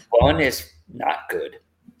 The bun is not good.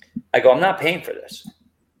 I go, I'm not paying for this.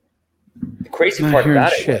 The crazy part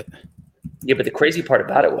about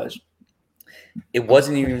it was, it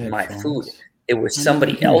wasn't even my food. It was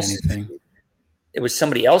somebody else's food. It was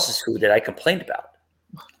somebody else's food that I complained about.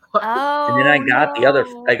 Oh, and then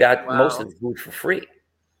I got most of the food for free.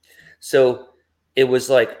 So it was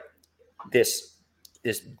like this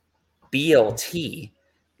BLT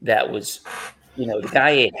that was, the guy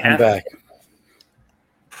ate half of it.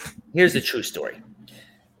 Here's the true story.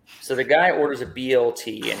 So the guy orders a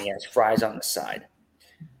BLT and he has fries on the side.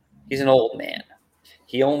 He's an old man.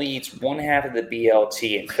 He only eats one half of the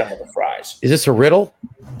BLT and some of the fries. Is this a riddle?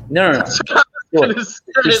 No. This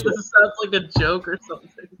sounds like a joke or something.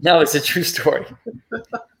 No, it's a true story.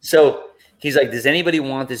 So he's like, does anybody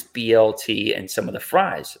want this BLT and some of the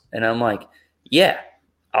fries? And I'm like, yeah,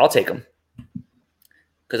 I'll take them.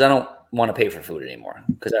 Because I don't want to pay for food anymore.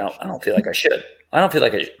 Because I don't feel like I should. I don't feel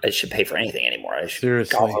like I should pay for anything anymore. I should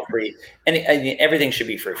go free. And everything should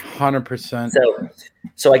be free. 100%.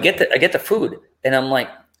 So I get the food. And I'm like,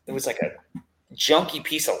 it was like a junky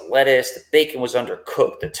piece of lettuce. The bacon was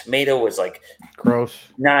undercooked. The tomato was like gross.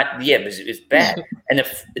 It was bad. And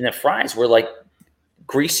the fries were like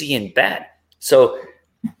greasy and bad. So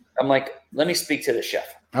I'm like, let me speak to the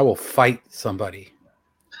chef. I will fight somebody.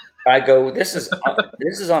 I go, this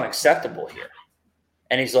is unacceptable here.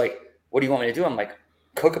 And he's like, what do you want me to do? I'm like,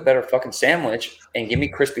 cook a better fucking sandwich and give me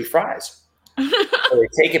crispy fries. So they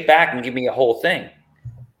take it back and give me a whole thing.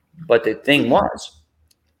 But the thing was,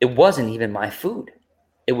 it wasn't even my food.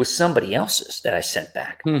 It was somebody else's that I sent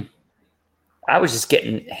back. I was just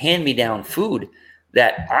getting hand-me-down food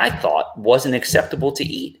that I thought wasn't acceptable to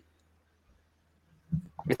eat.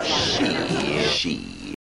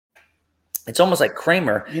 It's almost like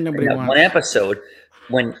Kramer in that one episode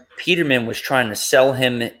when Peterman was trying to sell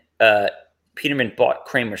him. Peterman bought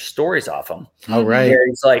Kramer's stories off him. Oh, right.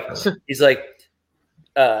 He's like,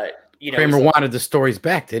 Kramer wanted the stories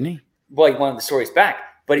back, didn't he? Well, he wanted the stories back,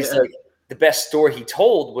 but he's like, the best story he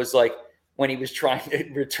told was like when he was trying to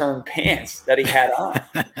return pants that he had on.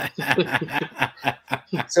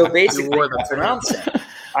 So basically, that's what I'm saying.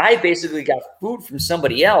 I basically got food from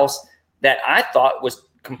somebody else that I thought was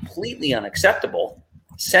completely unacceptable,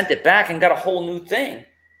 sent it back and got a whole new thing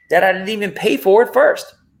that I didn't even pay for at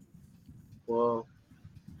first. Whoa.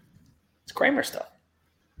 It's Kramer stuff.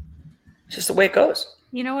 It's just the way it goes.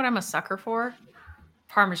 You know what I'm a sucker for?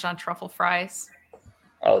 Parmesan truffle fries.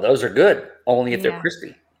 Oh, those are good. Only if they're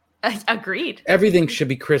crispy. Agreed. Everything should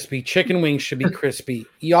be crispy. Chicken wings should be crispy.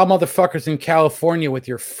 Y'all motherfuckers in California with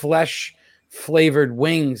your flesh flavored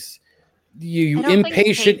wings. You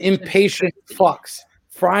impatient fucks.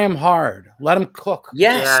 Fry them hard. Let them cook.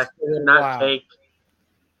 Yes. Yeah, not cake.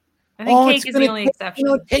 I think cake is the only exception.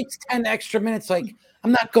 It takes 10 extra minutes. Like,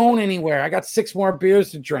 I'm not going anywhere. I got 6 more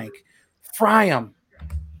beers to drink. Fry them.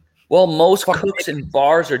 Well, most cooks in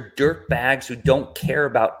bars are dirt bags who don't care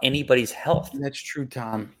about anybody's health. That's true,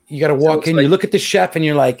 Tom. You got to walk in. You look at the chef, and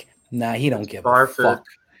you're like, "Nah, he don't give a fuck."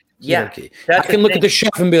 Yeah, I can look at the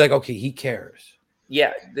chef and be like, "Okay, he cares."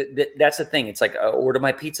 Yeah, that's the thing. It's like I order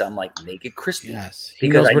my pizza. I'm like, make it crispy. Yes, he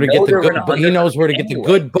knows where to get the good. But he knows where to get the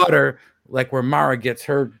good butter, like where Mara gets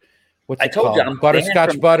her. What's it called? I'm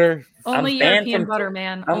butterscotch butter. Only European butter,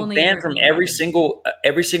 man. I'm banned from every single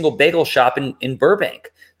bagel shop in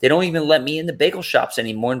Burbank. They don't even let me in the bagel shops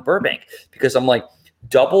anymore in Burbank because I'm like,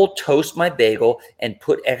 double toast my bagel and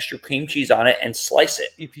put extra cream cheese on it and slice it.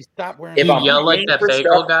 If you stop wearing, you yell like that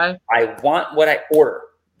bagel guy. I want what I order.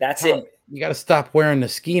 That's it. You got to stop wearing the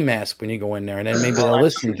ski mask when you go in there, and then maybe they'll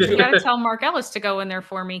listen to you. You got to tell Mark Ellis to go in there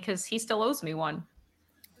for me because he still owes me one.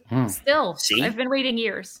 Still, see? I've been waiting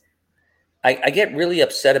years. I get really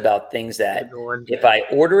upset about things that if I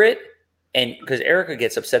order it, and because Erica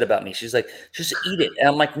gets upset about me, she's like, just eat it. And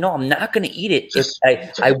I'm like, no, I'm not going to eat it.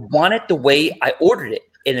 I want it the way I ordered it.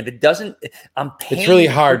 And if it doesn't, I'm paying. It's really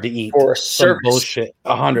hard to eat for a service. Bullshit.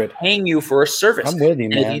 100. Paying you for a service. I'm with you,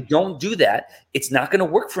 man. And if you don't do that, it's not going to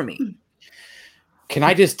work for me. Can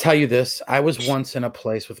I just tell you this? I was once in a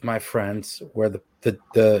place with my friends where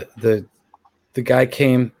the guy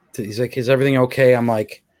came. He's like, "Is everything okay?" I'm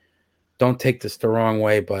like, "Don't take this the wrong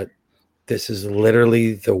way, but this is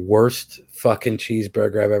literally the worst fucking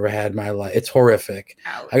cheeseburger I've ever had in my life. It's horrific.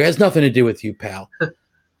 It has nothing to do with you, pal."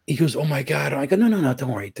 He goes, "Oh my God." I go, no, don't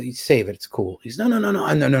worry. Save it. It's cool. He's no.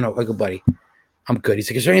 I go, "Buddy, I'm good." He's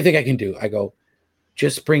like, "Is there anything I can do?" I go,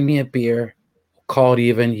 "Just bring me a beer. Call it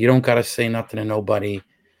even. You don't got to say nothing to nobody.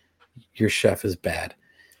 Your chef is bad."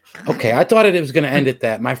 Okay, I thought it was going to end at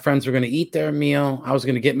that. My friends were going to eat their meal. I was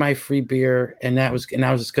going to get my free beer, and I was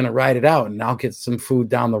just going to ride it out, and I'll get some food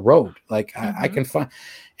down the road. Like I can find,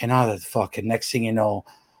 and all the fucking next thing you know,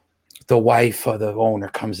 the wife of the owner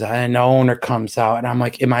comes out, and I'm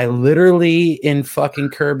like, "Am I literally in fucking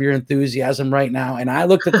Curb Your Enthusiasm right now?" And I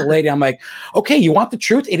looked at the lady. I'm like, "Okay, you want the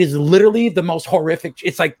truth? It is literally the most horrific.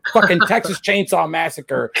 It's like fucking Texas Chainsaw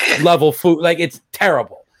Massacre level food. Like it's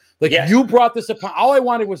terrible." Like you brought this upon. All I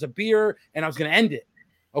wanted was a beer, and I was going to end it.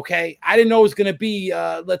 Okay, I didn't know it was going to be.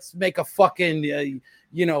 Let's make a fucking,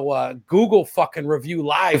 Google fucking review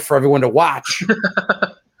live for everyone to watch.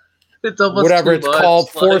 It's almost whatever it's called,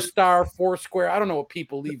 4-star, 4 square. I don't know what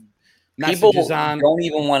people leave messages on. Don't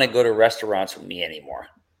even want to go to restaurants with me anymore.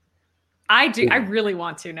 I do. I really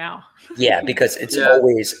want to now. Yeah, because it's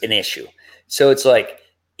always an issue. So it's like,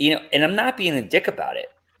 and I'm not being a dick about it.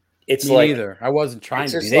 It's Me like either. I wasn't trying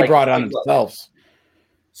to be. They brought it on themselves.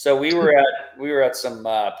 So we were at some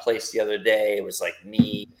place the other day. It was like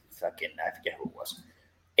me, I forget who it was,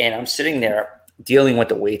 and I'm sitting there dealing with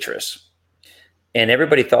the waitress, and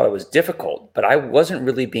everybody thought it was difficult, but I wasn't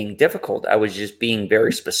really being difficult. I was just being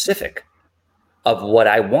very specific of what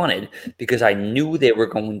I wanted because I knew they were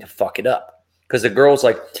going to fuck it up. Because the girl's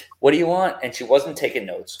like, "What do you want?" And she wasn't taking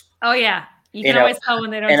notes. Oh yeah, you can always tell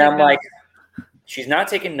when they don't. And I'm notes. like, she's not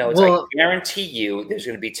taking notes. Well, I guarantee you there's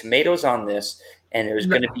going to be tomatoes on this, and there's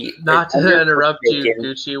going to be... Not to interrupt you,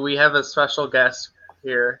 Gucci. We have a special guest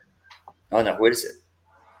here. Oh, no. What is it?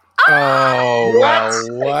 Oh,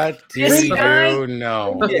 well, what do you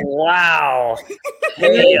know? Wow.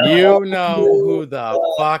 You know who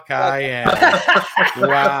the fuck I am.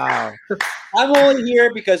 Wow. I'm only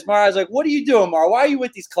here because Mara's like, "What are you doing, Mara? Why are you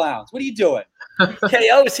with these clowns? What are you doing?"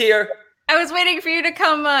 KO's here. I was waiting for you to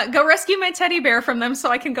come go rescue my teddy bear from them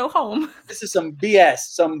so I can go home. This is some BS,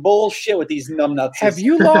 some bullshit with these numbnuts. Have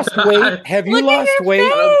you lost weight? Have you lost weight? I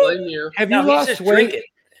don't blame you. Have you lost weight?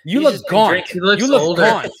 You look gaunt. You look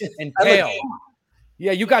gaunt and pale.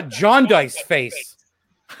 Yeah, you got jaundice face.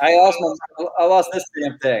 I lost this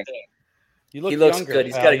damn thing. He looks younger, good.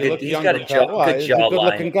 He's got a good jawline. He's a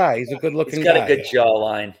good-looking guy. He's a good-looking guy. He's got a good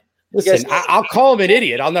jawline. Listen, I'll call him an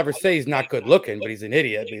idiot. I'll never say he's not good looking, but he's an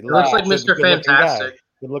idiot. He looks like Mr. Fantastic.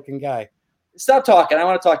 Good looking guy. Stop talking. I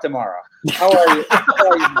want to talk tomorrow. How are you?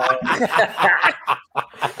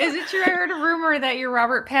 Is it true? I heard a rumor that you're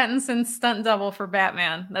Robert Pattinson's stunt double for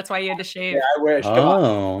Batman. That's why you had to shave. Yeah, I wish. Come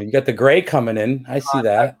on. You got the gray coming in. I see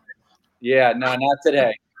that. Yeah, no, not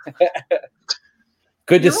today.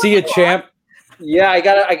 Good to see you, champ. Yeah,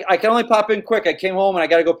 I can only pop in quick. I came home and I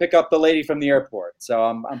got to go pick up the lady from the airport. So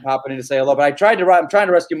I'm popping in to say hello. But I'm trying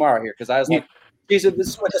to rescue Mara here because I was like, Jesus, this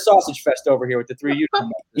is like a sausage fest over here with the three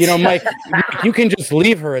you know, Mike, you can just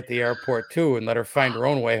leave her at the airport too and let her find her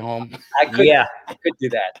own way home. I could do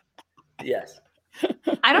that. Yes.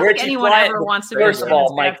 I don't think anyone ever wants to be first of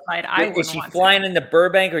all, Mike. Is she flying into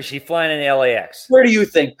Burbank or is she flying into LAX? Where do you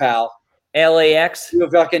think, pal? LAX?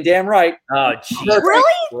 You're fucking damn right. Oh, Jesus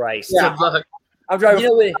Christ. Yeah. I'm driving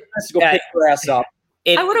to go pick her ass up.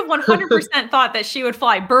 I would have 100% thought that she would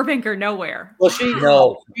fly Burbank or nowhere. Well,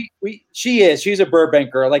 she is. She's a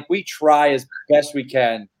Burbanker. Like, we try as best we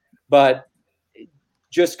can, but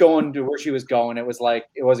just going to where she was going, it was like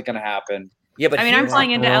it wasn't going to happen. Yeah, but I mean, I'm flying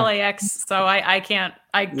into LAX, so I can't.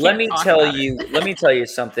 Let me tell you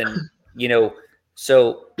something. You know,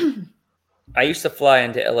 so I used to fly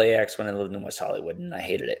into LAX when I lived in West Hollywood, and I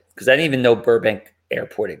hated it because I didn't even know Burbank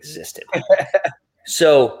Airport existed.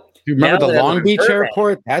 So. You remember the Long Beach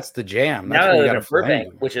Airport? That's the jam. That's now that I live in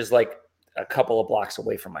Burbank, which is like a couple of blocks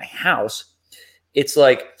away from my house, it's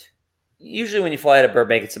like usually when you fly out of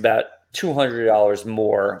Burbank, it's about $200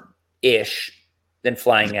 more-ish than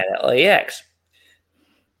flying at LAX.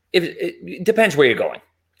 It depends where you're going.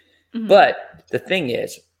 Mm-hmm. But the thing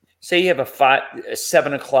is, say you have a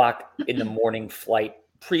 7 o'clock in the morning flight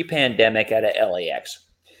pre-pandemic out of LAX.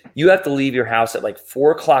 You have to leave your house at like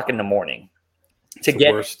 4 o'clock in the morning to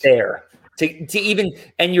get there, to even,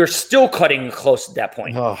 and you're still cutting close at that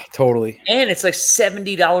point. Oh, totally. And it's like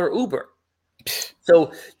 $70 Uber.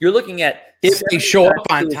 So you're looking at if they show up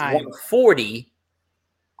on time, 140.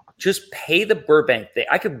 Just pay the Burbank thing.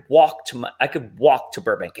 I could walk to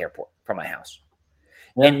Burbank Airport from my house,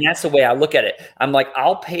 and that's the way I look at it. I'm like,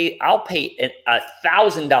 I'll pay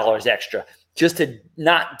 $1,000 extra just to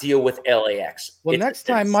not deal with LAX. Well, next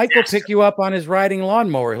time Mike will pick you up on his riding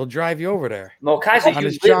lawnmower. He'll drive you over there. No, Kaiser, on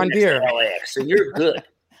his John Deere. LAX, so you're good.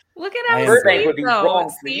 Look at how Burbank would be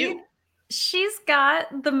wrong for you. She's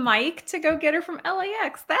got the mic to go get her from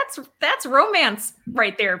LAX. That's romance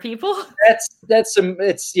right there, people. That's what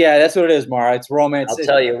it is, Mara. It's romance. I'll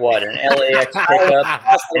tell you what, an LAX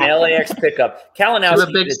pickup.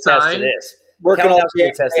 Kalinowski could attest to this. Kalinowski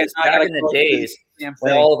attest to this. Back in the days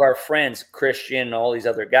when all of our friends, Christian and all these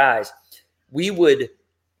other guys, we would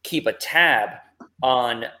keep a tab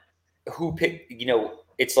on who picked,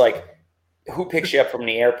 it's like, who picks you up from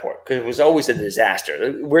the airport? Because it was always a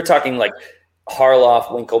disaster. We're talking like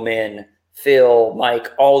Harloff, Winkleman, Phil, Mike,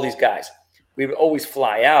 all these guys. We would always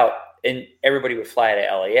fly out, and everybody would fly to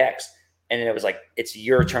LAX. And then it was like, it's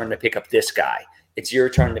your turn to pick up this guy. It's your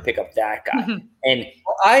turn to pick up that guy. Mm-hmm. And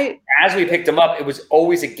as we picked them up, it was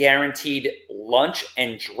always a guaranteed lunch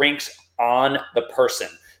and drinks on the person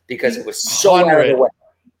because it was so out of the way.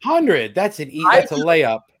 100. That's a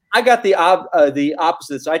layup. I got the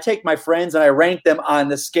opposite. So I take my friends and I rank them on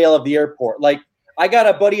the scale of the airport. Like, I got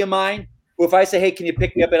a buddy of mine who, if I say, hey, can you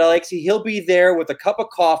pick me up at LAX? He'll be there with a cup of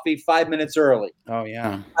coffee 5 minutes early. Oh,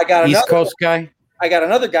 yeah. I got East Coast guy. I got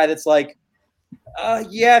another guy that's like,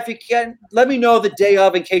 yeah, if you can, let me know the day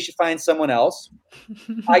of in case you find someone else.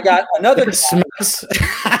 I got another guy.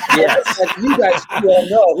 Yes, you guys all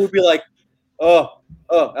know, who'd be like, oh,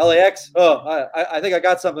 LAX. Oh, I think I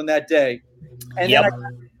got something that day. And then I got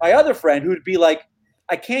my other friend who'd be like,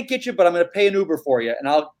 I can't get you, but I'm going to pay an Uber for you, and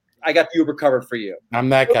I got the Uber covered for you. I'm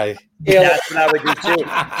that guy. That's what I would do too.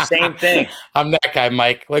 Same thing. I'm that guy,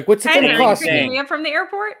 Mike. Like, what's it going to cost me? Me up from the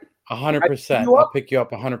airport? 100%. I'll pick you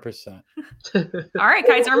up 100%. All right,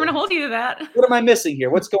 Kaiser, I'm going to hold you to that. What am I missing here?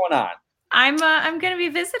 What's going on? I'm going to be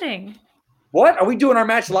visiting. What? Are we doing our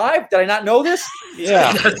match live? Did I not know this?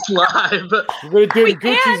 Yeah. That's live. We're going to do it in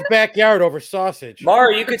Gucci's backyard over sausage.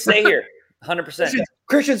 Mara, you could stay here. 100%.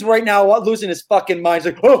 Christian's right now losing his fucking mind.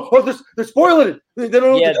 He's like, they're spoiling it. They don't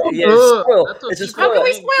know what to do. How can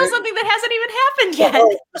we spoil something that hasn't even happened yet?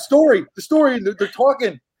 The story. They're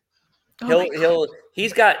talking.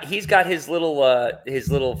 He's got his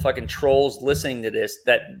little fucking trolls listening to this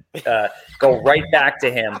that go right back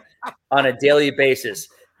to him on a daily basis.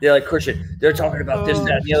 They're like, Christian, they're talking about this,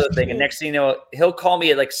 that, and the other thing. And next thing you know, he'll call me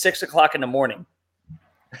at like 6 o'clock in the morning.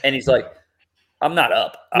 And he's like, I'm not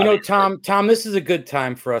up. Tom, this is a good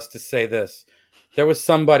time for us to say this. There was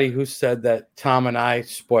somebody who said that Tom and I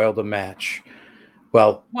spoiled a match.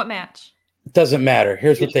 Well, what match? It doesn't matter.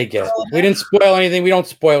 Here's what they get. We didn't spoil anything. We don't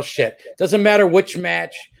spoil shit. Doesn't matter which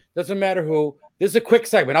match. Doesn't matter who. This is a quick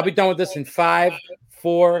segment. I'll be done with this in 5,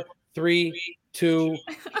 4, 3, 2,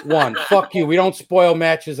 1. Fuck you. We don't spoil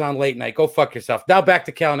matches on late night. Go fuck yourself. Now back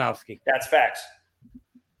to Kalinowski. That's facts.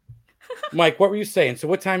 Mike, what were you saying? So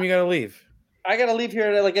what time you got to leave? I got to leave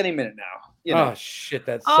here at like any minute now. You know. Oh, shit.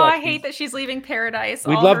 That sucks. Oh, I hate that she's leaving Paradise.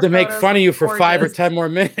 We'd love to make fun of you for 5 or 10 more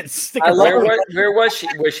minutes. Where was she?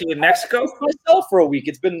 Was she in Mexico? Myself for a week.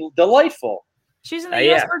 It's been delightful. She's in the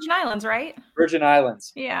U.S. Virgin Islands, right? Virgin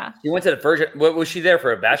Islands. Yeah. You went to the Virgin. What was she there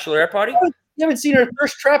for? A bachelorette party? You haven't seen her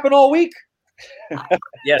thirst trapping all week.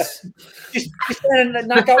 Yes. She's trying to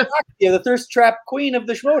knock out Roxy, the thirst trap queen of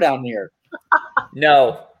the Schmodown here.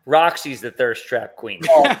 No, Roxy's the thirst trap queen.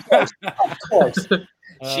 Oh, of course.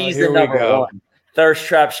 She's the number one thirst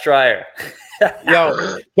trap strider.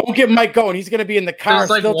 Yo, don't get Mike going. He's going to be in the car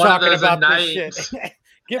still talking about this shit.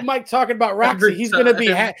 Get Mike talking about Roxy. He's going to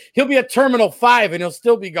be he'll be at Terminal 5 and he'll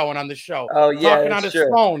still be going on the show. Oh yeah, talking on his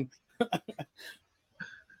phone.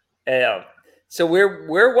 So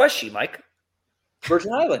where was she, Mike?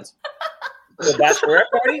 Virgin Islands. The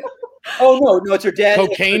bachelorette party? Oh no, it's her dad.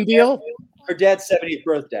 Cocaine deal? Her dad's 70th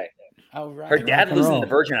birthday. Oh right. Her dad lives in the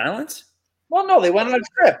Virgin Islands? Well, no, they went on a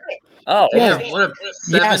trip. Oh, yeah. What a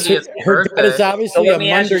 70th her dad is obviously so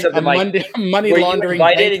a money laundering. You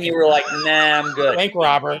invited and you were like, nah, I'm good. Bank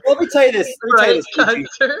robber. Let me tell you this.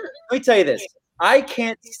 I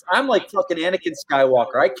can't. I'm like fucking Anakin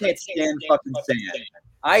Skywalker. I can't stand fucking sand.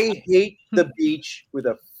 I hate the beach with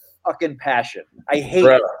a fucking passion. I hate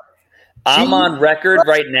it. I'm on record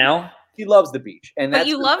right now. He loves the beach, but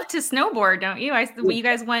you love to snowboard, don't you? You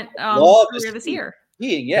guys went earlier this year.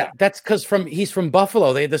 Yeah, that's because he's from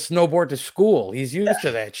Buffalo. They had to snowboard to school. He's used to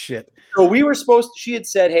that shit. So we were she had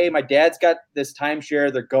said, hey, my dad's got this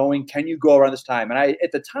timeshare. They're going. Can you go around this time? And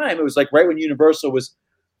at the time, it was like right when Universal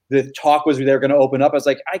the talk was they were going to open up. I was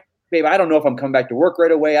like, babe, I don't know if I'm coming back to work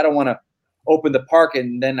right away. I don't want to open the park.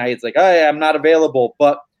 And then it's like, oh, I'm not available.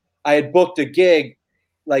 But I had booked a gig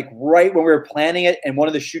like right when we were planning it. And one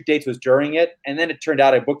of the shoot dates was during it. And then it turned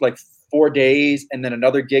out I booked like 4 days and then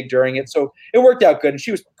another gig during it. So it worked out good. And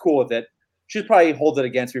she was cool with it. She'd probably hold it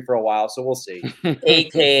against me for a while. So we'll see.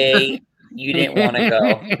 AKA, you didn't want to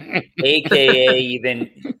go. AKA,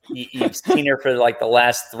 you've seen her for like the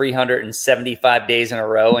last 375 days in a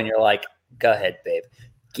row. And you're like, go ahead, babe.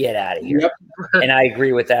 Get out of here. Yep. And I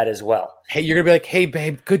agree with that as well. Hey, you're going to be like, hey,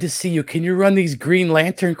 babe, good to see you. Can you run these Green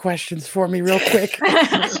Lantern questions for me real quick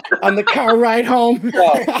on the car ride home?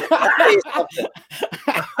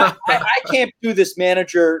 I can't do this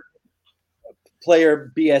manager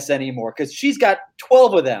player BS anymore because she's got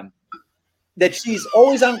 12 of them that she's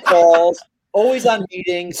always on calls, always on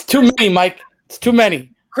meetings. It's too many, Mike. It's too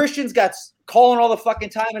many. Christian's got calling all the fucking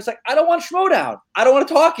time. It's like, I don't want Schmodown. I don't want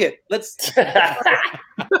to talk it. I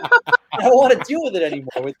don't want to deal with it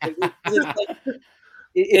anymore.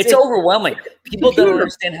 It's overwhelming. People don't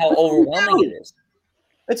understand how overwhelming it is.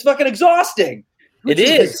 It's fucking exhausting. It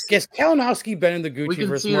is. Has Kalinowski been in the Gucci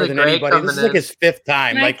verse more than anybody? This is like his 5th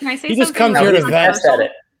time. He just comes here to vent.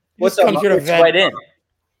 What's up? Comes here to vent. Right in.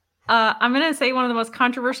 I'm going to say one of the most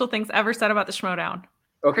controversial things ever said about the Schmodown.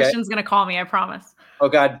 Okay. Christian's going to call me, I promise. Oh,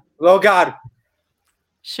 God. Oh, God.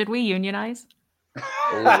 Should we unionize?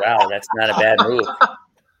 Oh, wow. That's not a bad move.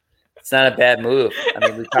 It's not a bad move. I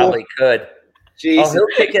mean, we probably could. Jeez. Oh, he'll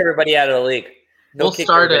kick everybody out of the league. We'll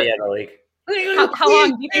start it. Out of the league. How long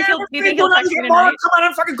do you think he'll text me tonight? Come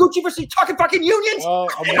on, fucking Gucci versus talking fucking unions.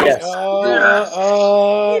 Yes.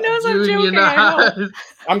 He knows I'm joking.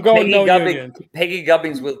 I'm going union. Peggy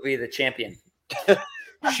Gubbins will be the champion.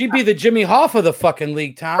 She'd be the Jimmy Hoffa of the fucking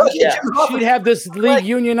league, Tom. Yeah. She'd have this league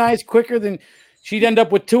unionized quicker than she'd end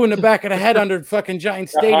up with 2 in the back of the head under fucking Giant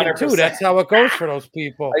Stadium 100%. too. That's how it goes for those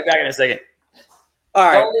people. I'll be back in a second. All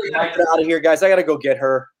right, get out of here, guys. I gotta go get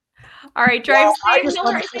her. All right, drive safe.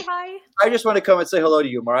 Say hi. I just want to come and say hello to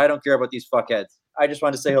you, Mara. I don't care about these fuckheads. I just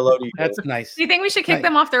want to say hello to you. That's nice. Do you think we should kick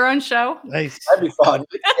them off their own show? Nice. That'd be fun.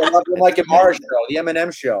 Like a Mara show, the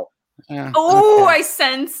M&M show. Yeah. Oh, okay. I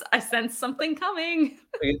sense something coming.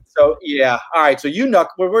 So yeah, all right. So you I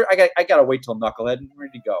gotta wait till Knucklehead. Where'd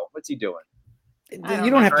he go? What's he doing? You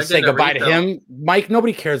don't have to say goodbye to him, Mike.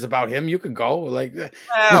 Nobody cares about him. You can go. Like,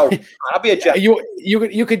 I'll be a jet.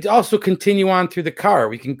 You could also continue on through the car.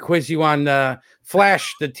 We can quiz you on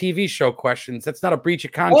Flash, the TV show questions. That's not a breach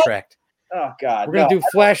of contract. What? Oh God, we're gonna do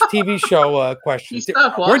Flash TV show questions.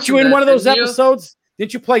 Weren't you in that, one of those episodes?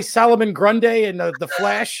 Didn't you play Solomon Grundy in the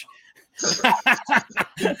Flash?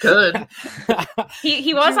 Good.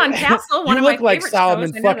 He was on Castle. You look like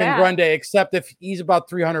Solomon fucking Grundy, except if he's about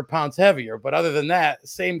 300 pounds heavier. But other than that,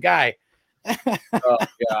 same guy. Oh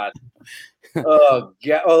God. Oh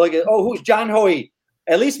God. Oh look at who's John Hoey?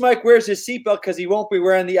 At least Mike wears his seatbelt because he won't be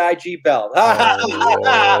wearing the IG belt.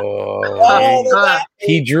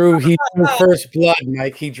 He drew first blood,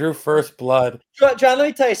 Mike. He drew first blood. John, let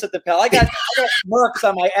me tell you something, pal. I got marks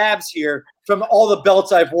on my abs here from all the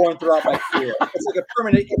belts I've worn throughout my career. It's like a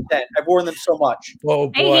permanent indent. I've worn them so much. Oh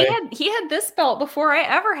boy! Hey, he had this belt before I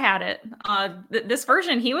ever had it. This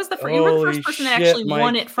version, you were the first person that actually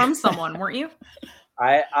won it from someone, weren't you?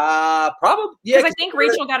 I probably because I think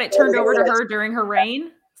Rachel got it turned over to her during her reign.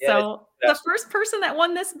 So the first person that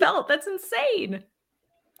won this belt, that's insane.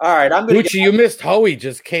 All right, I'm going Gucci, you missed Howie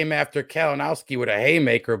just came after Kalinowski with a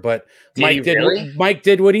haymaker, but Mike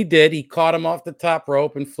did what he did. He caught him off the top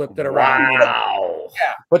rope and flipped it around. Wow.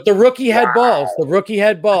 Yeah. But the rookie had balls. The rookie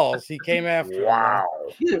had balls. He came after him. Wow.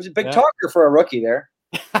 He was a big talker for a rookie there.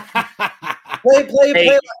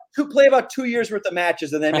 Play about 2 years worth of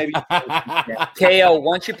matches and then maybe KO,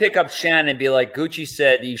 once you pick up Shannon, be like, Gucci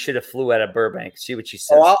said you should have flew out of Burbank. See what she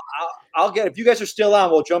said. Oh, I'll get, if you guys are still on,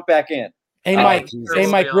 we'll jump back in. Hey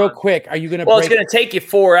Mike, real quick. Are you gonna it's gonna take you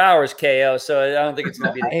 4 hours, KO, so I don't think it's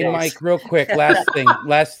gonna be the case. Hey Mike, real quick,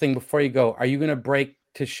 last thing before you go. Are you gonna break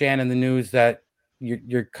to Shannon the news that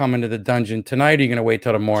you're coming to the dungeon tonight, or are you gonna wait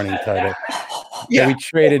till the morning title? Yeah, we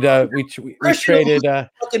traded. We traded.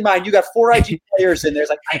 Fucking mind, you got 4 IG players in there. It's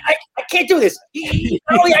like I can't do this.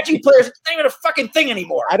 All the IG players, it's not even a fucking thing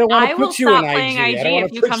anymore. I don't want to put you in IG. I don't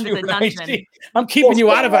if you come to the dungeon. I'm keeping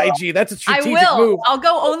you out of IG. That's a strategic move. I'll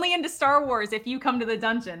go only into Star Wars if you come to the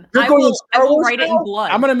dungeon. I will write it in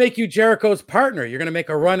blood. I'm gonna make you Jericho's partner. You're gonna make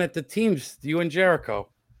a run at the teams. You and Jericho.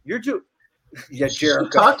 You're too. Yeah, Jericho. We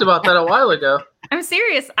talked about that a while ago. I'm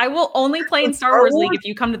serious. I will only play in Star Wars League if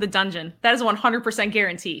you come to the dungeon. That is a 100%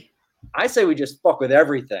 guarantee. I say we just fuck with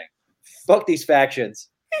everything. Fuck these factions.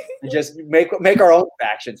 And just make our own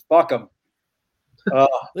factions. Fuck them.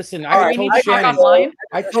 Listen, I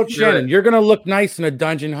told Shannon, you're going to look nice in a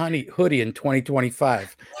dungeon hoodie in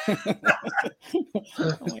 2025.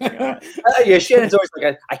 Yeah, Shannon's always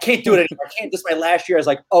like, I can't do it anymore. I can't. This is my last year. I was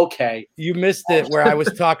like, okay. You missed it where I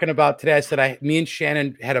was talking about today. I said, me and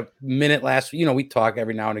Shannon had a minute last week. We talk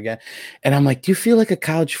every now and again. And I'm like, do you feel like a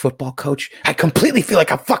college football coach? I completely feel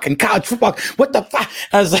like a fucking college football. What the fuck?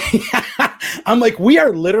 I was like, I'm like, we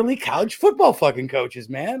are literally college football fucking coaches,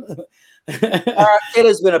 man. It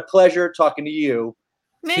has been a pleasure talking to you.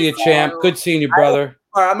 See you, champ. Good seeing you, brother.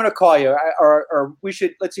 All right, I'm going to call you, or we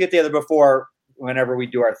should. Let's get together before whenever we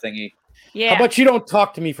do our thingy. Yeah. How about you don't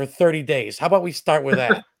talk to me for 30 days? How about we start with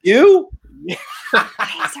that? You?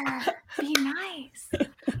 Kaiser, be nice.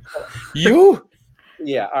 You?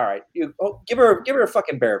 Yeah. All right. Give her a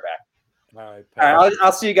fucking bear back. All right.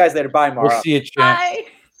 I'll see you guys later. Bye, Mara. We'll see you, champ. Bye.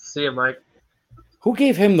 See you, Mike. Who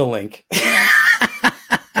gave him the link?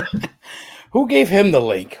 Who gave him the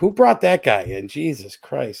link? Who brought that guy in? Jesus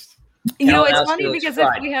Christ. It's funny because if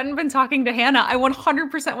we hadn't been talking to Hannah, I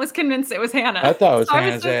 100% was convinced it was Hannah. I thought it was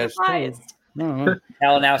Hannah's ass too. No.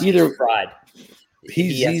 Kalinowski's fried.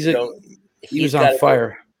 He was on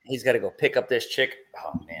fire. He's got to go pick up this chick.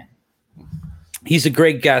 Oh, man. He's a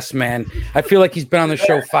great guest, man. I feel like he's been on the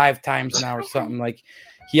show 5 times now or something. Like,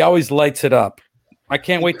 he always lights it up. I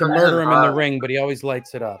can't wait to murder him in the ring, but he always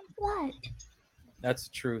lights it up. What? That's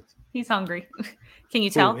the truth. He's hungry. Can you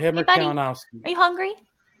tell? Him or buddy, Kalinowski? are you hungry?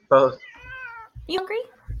 Both. You hungry?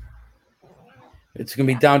 It's going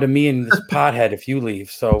to be down to me and this pothead if you leave.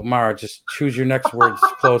 So, Mara, just choose your next words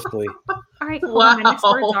closely. All right, cool. My next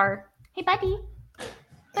words are, hey, buddy.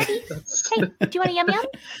 Buddy. Hey, do you want a yum-yum?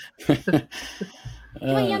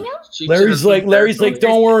 Larry's like,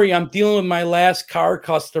 don't worry, I'm dealing with my last car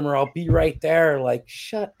customer. I'll be right there. Like,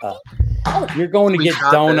 shut up. You're going to get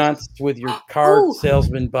donuts with your car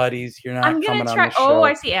salesman buddies. You're not coming on the show. Oh,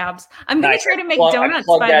 I see abs. I'm going to try to make donuts,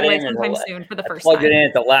 by the way, sometime soon for the first time. I plugged it in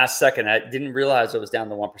at the last second. I didn't realize it was down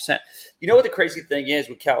to 1%. You know what the crazy thing is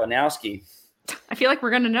with Kalinowski? I feel like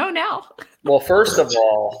we're going to know now. Well, first of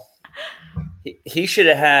all, he should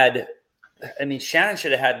have had – I mean, Shannon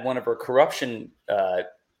should have had one of her corruption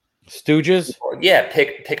stooges. Yeah,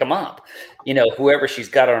 pick them up. Whoever she's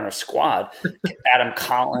got on her squad, Adam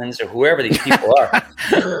Collins or whoever these people are.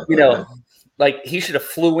 Like he should have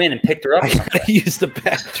flew in and picked her up. I use the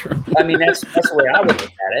bathroom. I mean, that's the way I would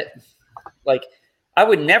look at it. Like I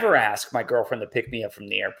would never ask my girlfriend to pick me up from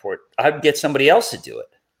the airport. I'd get somebody else to do it.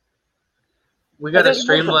 We got a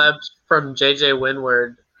Streamlabs from JJ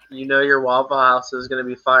Windward. Your Waffle House is going to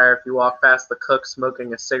be fire if you walk past the cook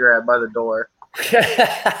smoking a cigarette by the door.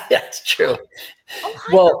 That's true.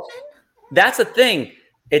 Well, that's the thing.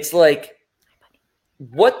 It's like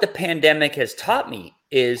what the pandemic has taught me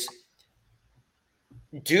is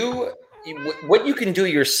do what you can do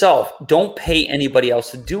yourself. Don't pay anybody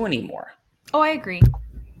else to do anymore. Oh, I agree.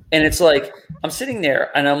 And it's like, I'm sitting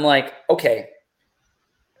there and I'm like, okay,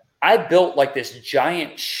 I built like this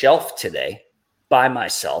giant shelf today by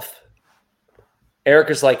myself.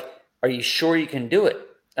 Erica's like, are you sure you can do it?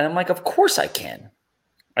 And I'm like, of course I can.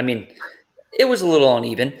 I mean, it was a little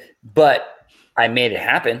uneven, but I made it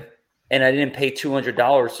happen. And I didn't pay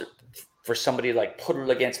 $200 for somebody to like put it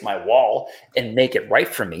against my wall and make it right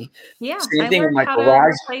for me. Yeah, Same I thing with learned my how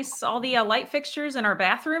garage. to replace all the light fixtures in our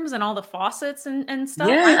bathrooms and all the faucets and stuff.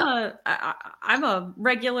 Yeah. I'm a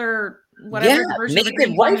regular whatever the version of the make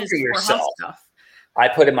green it right thumb is for for house yourself. stuff. I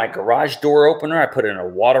put in my garage door opener. I put in a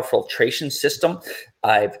water filtration system.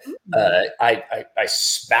 I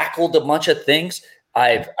spackled a bunch of things.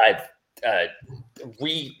 What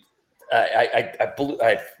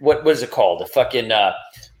is it called? The fucking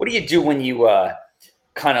what do you do when you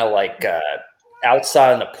kind of like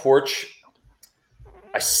outside on the porch?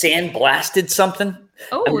 I sandblasted something.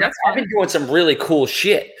 Oh, I mean, I've been doing some really cool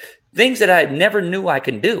shit. Things that I never knew I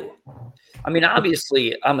can do. I mean,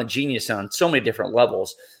 obviously, I'm a genius on so many different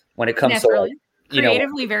levels when it comes to like,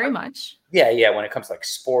 creatively, very much. Yeah. When it comes to like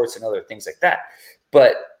sports and other things like that.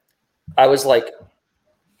 But I was like,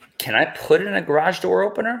 can I put in a garage door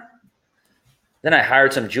opener? Then I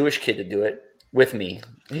hired some Jewish kid to do it with me.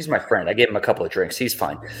 He's my friend. I gave him a couple of drinks. He's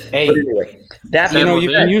fine. Hey, but anyway, you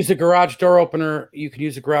can use the garage door opener. You can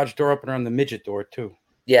use the garage door opener on the midget door too.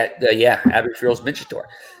 Yeah. Abby Friel's midget door.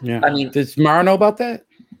 Yeah. I mean, does Mara know about that?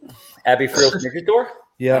 Abby Friel's midget door?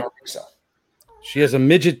 Yeah. I don't think so. She has a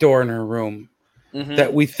midget door in her room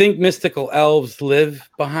that we think mystical elves live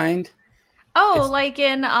behind. Oh, it's like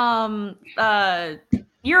in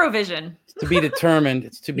Eurovision. It's to be determined.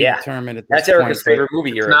 It's to be determined at this That's Erica's favorite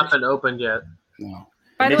movie. It's not been opened yet. No.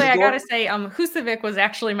 By the way, I gotta say, Husavik was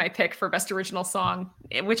actually my pick for best original song,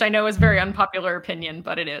 which I know is a very unpopular opinion,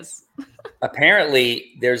 but it is.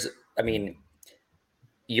 Apparently,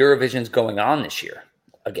 Eurovision's going on this year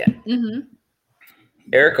again.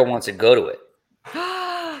 Erica wants to go to it.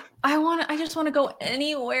 I just want to go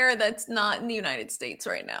anywhere that's not in the United States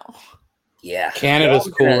right now. Yeah, Canada's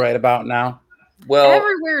cool right about now. Well,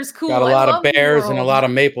 everywhere is cool. Got a lot of bears and a lot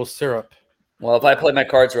of maple syrup. Well, if I play my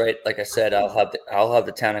cards right, like I said, I'll have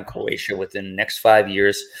the town in Croatia within the next 5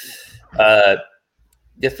 years. The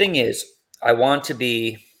thing is, I want to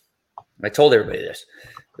be. I told everybody this.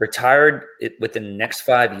 Retired within the next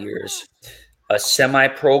 5 years, a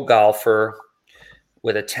semi-pro golfer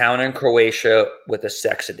with a town in Croatia with a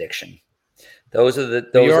sex addiction. Those are the.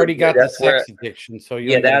 You already got the sex addiction, so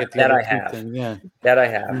you that I have. Yeah, that I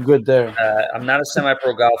have. I'm good there. I'm not a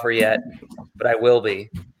semi-pro golfer yet, but I will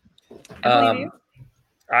be.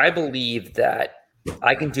 I believe that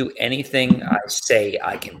I can do anything I say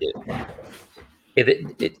I can do.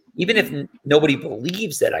 Even if nobody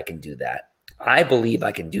believes that I can do that, I believe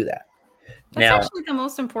I can do that. That's actually the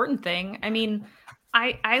most important thing. I mean,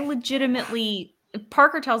 I legitimately,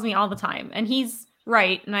 Parker tells me all the time, and he's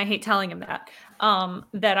right, and I hate telling him that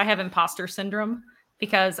I have imposter syndrome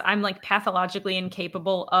because I'm like pathologically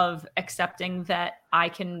incapable of accepting that I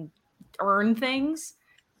can earn things.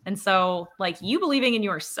 And so, like, you believing in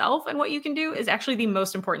yourself and what you can do is actually the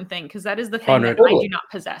most important thing because that is the thing that I do not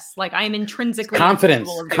possess. Like, I am intrinsically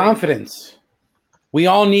confidence. We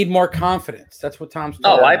all need more confidence. That's what Tom's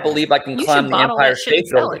talking about. I believe I can climb the Empire State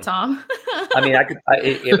Building. Tom. I mean,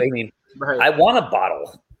 I want to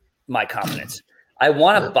bottle my confidence. I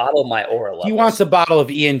want to bottle my aura levels. He wants a bottle of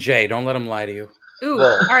E&J. Don't let him lie to you. Ooh,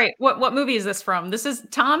 all right. What movie is this from?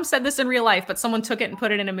 Tom said this in real life, but someone took it and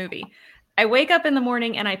put it in a movie. I wake up in the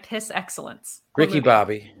morning and I piss excellence. Ricky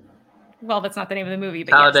Bobby. Well, that's not the name of the movie,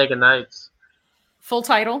 but Talladega Nights. Full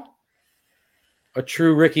title? A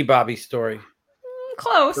true Ricky Bobby story.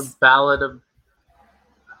 Close. The Ballad of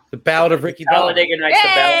Ricky Bobby. Talladega Nights. The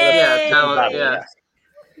Ballad of Ricky Bobby. Yeah.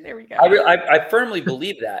 There we go. I firmly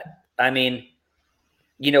believe that. I mean,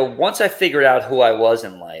 once I figured out who I was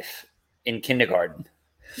in life in kindergarten,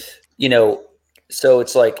 so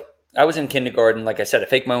it's like, I was in kindergarten. Like I said, I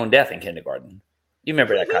faked my own death in kindergarten. You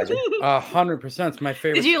remember that, Kaiser? 100%. It's my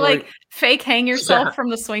favorite. Did you story. like fake hang yourself from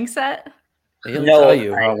the swing set? He'll tell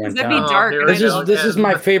you how it went that'd down. be dark. This is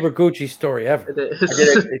my favorite Gucci story ever. I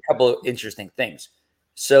did a couple of interesting things.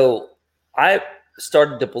 So I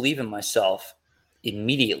started to believe in myself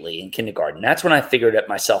immediately in kindergarten. That's when I figured it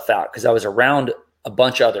myself out because I was around a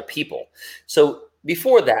bunch of other people. So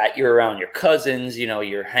before that, you're around your cousins,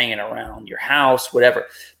 you're hanging around your house, whatever.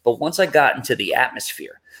 But once I got into the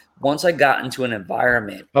atmosphere, once I got into an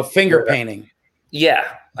environment of finger painting.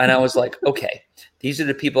 Yeah. And I was like, okay, these are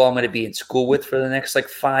the people I'm going to be in school with for the next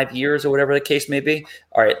 5 years or whatever the case may be.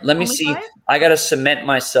 All right, let me see. I got to cement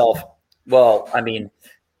myself. Well, I mean,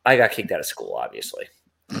 I got kicked out of school, obviously.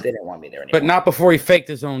 They didn't want me there anymore. But not before he faked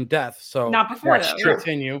his own death. So not before, that's though. true.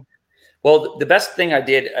 Continue. Well, the best thing I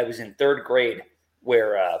did, I was in 3rd grade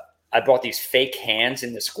where I bought these fake hands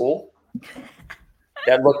in the school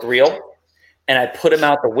that looked real. And I put them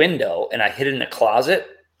out the window and I hid in a closet,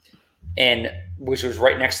 and which was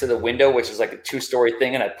right next to the window, which is like a 2-story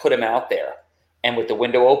thing. And I put them out there and with the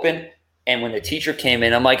window open. And when the teacher came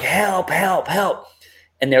in, I'm like, help, help, help.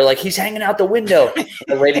 And they're like, he's hanging out the window.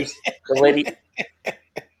 The lady,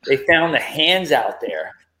 they found the hands out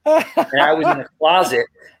there. And I was in the closet.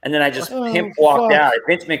 And then I just pimp walked out.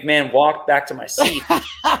 Vince McMahon walked back to my seat.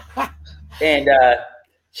 And that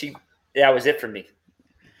was it for me.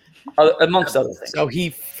 Amongst other things. So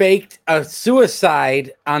he faked a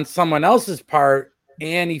suicide on someone else's part,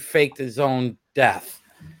 and he faked his own death.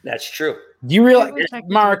 That's true. Do you realize,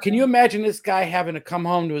 Mara, can you imagine this guy having to come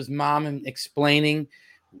home to his mom and explaining,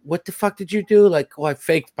 what the fuck did you do? Like, I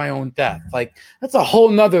faked my own death. Like, that's a whole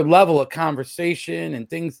nother level of conversation and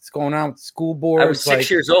things that's going on with the school board. I was 6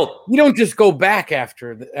 years old. You don't just go back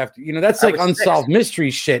after, that's like unsolved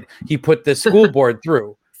mystery shit he put the school board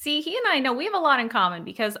through. See, he and I know we have a lot in common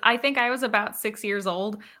because I think I was about 6 years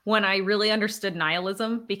old when I really understood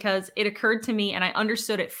nihilism, because it occurred to me and I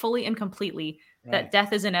understood it fully and completely that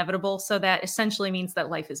death is inevitable. So that essentially means that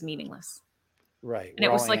life is meaningless. Right. And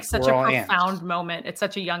it was like such a profound moment at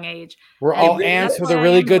such a young age. We're all ants with a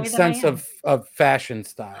really good sense of fashion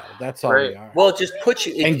style. That's all we are. Well, it just puts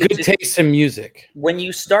you in good taste in music. When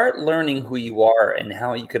you start learning who you are and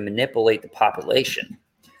how you can manipulate the population,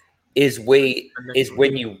 is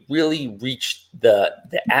when you really reach the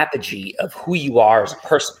apogee of who you are as a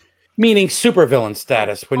person. Meaning supervillain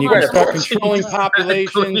status, when you can start controlling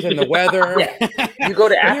populations and the weather. Yeah. You go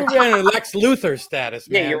to apogee. You're in Lex Luthor status,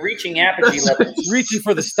 man. Yeah, you're reaching apogee levels. Reaching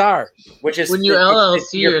for the stars. Which is when you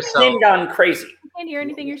LLC yourself. You've gone crazy. I can't hear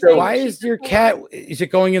anything you're saying. Why is your cat, is it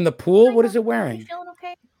going in the pool? What is it wearing? Are you feeling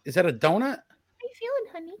okay? Is that a donut? How you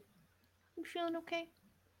feeling, honey? You feeling okay?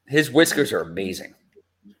 His whiskers are amazing.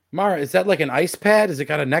 Mara, is that like an ice pad? Has it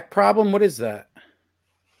got a neck problem? What is that?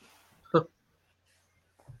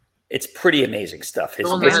 It's pretty amazing stuff. His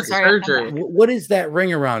surgery. What is that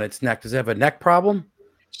ring around its neck? Does it have a neck problem?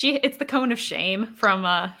 It's the cone of shame from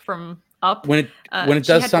Up. When it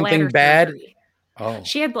does something bad. Surgery. Oh.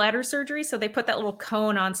 She had bladder surgery, so they put that little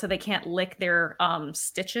cone on so they can't lick their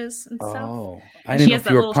stitches and stuff. Oh, I didn't know if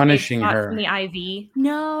you were punishing her. From the IV.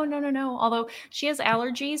 No. Although she has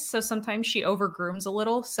allergies, so sometimes she overgrooms a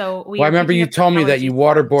little. So I remember you told me that you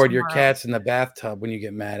waterboard your cats in the bathtub when you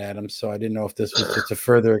get mad at them. So I didn't know if this was just a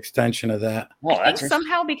further extension of that. Well, I think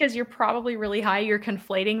somehow, because you're probably really high, you're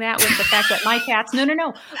conflating that with the fact that my cats.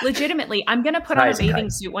 No. Legitimately, I'm gonna put on a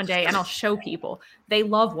bathing suit one day and I'll show people. They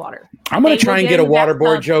love water. I'm gonna try and get a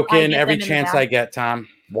waterboard joke in every chance I get, Tom.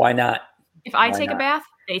 Why not? If I take a bath,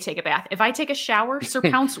 they take a bath. If I take a shower, Sir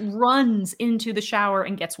Pounce runs into the shower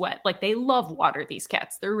and gets wet. Like, they love water, these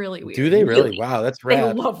cats. They're really weird. Do they really? Wow, that's rad.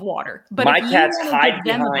 They love water. But my cats hide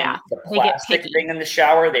behind the plastic thing in the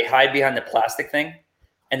shower. They hide behind the plastic thing.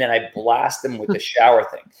 And then I blast them with the shower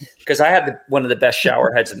thing. Because I have one of the best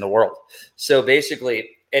shower heads in the world. So basically,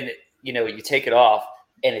 you take it off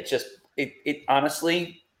and it just, it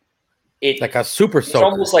honestly... It's like a super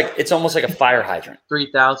soaker. It's almost like a fire hydrant.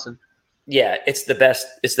 3,000. Yeah, it's the best.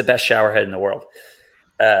 It's the best shower head in the world.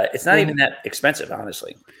 It's not even that expensive,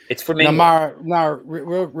 honestly. It's for me. Now, Mara,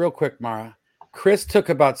 real quick, Mara. Chris took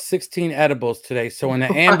about 16 edibles today, so when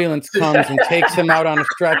the ambulance comes and takes him out on a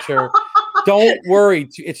stretcher, don't worry.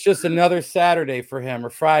 It's just another Saturday for him, or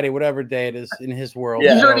Friday, whatever day it is in his world.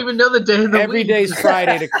 Yeah. You don't even know the day of the Every week. day's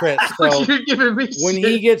Friday to Chris. So when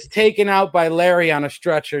he gets taken out by Larry on a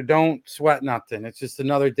stretcher, don't sweat nothing. It's just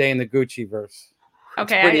another day in the Gucci verse.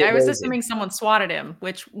 Okay, I was assuming someone swatted him,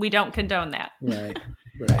 which we don't condone that. Right.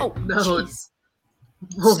 Oh, no.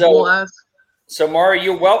 So, Mara,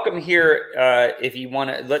 you're welcome here. If you want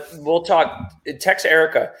to, we'll talk. Text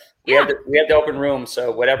Erica. We have the open room, so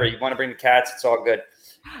whatever you want to bring the cats, it's all good.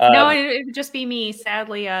 No, it would just be me.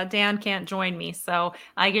 Sadly, Dan can't join me, so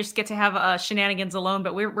I just get to have shenanigans alone.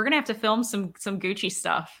 But we're gonna have to film some Gucci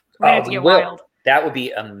stuff. We're gonna have to get wild. That would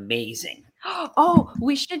be amazing. Oh,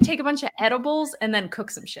 we should take a bunch of edibles and then cook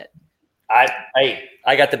some shit. I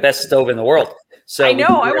got the best stove in the world. So I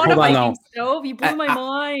know. I want a Viking stove. You blew my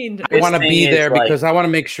mind. I want to be there because I want to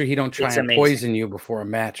make sure he don't try and poison you before a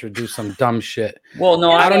match or do some dumb shit. Well,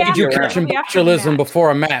 no, I don't need you catching botulism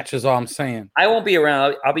before a match. Is all I'm saying. I won't be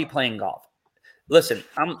around. I'll be playing golf. Listen,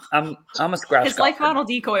 I'm a scratch. His life model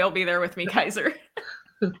decoy will be there with me, Kaiser.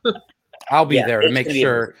 I'll be there to make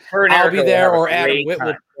sure. I'll be there, or Adam Witt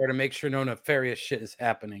will be there to make sure no nefarious shit is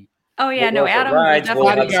happening. Oh yeah, we'll Adam.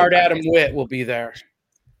 Bodyguard Adam Witt will be there.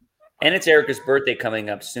 And it's Erica's birthday coming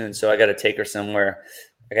up soon, so I got to take her somewhere.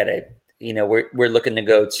 I got to, we're looking to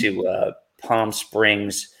go to Palm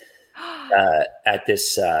Springs at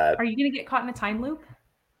this. Are you going to get caught in a time loop?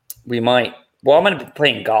 We might. Well, I'm going to be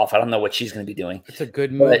playing golf. I don't know what she's going to be doing. It's a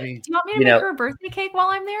good movie. Do you want me to make her a birthday cake while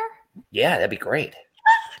I'm there? Yeah, that'd be great.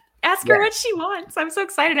 Ask her what she wants. I'm so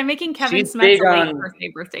excited. I'm making Kevin Smith's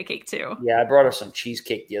late birthday cake too. Yeah, I brought her some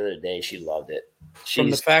cheesecake the other day. She loved it.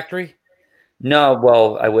 From the factory? No,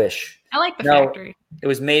 well, I wish. I like the factory. It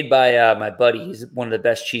was made by my buddy. He's one of the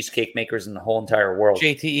best cheesecake makers in the whole entire world.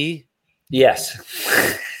 JTE? Yes.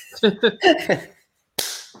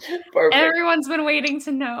 Everyone's been waiting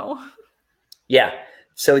to know. Yeah.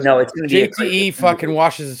 So no, it's going to be JTE fucking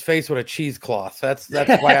washes his face with a cheesecloth. That's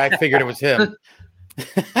why I figured it was him.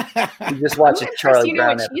 You just watch a Charlie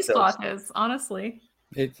Brown what cheesecloth is, honestly.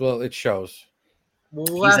 It shows.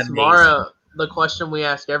 We'll ask Mara the question we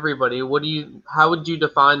ask everybody. How would you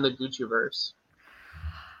define the Gucciverse?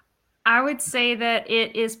 I would say that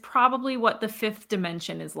it is probably what the fifth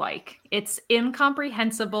dimension is like. It's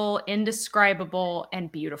incomprehensible, indescribable,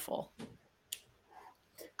 and beautiful.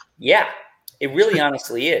 Yeah, it really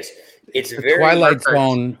honestly is. It's the very Twilight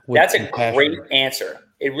Zone. That's a great answer.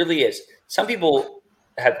 It really is. Some people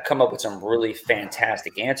have come up with some really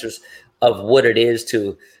fantastic answers of what it is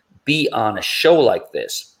to be on a show like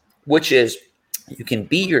this, which is you can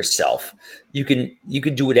be yourself. You can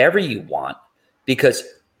do whatever you want because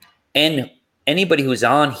anybody who's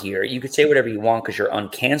on here, you could say whatever you want because you're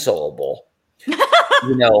uncancelable.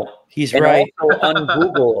 He's right. Also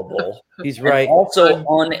ungoogleable. He's right. Also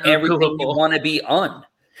on everything you want to be on.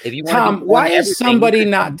 If you want Tom, to be why is somebody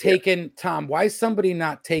not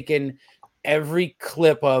taking every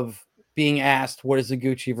clip of being asked what does the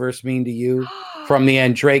Gucciverse mean to you? From the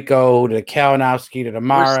Andreyko to Kalinowski to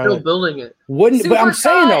Mara. We're still building it. But I'm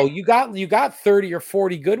saying though, you got 30 or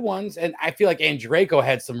 40 good ones, and I feel like Andreyko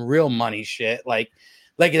had some real money shit. Like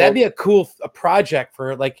that'd be a cool project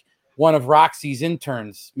for like one of Roxy's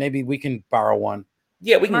interns. Maybe we can borrow one.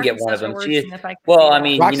 Yeah, we can get one of them.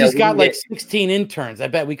 Roxy's got like 16 interns. I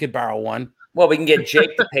bet we could borrow one. Well, we can get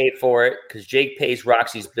Jake to pay for it because Jake pays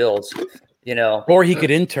Roxy's bills. Or he could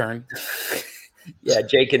intern. Yeah,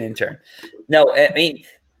 Jake can intern. No, I mean,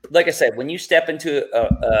 like I said, when you step into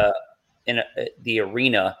the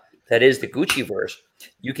arena that is the Gucciverse,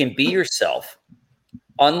 you can be yourself.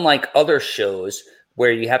 Unlike other shows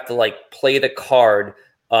where you have to like play the card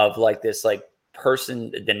of like this like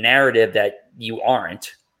person, the narrative that you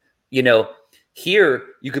aren't. Here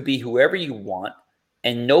you could be whoever you want,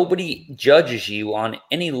 and nobody judges you on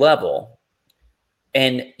any level,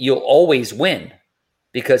 and you'll always win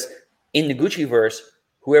because in the Gucciverse,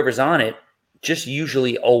 whoever's on it just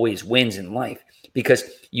usually always wins in life because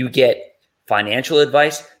you get financial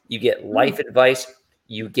advice, you get life advice,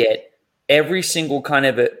 you get every single kind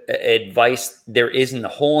of advice there is in the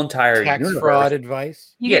whole entire tax universe. Fraud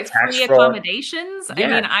advice. You get free accommodations.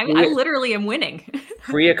 Yeah, I literally am winning.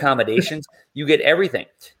 Free accommodations. You get everything.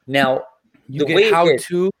 Now, you get how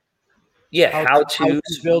to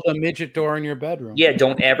build a midget door in your bedroom. Yeah,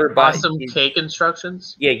 don't ever buy some cake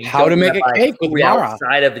instructions. Yeah, how to make a cake with Mara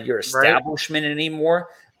outside of your establishment anymore.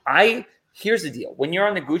 Here's the deal: when you're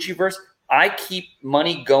on the Gucciverse, I keep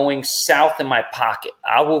money going south in my pocket.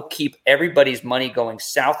 I will keep everybody's money going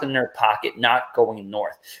south in their pocket, not going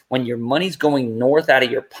north. When your money's going north out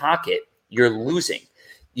of your pocket, you're losing.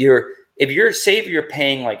 If you're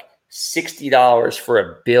paying like $60 for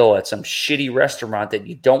a bill at some shitty restaurant that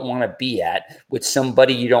you don't want to be at with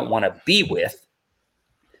somebody you don't want to be with,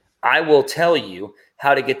 I will tell you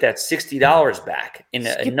how to get that $60 back in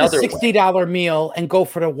another $60 meal and go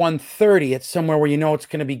for the $130 at somewhere where you know it's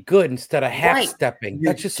going to be good instead of half stepping.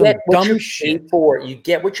 That's just some dumb shit. You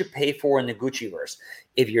get what you pay for in the Gucciverse.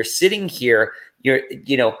 If you're sitting here,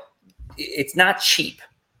 it's not cheap.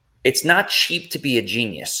 It's not cheap to be a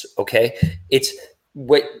genius. Okay,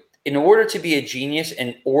 in order to be a genius,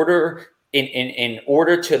 in order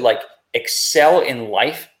to like excel in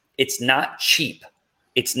life, it's not cheap.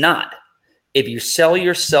 It's not. If you sell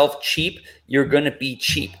yourself cheap, you're going to be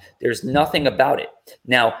cheap. There's nothing about it.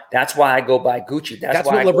 Now, that's why I go buy Gucci. That's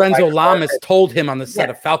what Lorenzo Lamas told him on the set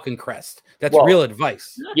of Falcon Crest. That's real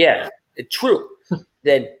advice. Yeah, true.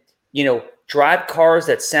 Then, drive cars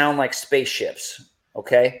that sound like spaceships.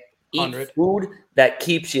 Okay? Eat food that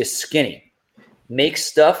keeps you skinny. Make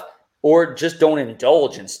stuff or just don't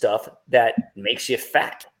indulge in stuff that makes you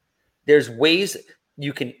fat. There's ways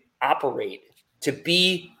you can operate to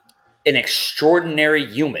be an extraordinary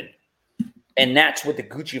human. And that's what the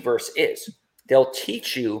Gucciverse is. They'll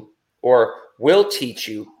teach you or will teach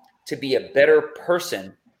you to be a better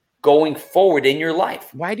person going forward in your life.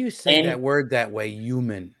 Why do you say that word that way,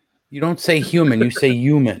 human? You don't say human, you say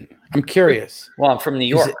human. I'm curious. Well, I'm from New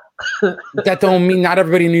York. That don't mean not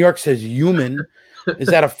everybody in New York says human. Is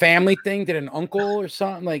that a family thing? Did an uncle or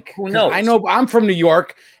something? Like, who knows? I know I'm from New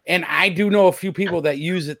York, and I do know a few people that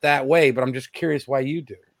use it that way, but I'm just curious why you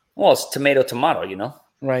do. Well, it's tomato, you know?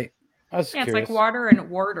 Right. It's like water and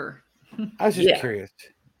water. I was just curious.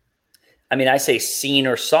 I mean, I say seen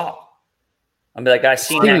or saw. I'm like, I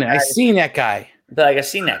seen that guy. I seen that guy. But like, I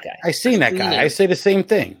seen that guy. I seen that guy. I say the same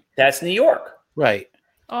thing. That's New York. Right.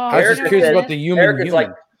 Oh, I was just curious about the human.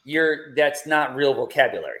 Like, that's not real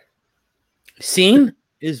vocabulary. Seen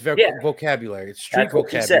is vocabulary. It's street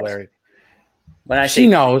vocabulary. When I she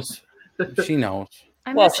knows. She knows.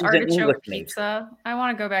 I miss artichoke pizza. I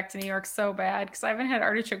want to go back to New York so bad because I haven't had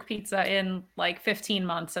artichoke pizza in like 15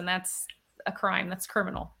 months, and that's a crime. That's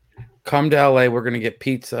criminal. Come to LA. We're going to get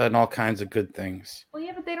pizza and all kinds of good things. Well,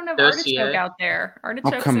 yeah, but they don't have artichoke out there.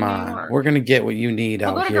 Artichoke's come in on. New York. We're going to get what you need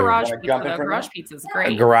out here. Garage Pizza. Garage Pizza is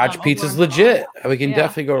great. Garage Pizza is legit. We can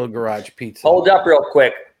definitely go to Garage Pizza. Hold up real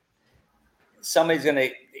quick. Somebody's going to,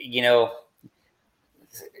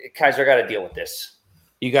 Kaiser, got to deal with this.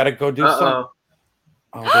 You got to go do something.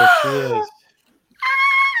 Oh, there she is.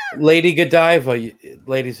 Lady Godiva,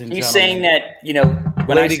 ladies and gentlemen. He's saying that,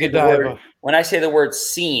 when I say the word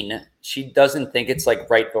seen, she doesn't think it's like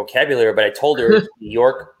right vocabulary, but I told her it's New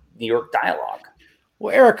York dialogue.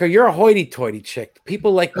 Well, Erica, you're a hoity-toity chick.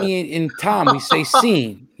 People like me and Tom, we say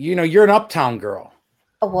seen. You're an uptown girl.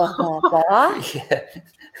 Yeah.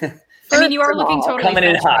 I mean, you are looking totally coming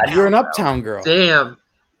in hot. You're an uptown girl. Damn.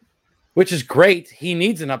 Which is great. He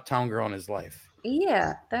needs an uptown girl in his life.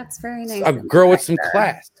 Yeah, that's very nice. A girl with some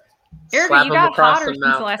class. Erica, you got hotter since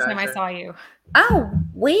the last time I saw you. Oh,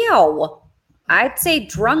 well, I'd say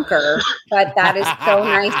drunker, but that is so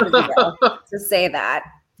nice of you to say that.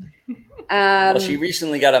 Well, she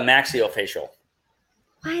recently got a maxillofacial.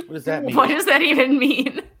 What does that mean? What does that even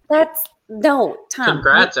mean? Tom.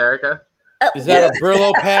 Congrats, Erica. Is that a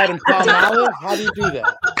Brillo pad and Palmolive? How do you do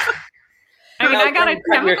that? I mean, I got a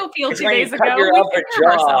chemical peel 2 days ago. Your upper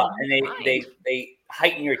jaw and they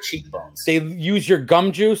heighten your cheekbones. They use your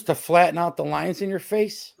gum juice to flatten out the lines in your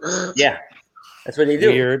face? Yeah. That's what they do.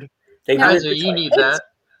 Weird. You need that.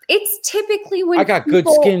 It's typically when I got good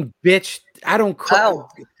skin, bitch. I don't crack. Oh,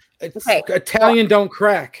 okay. Italian don't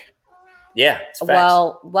crack. Yeah. It's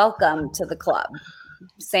well, welcome to the club.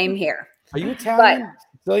 Same here. Are you Italian?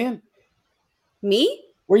 Sicilian? Me?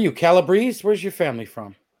 Where are you? Calabrese? Where's your family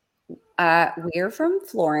from? We're from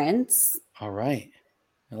Florence. All right.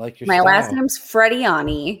 I like your My style. last name's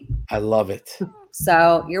Frediani. I love it.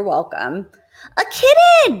 So you're welcome. A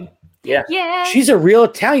kitten. Yeah. Yeah. She's a real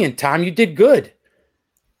Italian, Tom. You did good.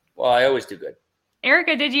 Well, I always do good.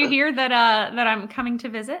 Erica, did you hear that I'm coming to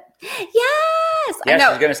visit? Yes. Yeah, I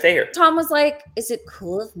know. she's going to stay here. Tom was like, is it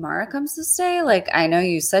cool if Mara comes to stay? Like, I know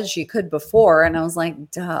you said she could before. And I was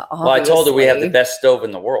like, duh, obviously. Well, I told her we have the best stove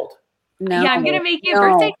in the world. No. Yeah, I'm going to make you a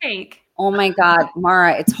birthday cake. Oh, my God.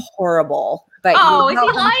 Mara, it's horrible. But is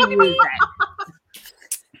he lying to me?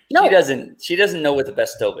 No. She doesn't know what the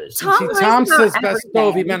best stove is. Tom says best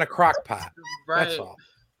stove, he meant a crock pot. Right. That's all.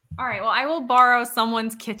 All right, well, I will borrow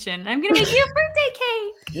someone's kitchen. I'm going to make you a birthday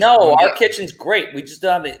cake. No, our kitchen's great. We just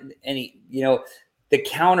don't have any, the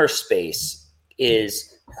counter space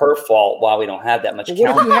is her fault why we don't have that much counter.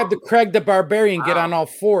 What if you had the Craig the Barbarian get on all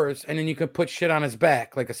fours and then you could put shit on his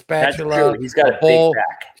back, like a spatula? That's true. He's got a bowl, big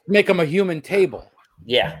back. Make him a human table.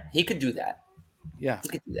 Yeah, he could do that. Yeah. He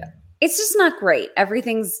could do that. It's just not great.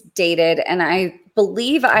 Everything's dated. And I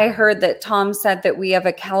believe I heard that Tom said that we have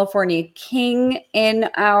a California king in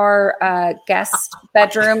our guest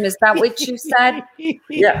bedroom. Is that what you said?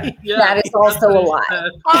 Yeah. That is also a lie.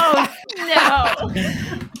 Oh, no.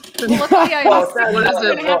 Luckily,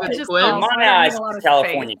 my eyes,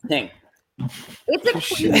 California king. It's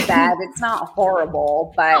a queen bed. It's not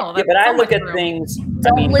horrible, but but I look at things.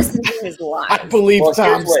 Don't listen to his lies. I believe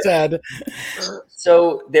Tom said.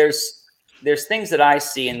 So there's things that I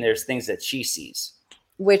see and there's things that she sees.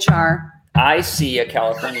 Which are? I see a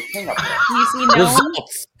California king up there. You see no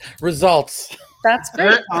Results. That's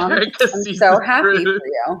great, Tom. I'm so happy for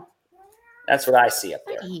you. That's what I see up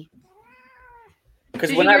there.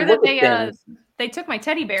 Because when I look at things. They took my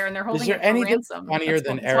teddy bear and they're holding Is there it for anything ransom. funnier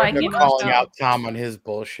than Erica calling out Tom on his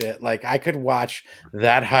bullshit? Like, I could watch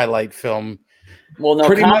that highlight film. Well, no,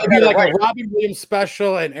 pretty much be like a Robin Williams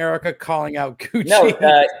special and Erica calling out Gucci. No,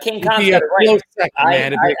 King Khan's got it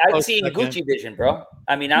right. I'd see Gucci vision, bro.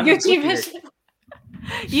 I mean, I'm Gucci vision.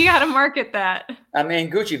 You got to market that. I'm in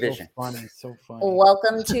Gucci Vision. So funny.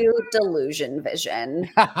 Welcome to Delusion Vision.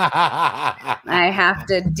 I have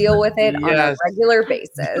to deal with it on a regular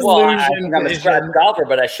basis. Well, I'm a scratch golfer,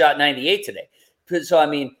 but I shot 98 today. So, I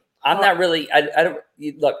mean, I'm not really. I don't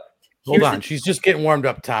look. Hold on. She's just getting warmed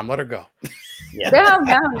up, Tom. Let her go. Yeah.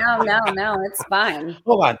 No. It's fine.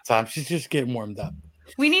 Hold on, Tom. She's just getting warmed up.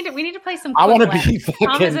 We need to play some. I want to be fucking.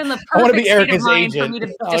 Tom is in the I want to be perfect Erica's state of mind agent. for me to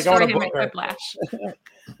destroy him at Quiplash.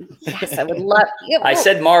 Yes, I would love. I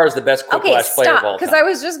said Mara's the best Quiplash player of all time. Because I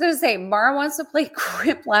was just going to say Mara wants to play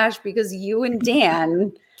Quiplash because you and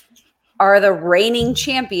Dan are the reigning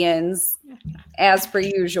champions, as per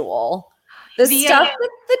usual. The stuff that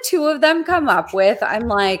the two of them come up with, I'm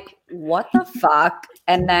like, what the fuck?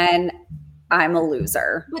 And then I'm a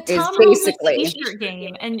loser. But Tom basically the t-shirt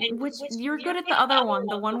game, and which you're good at the other one,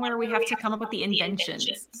 the one where we have to come up with the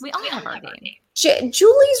inventions. We all have our game.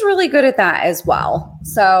 Julie's really good at that as well.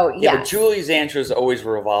 So yeah, but Julie's answers always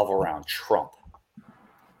revolve around Trump.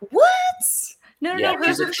 What? No.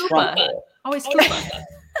 Hers are Fupa. Always Fupa.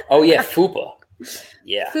 Oh yeah, Fupa.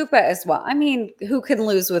 Yeah, Fupa as well. I mean, who can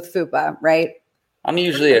lose with Fupa, right? I'm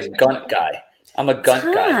usually a gunt guy. I'm a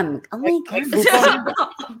gunt guy. Oh my god.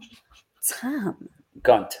 Tom.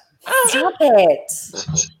 Gunt. Stop it.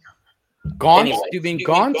 Gaunt? Anyway. You mean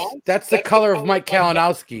Gaunt? That's the color of Mike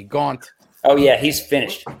Kalinowski. Gaunt. Oh, yeah. He's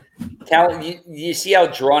finished. You see how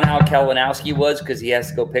drawn out Kalinowski was because he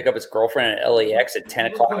has to go pick up his girlfriend at LAX at 10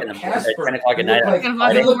 o'clock in the morning. At 10 o'clock at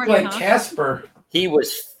night. He looked like Casper. He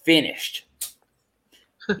was finished.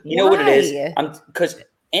 You know what it is? Because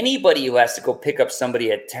anybody who has to go pick up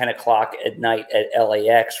somebody at 10 o'clock at night at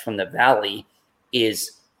LAX from the Valley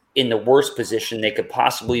is in the worst position they could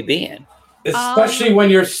possibly be in. Especially when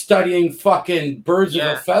you're studying fucking birds of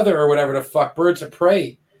a feather or whatever the fuck, birds of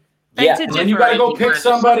prey. Yeah, and then you got to go pick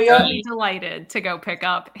somebody up. I'm delighted to go pick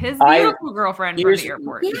up his beautiful girlfriend from the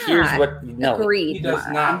airport. Here's what, no. Agreed. He does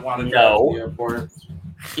not want to go to the airport.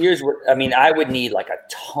 Here's what, I mean, I would need like a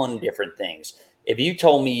ton of different things. If you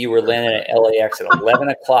told me you were landing at LAX at 11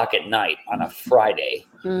 o'clock at night on a Friday.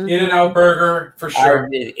 In-N-Out Burger, for sure.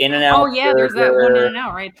 In-N-Out Oh, yeah, there's that one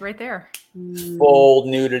In-N-Out right there. Full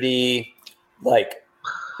nudity, like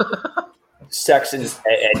sex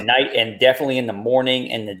at night and definitely in the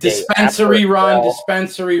morning and the day dispensary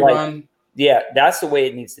run. Yeah, that's the way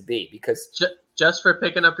it needs to be because just for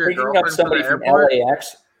picking up your girlfriend up somebody from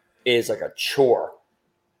LAX is like a chore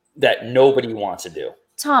that nobody wants to do.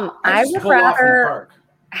 Tom, I would rather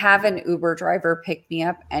have an Uber driver pick me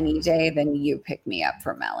up any day than you pick me up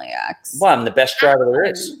from LAX. Well, I'm the best driver there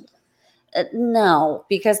is. No,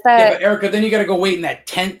 because that. Yeah, but Erica, then you got to go wait in that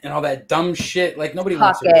tent and all that dumb shit. Like nobody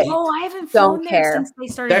wants to wait. Oh, I haven't flown there since they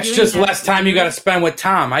started. That's just less time you got to spend with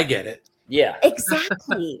Tom. I get it. Yeah,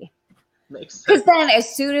 exactly. Because then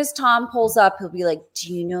as soon as Tom pulls up, he'll be like,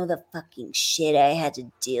 do you know the fucking shit I had to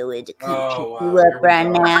deal with to come pick you up right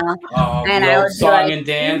now? And I was like, and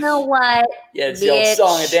dance. You know what? Yeah, it's the old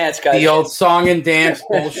song and dance, guys. The old song and dance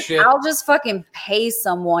bullshit. I'll just fucking pay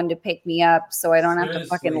someone to pick me up so I don't have to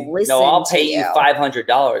fucking listen No, I'll pay you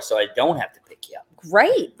 $500 so I don't have to pick you up.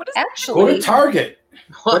 Great. Actually. Go to Target.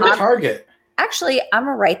 Go to Target. Actually, I'm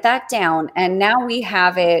going to write that down. And now we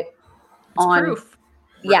have it on proof.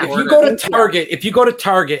 Yeah. If you go to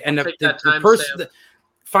Target and the person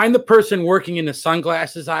find the person working in the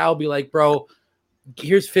sunglasses aisle, be like, bro,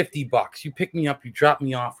 here's $50. You pick me up, you drop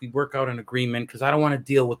me off, we work out an agreement because I don't want to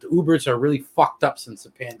deal with the Ubers are really fucked up since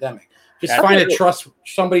the pandemic. Just find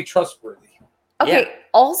somebody trustworthy. Okay. Yeah.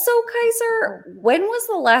 Also, Kaiser, when was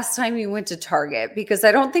the last time you went to Target? Because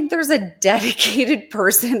I don't think there's a dedicated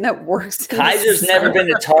person that works. Kaiser's never been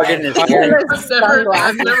to Target in his life.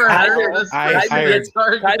 I've never heard of this.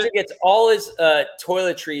 Kaiser gets all his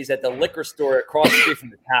toiletries at the liquor store across the street from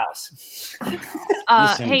his house.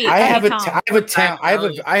 Listen, hey, I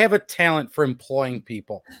have a talent for employing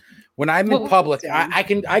people. When I'm in public, I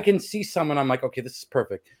can see someone. I'm like, okay, this is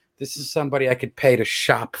perfect. This is somebody I could pay to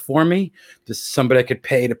shop for me. This is somebody I could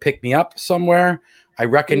pay to pick me up somewhere. I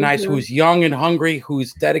recognize who's young and hungry,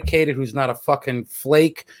 who's dedicated, who's not a fucking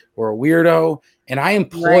flake or a weirdo. And I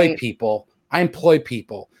employ people.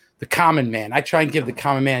 The common man. I try and give the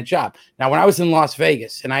common man a job. Now, when I was in Las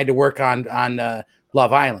Vegas and I had to work on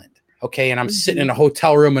Love Island, okay, and I'm sitting in a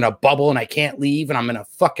hotel room in a bubble and I can't leave and I'm going to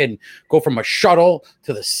fucking go from a shuttle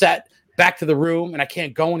to the set, back to the room, and I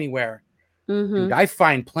can't go anywhere. Dude, I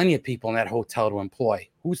find plenty of people in that hotel to employ.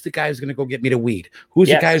 Who's the guy who's going to go get me the weed? Who's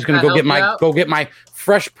the guy who's going to go get my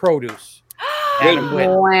fresh produce? Adam Witt.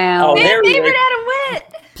 Wow. Favorite Adam Witt.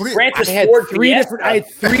 I had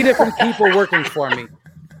three different people working for me.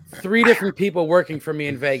 3 different people working for me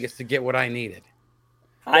in Vegas to get what I needed.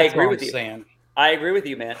 I agree with you. I agree with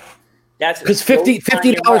you, man. That's because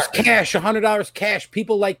 $50 cash, $100 cash.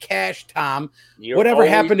 People like cash, Tom. Whatever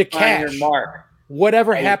happened to cash?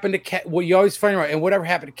 Whatever happened to cash? Well, you always find right. And whatever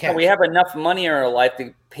happened to cash? We have enough money in our life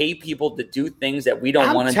to pay people to do things that we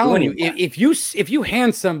don't want to do anymore. If you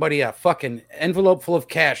hand somebody a fucking envelope full of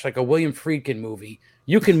cash, like a William Friedkin movie,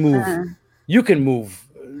 you can move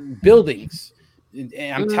buildings.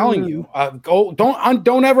 And I'm telling you,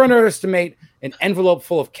 don't ever underestimate an envelope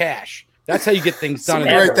full of cash. That's how you get things done.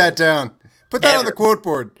 Write that down. Put that on the quote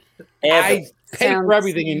board. I pay for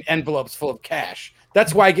everything in envelopes full of cash.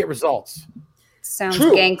 That's why I get results. Sounds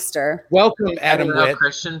gangster. Welcome, Adam Witt.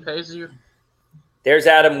 Christian pays you. There's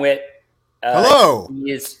Adam Witt. Hello.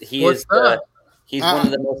 He's one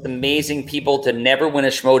of the most amazing people to never win a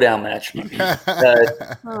Schmodown match.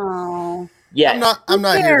 Yeah, I'm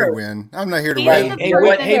not here to win. I'm not here to win.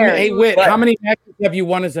 Hey, Witt, how many matches have you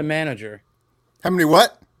won as a manager? How many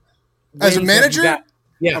what? As a manager?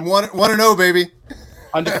 Yeah. I'm 1-0, baby.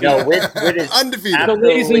 Undefeated. No, Witt is undefeated. So,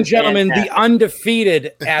 ladies and gentlemen, the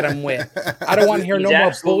undefeated Adam Witt. I don't want to hear no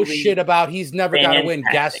more bullshit about he's never got to win.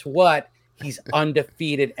 Guess what? He's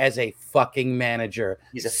undefeated as a fucking manager.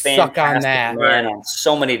 He's a fantastic man on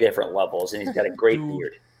so many different levels, and he's got a great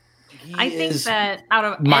beard. I think that out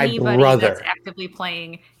of anybody that's actively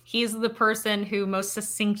playing, he's the person who most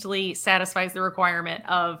succinctly satisfies the requirement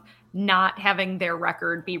of not having their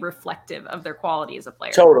record be reflective of their quality as a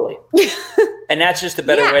player. Totally. And that's just a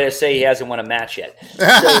better way to say he hasn't won a match yet.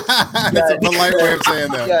 That's a polite way of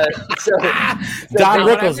saying that. Don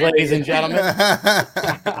Rickles, ladies and gentlemen.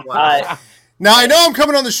 Now, I know I'm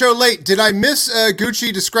coming on the show late. Did I miss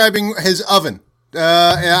Gucci describing his oven?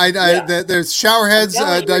 There's shower heads.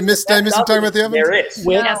 Did I miss him talking about the oven? There is.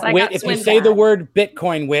 Witt, if you say the word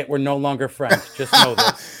Bitcoin, Witt, we're no longer friends. Just know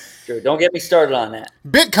this. Don't get me started on that.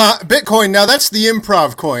 Bitcoin. Now that's the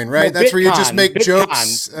improv coin, right? That's where you just make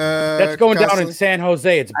jokes. That's going down in San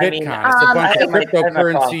Jose. It's Bitcoin. It's a bunch of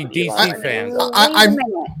cryptocurrency DC fans.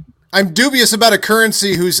 I'm dubious about a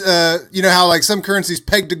currency who's, you know how like some currencies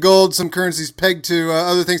pegged to gold, some currencies pegged to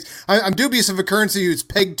other things. I'm dubious of a currency who's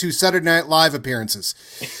pegged to Saturday Night Live appearances.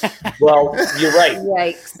 Well, you're right.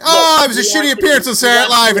 Yikes. It was a shitty appearance on Saturday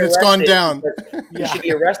Night Live and it's gone down. You should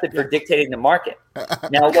be arrested for dictating the market.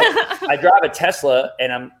 Now, look, I drive a Tesla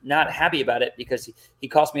and I'm not happy about it because he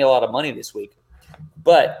cost me a lot of money this week.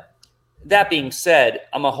 But that being said,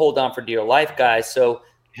 I'm going to hold on for dear life, guys. So,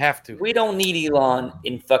 have to. We don't need Elon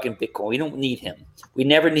in fucking Bitcoin. We don't need him. We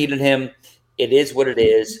never needed him. It is what it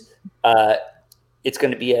is. It's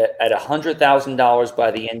going to be at $100,000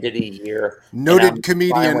 by the end of the year. Noted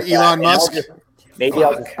comedian Elon Musk. I'll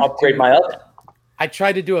just upgrade my oven. I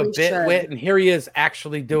tried to do a bit wit, and here he is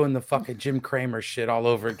actually doing the fucking Jim Cramer shit all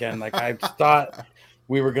over again. Like I thought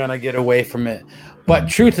we were going to get away from it. But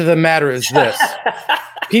truth of the matter is this.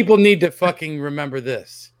 People need to fucking remember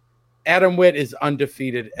this. Adam Witt is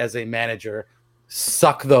undefeated as a manager.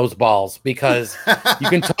 Suck those balls because you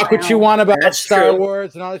can talk what you want about Star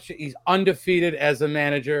Wars and all that shit. He's undefeated as a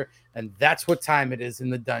manager, and that's what time it is in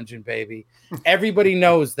the dungeon, baby. Everybody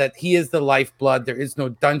knows that he is the lifeblood. There is no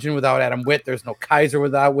dungeon without Adam Witt. There's no Kaiser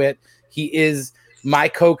without Witt. He is my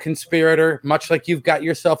co-conspirator, much like you've got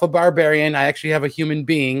yourself a barbarian. I actually have a human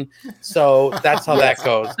being, so that's how that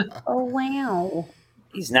goes. Oh, wow.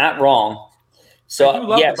 He's not wrong. So, I do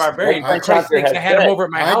love the barbarian. I had him over at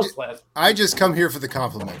my house last. I just come here for the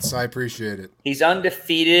compliments. I appreciate it. He's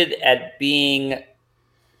undefeated at being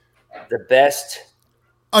the best.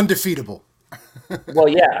 Undefeatable. Well,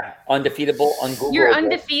 yeah. Undefeatable, ungoogleable. You're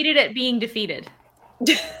undefeated at being defeated.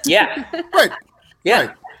 Yeah. Right. Yeah.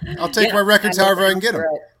 Right. I'll take my records however I can get them.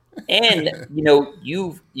 And,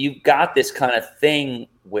 you've got this kind of thing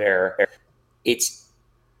where it's,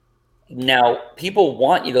 now, people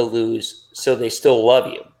want you to lose, so they still love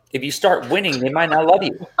you. If you start winning, they might not love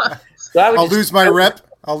you. So I'll lose my rep.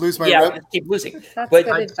 I'll just keep losing.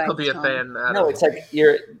 I'd still be a fan. No, it's like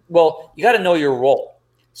you got to know your role.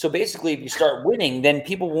 So basically, if you start winning, then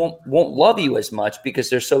people won't love you as much because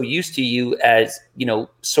they're so used to you as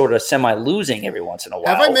sort of semi-losing every once in a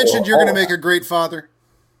while. Have I mentioned you're going to make a great father?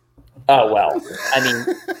 Oh well,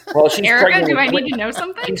 she's Erica, pregnant. Do I need to know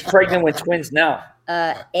something? She's pregnant with twins now.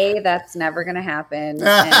 A, that's never going to happen.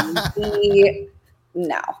 And B,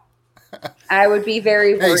 no. I would be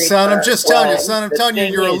very worried. Hey, son, I'm just telling you. Son, I'm telling you,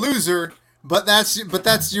 you're a loser. But that's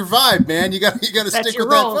your vibe, man. You got to stick with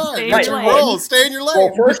that vibe. That's your role. Stay in your lane.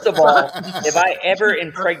 Well, first of all, if I ever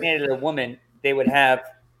impregnated a woman, they would have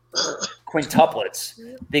quintuplets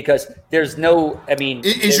because there's no. I mean,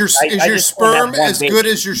 is your sperm as good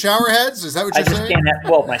as your shower heads? Is that what you're saying?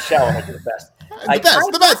 My shower heads are the best. The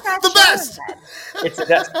best. It's the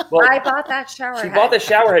best. Well, I bought that shower head. She bought the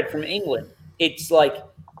shower head from England. It's like,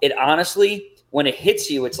 it honestly, when it hits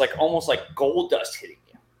you, it's like almost like gold dust hitting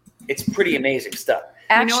you. It's pretty amazing stuff.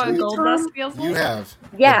 Actually, you know what gold dust feels like? You have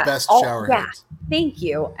the best shower heads. Thank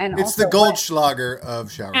you. And it's the Goldschlager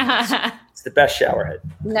of shower heads. It's the best shower head.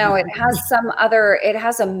 No, it has it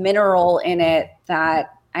has a mineral in it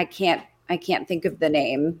that I can't think of the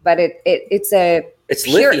name, but it's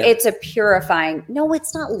lithium. It's a purifying. No,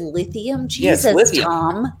 it's not lithium. Jesus, it's lithium.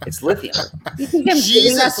 Tom. It's lithium. You think I'm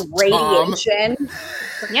giving us radiation?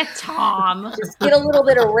 Tom. Yeah, Tom. Just get a little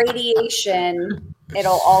bit of radiation.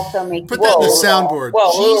 It'll also make put that in the soundboard.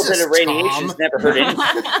 Well, a little bit of radiation's never hurt anything.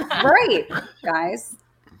 Right, guys.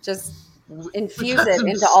 Just infuse it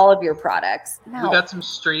into all of your products. No. We got some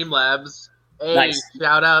Streamlabs. Hey, Nice.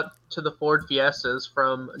 Shout out to the Ford Fiestas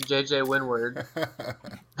from JJ Windward.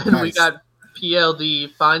 And Nice. we got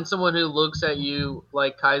PLD. Find someone who looks at you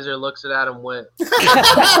like Kaiser looks at Adam Witt.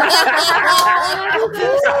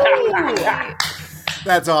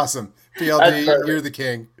 That's awesome. PLD, you're the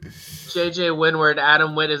king. JJ Windward,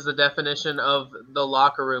 Adam Witt is the definition of the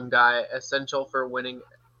locker room guy, essential for a winning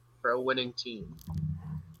team.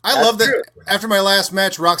 I love that. After my last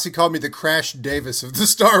match, Roxy called me the Crash Davis of the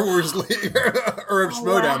Star Wars League or of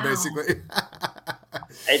Schmodown, basically.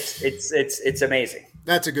 It's amazing.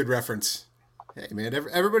 That's a good reference. Hey, man,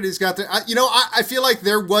 everybody's got their. I feel like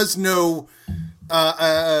there was no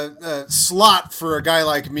slot for a guy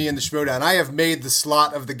like me in the Schmodown. I have made the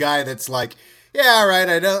slot of the guy that's like, yeah, all right,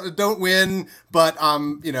 I don't win, but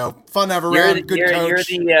fun to have around, good coach.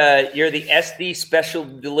 You're the SD Special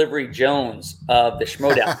Delivery Jones of the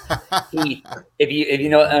Schmodown. If you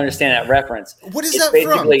don't understand that reference, what is that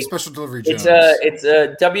from? Special Delivery Jones. It's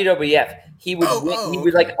a WWF. He would he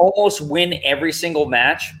would like almost win every single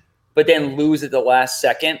match, but then lose at the last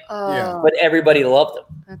second. Oh. But everybody loved him.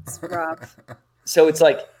 That's rough. So it's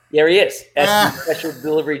like, there he is, SD Special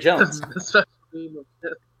Delivery Jones.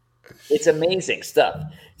 It's amazing stuff.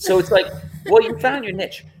 So it's like, well, you found your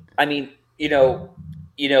niche. I mean,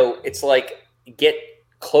 it's like, get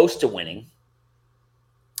close to winning.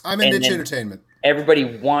 I'm in niche entertainment.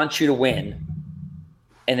 Everybody wants you to win,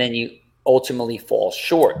 and then you ultimately fall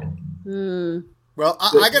short. Well,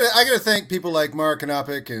 I gotta thank people like Mark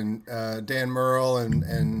Knopic and Dan Merle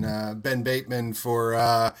and Ben Bateman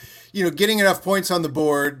for getting enough points on the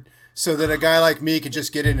board so that a guy like me could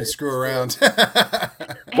just get in and screw around.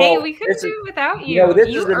 Hey, we couldn't do it without you. This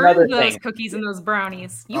you is another earned those thing. Cookies and those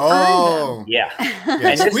brownies. You earned them. Yeah.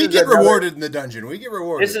 Yes, we get rewarded in the dungeon. We get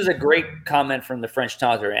rewarded. This is a great comment from the French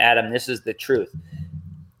Taunter. Adam, this is the truth.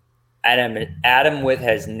 Adam Witt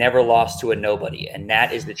has never lost to a nobody, and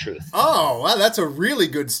that is the truth. Oh, wow, that's a really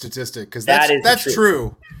good statistic because that's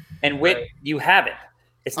true. And Witt, you haven't.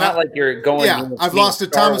 It's not like you're going. Yeah, I've lost to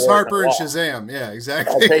Thomas Harper and Shazam. Yeah,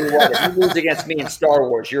 exactly. I'll tell you what, if you lose against me in Star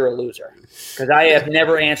Wars, you're a loser. Because I have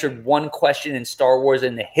never answered one question in Star Wars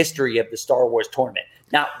in the history of the Star Wars tournament.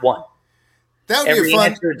 Not one. That would Every be a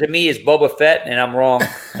fun answer to me is Boba Fett, and I'm wrong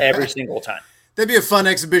every single time. That'd be a fun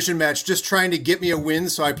exhibition match, just trying to get me a win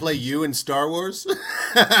so I play you in Star Wars.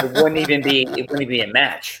 It wouldn't even be a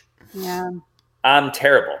match. Yeah. I'm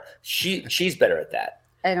terrible. She's better at that.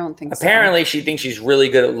 I don't think Apparently, she thinks she's really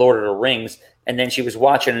good at Lord of the Rings, and then she was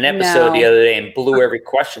watching an episode the other day and blew every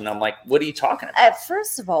question. I'm like, what are you talking about?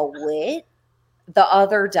 First of all, Whit, the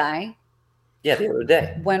other day. Yeah, the other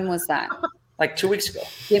day. When was that? Like 2 weeks ago.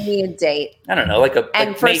 Give me a date. I don't know,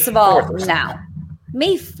 And first of all, now.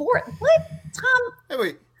 May 4th? What, Tom?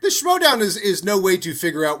 Anyway, the Schmodown is no way to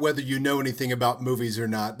figure out whether you know anything about movies or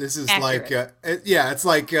not. This is accurate. It's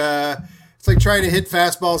like trying to hit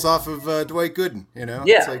fastballs off of Dwight Gooden, Yeah,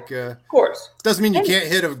 it's like, of course. Doesn't mean you can't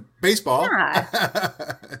hit a baseball.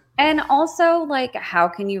 Yeah. And also, how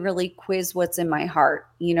can you really quiz what's in my heart?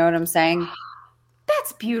 You know what I'm saying?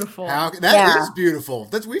 That's beautiful. That is beautiful.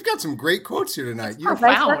 We've got some great quotes here tonight. I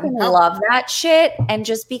fucking love that shit. And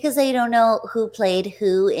just because I don't know who played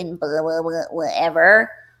who in blah, blah, blah, whatever,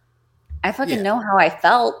 I fucking know how I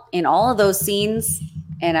felt in all of those scenes.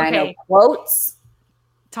 And I know quotes.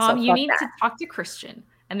 Tom, you need to talk to Christian.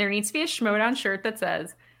 And there needs to be a Schmodown shirt that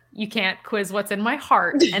says, you can't quiz what's in my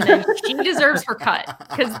heart. And then she deserves her cut.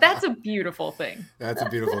 Because that's a beautiful thing. That's a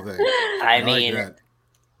beautiful thing. I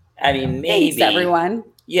mean, maybe. Thanks, everyone.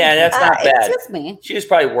 Yeah, that's not bad. Excuse me. She was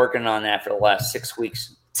probably working on that for the last 6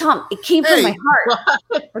 weeks. Tom, it came from my heart.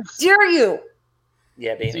 How dare you?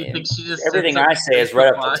 Yeah, baby. So you think she just everything I say is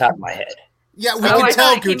right up the top of my head. Yeah, we can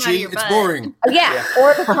tell, Gucci. It's boring. Yeah,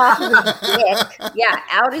 or the top of his dick. Yeah,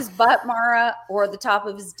 out his butt, Mara, or the top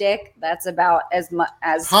of his dick. That's about as much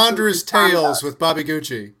as Ponderous Tales with Bobby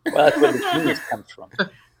Gucci. Well, that's where the genius comes from.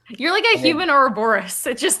 You're like a human Ouroboros.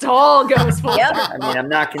 It just all goes full. Yep. I mean, I'm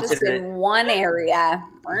not just considering in one area.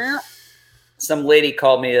 Some lady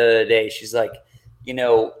called me the other day. She's like,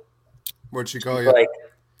 What'd she call you? Like,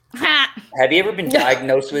 have you ever been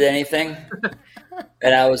diagnosed with anything?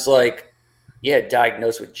 And I was like, yeah,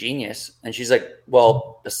 diagnosed with genius. And she's like,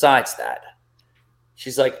 well, besides that,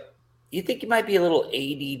 she's like, you think you might be a little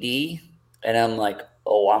ADD? And I'm like,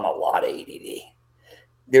 oh, I'm a lot of ADD.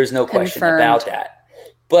 There's no question about that.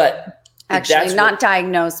 But actually, not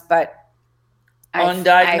diagnosed, but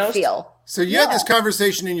undiagnosed. I feel. So you had this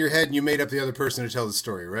conversation in your head, and you made up the other person to tell the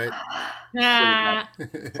story, right?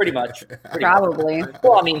 Pretty much. Probably.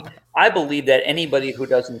 Well, I mean, I believe that anybody who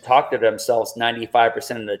doesn't talk to themselves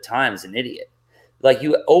 95% of the time is an idiot. Like,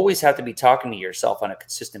 you always have to be talking to yourself on a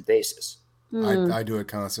consistent basis. I do it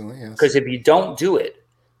constantly, yes. Because if you don't do it,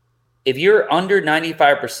 if you're under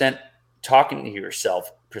 95% talking to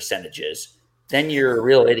yourself percentages, then you're a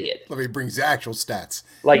real idiit. Let me bring the actual stats.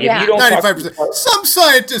 Like, if you don't 95%. Some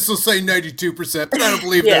scientists will say 92%, but I don't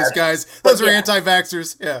believe those guys. Those are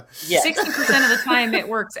anti-vaxxers. Yeah. 60% of the time, it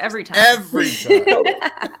works every time. Every time.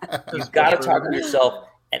 You've got to talk to yourself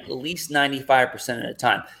at least 95% of the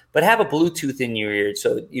time. But have a Bluetooth in your ear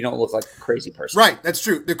so you don't look like a crazy person. Right, that's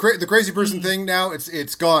true. The crazy person thing now,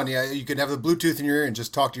 it's gone. Yeah, you can have the Bluetooth in your ear and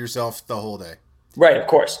just talk to yourself the whole day. Right, of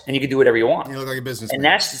course. And you can do whatever you want. You look like a businessman. And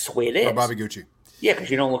that's just the way it is. Or Bobby Gucci. Yeah, because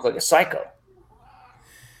you don't look like a psycho.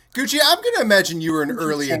 Gucci, I'm going to imagine you were an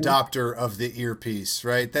early adopter of the earpiece,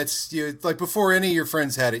 right? That's like before any of your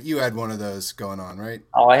friends had it, you had one of those going on, right?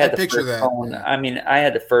 Oh, I had the picture first that. phone. I mean, I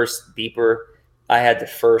had the first beeper. I had the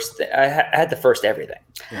first. I had the first everything.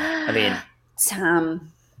 Yeah. I mean,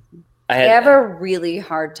 Tom, I have a really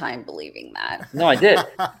hard time believing that. No, I did.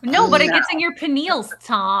 No, but it gets in your pineals,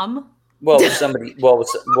 Tom. Well, somebody. Well,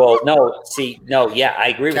 no. See, no. Yeah, I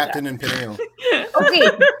agree Captain with that. and Pineal.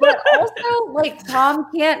 Okay, but also, like, Tom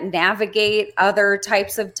can't navigate other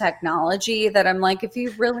types of technology that I'm like, if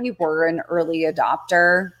you really were an early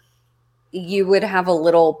adopter, you would have a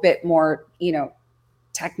little bit more,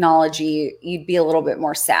 technology. You'd be a little bit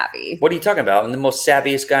more savvy. What are you talking about? I'm the most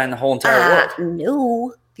savviest guy in the whole entire world.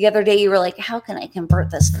 No. The other day, you were like, how can I convert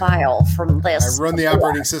this file from this? I run the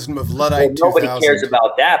operating system of Luddite 2000. Nobody cares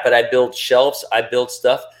about that, but I build shelves. I build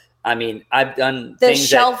stuff. I mean, I've done the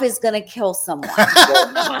shelf is going to kill someone.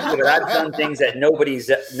 But I've done things that nobody's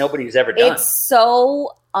ever done. It's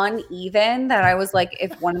so uneven that I was like,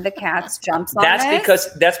 if one of the cats jumps on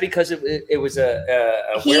that's because it was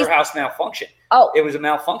a warehouse malfunction. Oh, it was a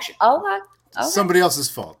malfunction. Oh, okay. Somebody else's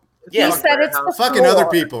fault. Yeah, he said it's the fucking floor. other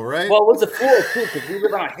people, right? Well, it was the floor too because we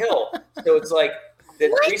live on a hill, so it's like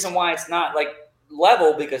the reason why it's not like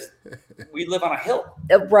level because we live on a hill.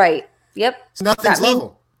 Right. Yep. Nothing's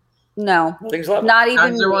level. No, nothing's level. Not even.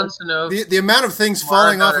 Kaiser wants to know the amount of things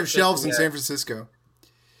falling off of shelves in San Francisco.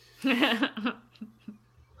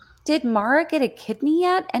 Did Mara get a kidney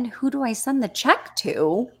yet? And who do I send the check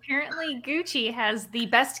to? Apparently, Gucci has the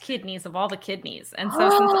best kidneys of all the kidneys. And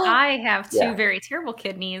so since I have two very terrible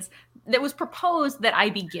kidneys, it was proposed that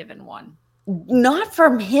I be given one. Not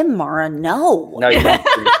from him, Mara. No. No, you don't.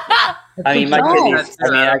 I mean, my kidneys.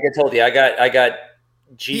 I mean, like I told you, I got.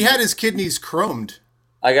 He had his kidneys chromed.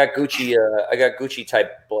 I got Gucci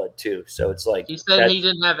type blood too, so it's like he said he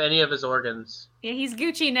didn't have any of his organs. Yeah, he's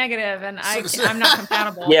Gucci negative, and I'm not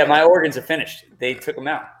compatible. Yeah, my organs are finished. They took them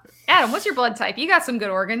out. Adam, what's your blood type? You got some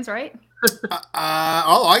good organs, right?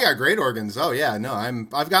 I got great organs. Oh yeah, no,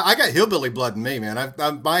 I got hillbilly blood in me, man.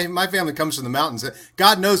 My family comes from the mountains.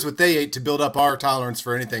 God knows what they ate to build up our tolerance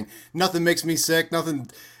for anything. Nothing makes me sick. Nothing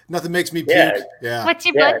makes me puke. Yeah. What's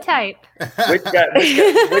your blood type?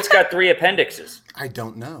 Which got 3 appendixes? I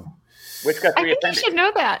don't know. Which got 3 appendices? You should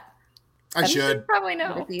know that. I should probably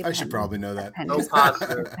know. I should probably know that.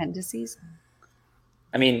 Appendices.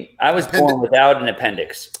 I mean, I was born without an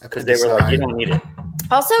appendix because they were like, you don't need it.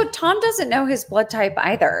 Also, Tom doesn't know his blood type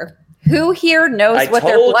either. Who here knows what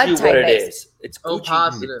their blood type is? It's O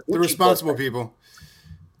positive. The responsible people.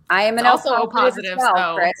 I am an also O positive.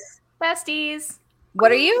 Well, Chris. Besties.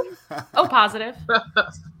 What are you? O positive.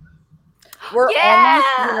 We're almost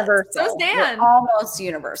universal. So's Dan. We're almost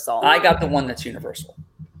universal. I got the one that's universal.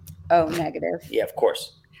 Oh, negative. Yeah, of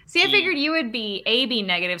course. See, I figured you would be AB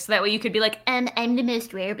negative, so that way you could be like, I'm the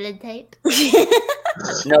most rare blood type.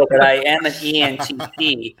 No, but I am an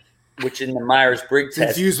ENTP, which in the Myers-Briggs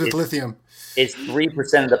test infused with lithium is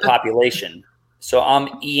 3% of the population. So I'm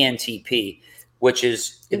ENTP. which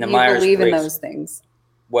is in the you Myers-Briggs. Believe in those things.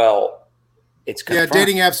 Well, it's confirmed.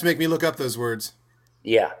 dating apps make me look up those words.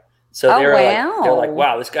 Yeah. So they're like,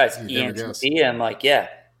 wow, this guy's ENTP. I'm like, yeah,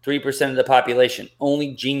 3% of the population.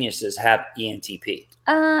 Only geniuses have ENTP.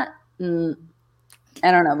 I don't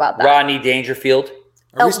know about that. Rodney Dangerfield.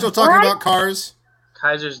 Are we still talking about cars?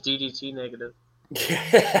 Kaiser's DDT negative.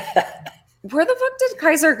 Where the fuck did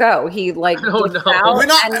Kaiser go? He like I don't know.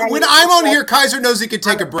 When I'm on here, Kaiser knows he could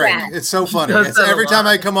take a break. It's so funny. Every time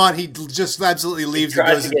I come on, he just absolutely leaves. He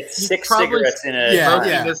tries to get 6 cigarettes in a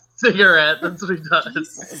a cigarette. That's what he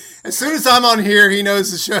does. As soon as I'm on here, he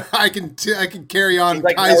knows the show. I can carry on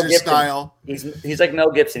like Kaiser style. He's like Mel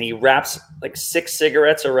Gibson. He wraps like 6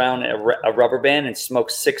 cigarettes around a rubber band and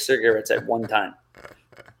smokes 6 cigarettes at one time.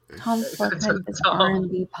 Tom Forkhead is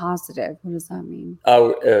R&B positive. What does that mean?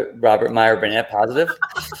 Robert Meyer Burnett positive.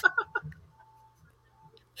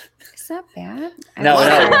 Is that bad? No.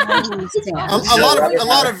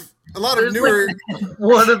 A lot of newer. Like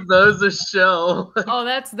one of those a show. Oh,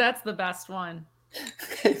 that's the best one.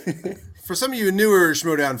 For some of you newer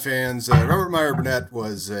Schmodown fans, Robert Meyer Burnett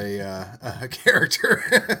was a character.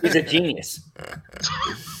 He's a genius.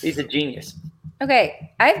 He's a genius.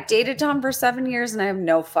 Okay, I've dated Tom for 7 years and I have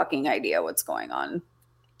no fucking idea what's going on.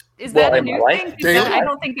 Is that a new thing? I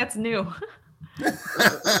don't think that's new.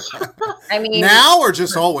 I mean, now or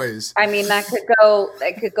just always? I mean, that could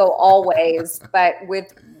go always, but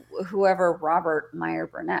with whoever Robert Meyer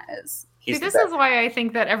Burnett is. See, this is why I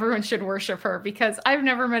think that everyone should worship her, because I've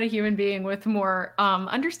never met a human being with more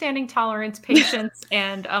understanding, tolerance, patience,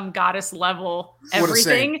 and goddess level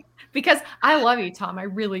everything. Because I love you, Tom. I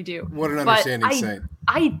really do. What an understanding saint.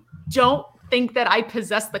 I don't think that I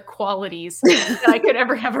possess the qualities that I could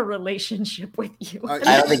ever have a relationship with you. I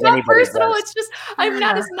don't think anybody personal. does. It's just I'm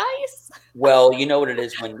not as nice. Well, you know what it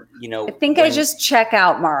is when I think I just check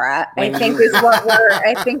out, Mara. I think is what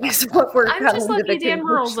we're. I'm just lucky Dan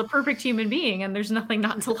Merle's a perfect human being, and there's nothing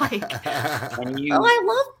not to like.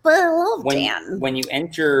 I love Dan. When you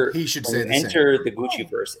enter, he should say the Gucci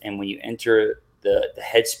verse, and when you enter the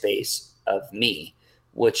headspace of me,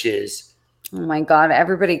 which is, oh my God,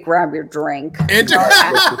 everybody grab your drink.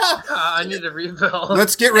 I need a refill.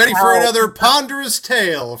 Let's get ready for another ponderous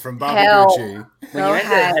tale from Bobby Gucci. When you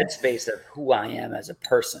enter the headspace of who I am as a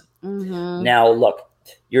person. Mm-hmm. Now, look,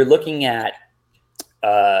 you're looking at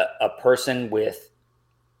a person with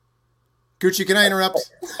Gucci, can I interrupt?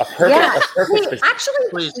 A perfect physique. Actually,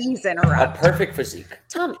 please interrupt. A perfect physique.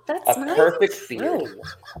 Tom, that's not perfect beard.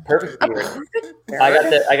 A perfect beard.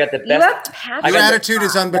 I got the best. Your attitude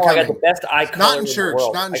is unbecoming. I got the best eye color not in church. In the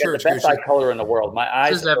world. Not in I got church. the best eye color in the world. My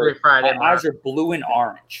eyes are blue and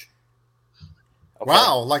orange. Okay?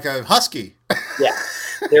 Wow, like a husky. Yeah,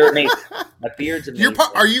 they're amazing. My beard's amazing.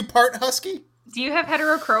 Are you part husky? Do you have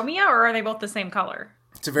heterochromia, or are they both the same color?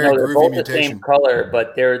 It's a very they're both mutation. The same color,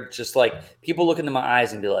 but they're just like, people look into my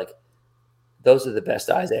eyes and be like, those are the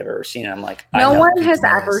best eyes I've ever seen. And I'm like, no one has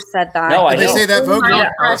ever said that. No, I know. They say that Vogue.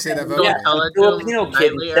 Yeah. They say that Vogue. Yeah, a Filipino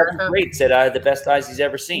kid in 7th grade said I had the best eyes he's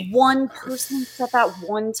ever seen. One person said that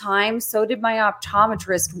one time. So did my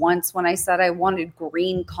optometrist once when I said I wanted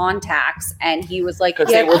green contacts, and he was like,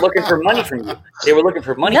 because they were looking for money from you. They were looking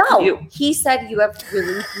for money from you. He said you have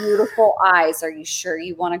really beautiful eyes. Are you sure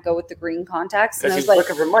you want to go with the green contacts? Because he was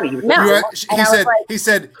looking for money. No. He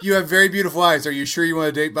said you have very beautiful eyes. Are you sure you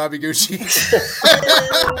want to date Bobby Gucci?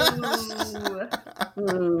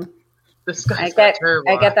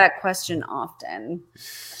 I get that question often.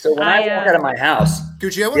 So when I walk out of my house,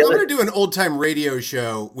 Gucci, I want to do an old time radio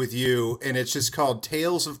show with you, and it's just called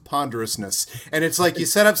Tales of Ponderousness. And it's like you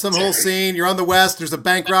set up some whole scene, you're on the West, there's a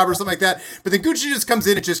bank robber or something like that, but then Gucci just comes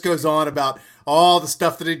in and just goes on about all the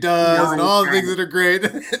stuff that he does and all the things that are great.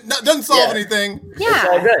 Doesn't solve anything. Yeah. It's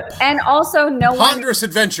all good. And also Ponderous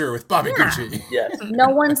adventure with Bobby Gucci. Yes. No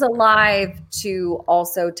one's alive to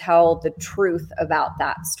also tell the truth about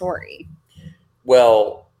that story.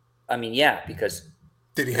 Well, I mean, yeah, because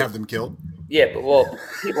did he have them killed? Yeah, but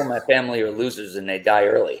people in my family are losers and they die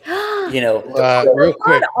early. You know, real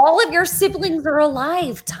quick. All of your siblings are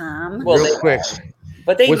alive, Tom. Well, real quick.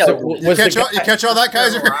 But they know. You catch all that,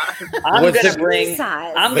 Kaiser? I'm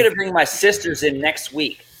gonna bring my sisters in next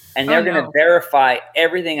week, and they're gonna verify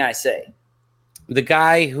everything I say. The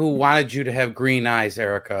guy who wanted you to have green eyes,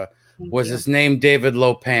 Erica, was his name David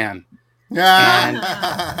Lopan. And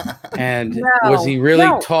was he really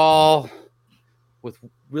tall with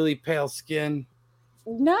really pale skin?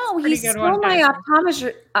 No, he's still my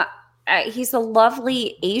optometrist. He's a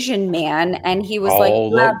lovely Asian man, and he was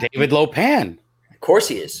David Lopan. Of course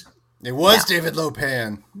he is. It was David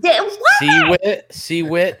Lopan. What? See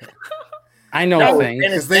wit. I know things.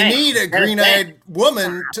 Because they need a green-eyed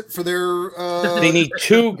woman for their... They need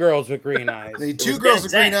 2 girls with green eyes. They need 2 girls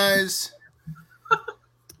with green eyes.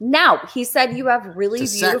 Now, he said you have really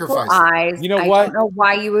beautiful eyes. You know I what? don't know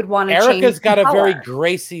why you would want to change Erica's got a color. very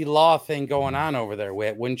Gracie Law thing going on over there,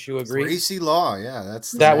 Whit. Wouldn't you agree? Gracie Law, yeah.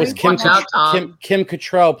 That was Kim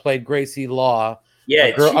Cattrall played Gracie Law. Yeah.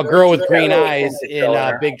 A girl with green eyes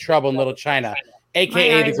in Big Trouble in Little China,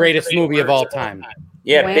 a.k.a. the greatest movie of all time.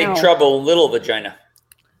 Yeah, wow. Big Trouble in Little Vagina.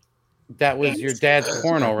 That was your dad's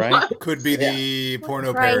porno, right? Could be the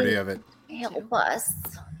porno parody of it. Help us.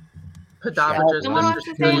 Pedometrist wants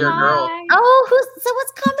to see your girl. Oh,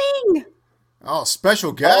 what's coming? Oh,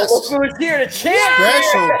 special guest. Oh, look who's here to chat.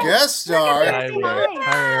 Special guest star.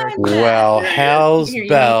 Well, hell's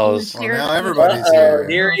bells. Well, now everybody's here.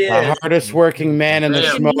 Here he is. The hardest working man in the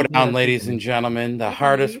Schmodown, ladies and gentlemen. The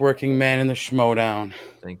hardest working man in the Schmodown.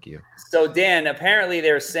 Thank you. So, Dan, apparently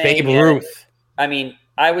they're saying... Babe Ruth. I mean,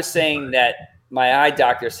 I was saying that my eye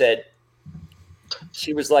doctor said...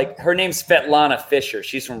 She was like, her name's Svetlana Fisher.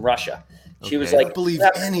 She's from Russia. She was like, I don't believe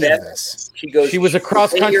any of this. She goes, she was a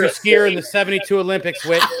cross-country skier in the 72 Olympics.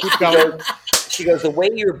 Whit, keep going. She goes, the way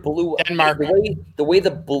your blue, Denmark. the way the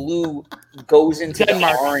blue goes into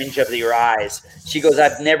the orange of your eyes. She goes,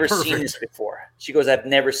 I've never seen this before. She goes, I've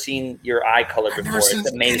never seen your eye color before. I've never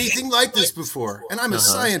seen anything like this before, and I'm a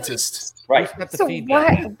scientist. Right. So why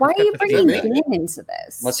are you bringing Dan into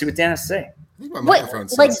this? Let's see what Dan has to say. What,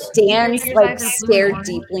 like Dan's like stared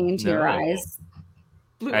deeply into your eyes?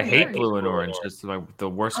 I hate blue and orange. It's like the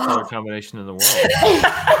worst color combination in the world.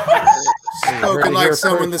 Spoken like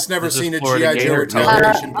someone that's never seen a G.I. Joe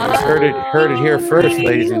retaliation. Heard it here first,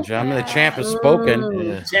 ladies and gentlemen. The champ has spoken.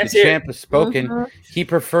 The champ has spoken. He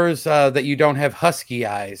prefers that you don't have husky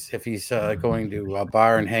eyes if he's going to a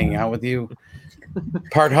bar and hanging out with you.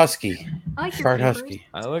 Part husky. Part husky.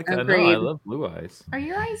 I love blue eyes. Are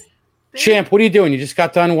your eyes big? Champ, what are you doing? You just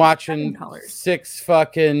got done watching 6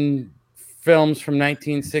 fucking films from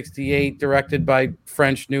 1968 directed by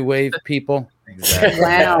French New Wave people. Exactly.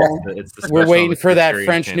 Wow. We're waiting for that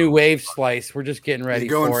French New Wave slice. We're just getting ready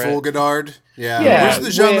for it. Going full Godard? Yeah. Yeah. Where's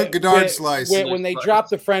the Jean-Luc Godard slice? When they drop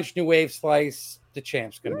the French New Wave slice, the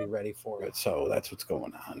champ's going to be ready for it. So that's what's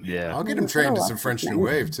going on. Yeah. I'll get him trained to some French New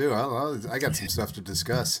Wave, too. I got some stuff to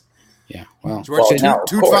discuss. Yeah. Well, did you watch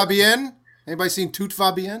Toute Fabienne? Anybody seen Toute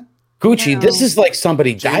Fabienne? Gucci, this is like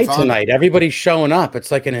somebody died tonight. Everybody's showing up. It's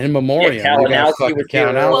like an in memoriam. Who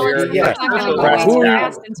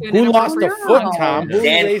lost a foot, Tom?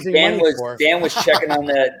 Dan was checking on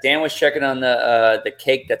the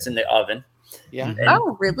cake that's in the oven. Yeah.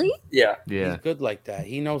 Oh, really? Yeah. He's good like that.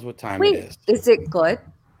 He knows what time it is. Is it good?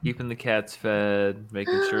 Keeping the cats fed,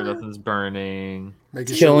 making sure nothing's burning.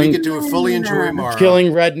 Making sure we get to fully enjoy Mara.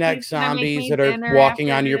 Killing redneck zombies that are walking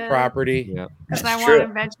on your property. Yeah. Because I want a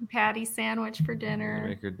veggie patty sandwich for dinner.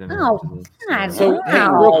 Make her dinner. Oh, God. So, hey,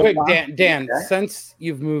 real quick, Dan, since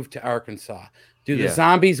you've moved to Arkansas, do the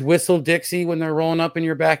zombies whistle Dixie when they're rolling up in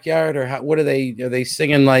your backyard, or what are they? Are they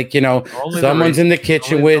singing like someone's in the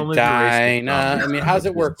kitchen with Dinah? I mean, how's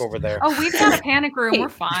it work over there? Oh, we've got a panic room. We're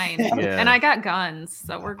fine, and I got guns,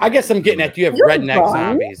 so we're good. I guess I'm getting at you have redneck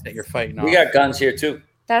zombies that you're fighting off. We got guns here too.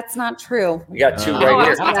 That's not true. We got 2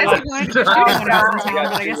 right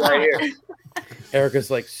here. Erica's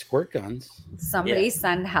like squirt guns. Somebody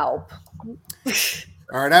send help.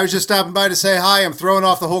 All right, I was just stopping by to say hi. I'm throwing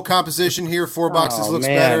off the whole composition here. 4 boxes looks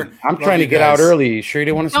better. I'm trying to get out early. You sure you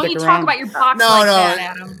don't want to stick around? Don't talk about your box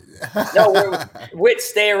that, Adam. No, Whit,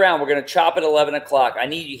 stay around. We're going to chop at 11 o'clock. I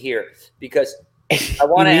need you here because I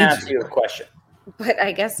want to ask you a question. But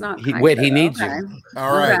I guess not. Whit, he needs you.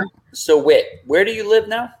 All right. So, Whit, where do you live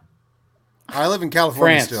now? I live in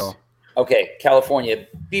California France. still. Okay, California.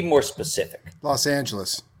 Be more specific. Los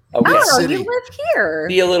Angeles. Okay. Oh, you live here.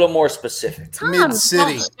 Be a little more specific. Tom,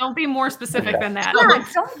 Mid-city. Don't be more specific than that.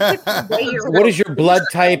 What is your blood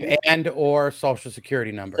type and or social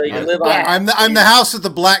security number? So you live I'm the house with the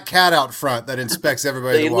black cat out front that inspects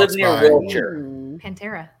everybody. So you that live walks near by. Wilshire.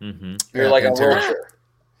 Pantera. Mm-hmm. You're like a Wilshire.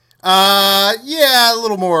 Yeah, a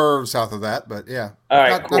little more south of that, but yeah. All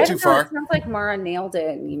right, not too far. It sounds like Mara nailed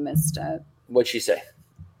it and you missed it. What'd she say?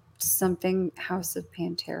 Something House of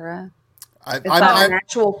Pantera. I'm an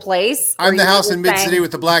actual place. I'm the house in Mid-City with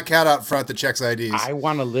the black cat out front that checks IDs. I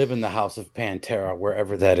want to live in the house of Pantera,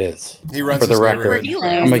 wherever that is. He runs for the this record.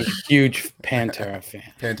 neighborhood. I'm a huge Pantera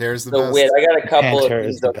fan. Pantera's the So best. wait, I got a couple Pantera of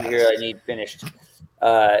is things the over best. here I need finished.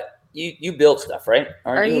 You build stuff, right?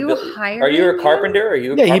 Are you hiring? Are you a carpenter? Or are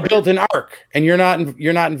you? He built an ark, and you're not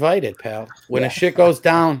invited, pal. When a shit goes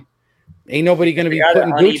down, ain't nobody going to be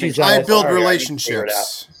putting Gucci's on. I build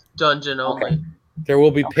relationships. Dungeon only. Okay. There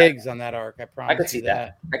will be pigs on that arc. I promise. I could see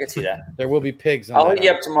that. I could see that. There will be pigs on I'll that hit you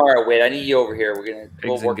arc. up tomorrow. Wait, I need you over here.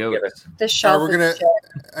 We'll work together. The shelf.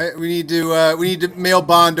 We need to mail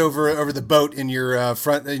bond over the boat in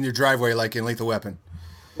your driveway, like in Lethal Weapon.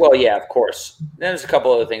 Well, yeah, of course. There's a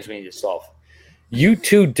couple other things we need to solve. You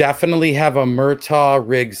two definitely have a Murtaugh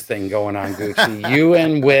Riggs thing going on, Gucci. You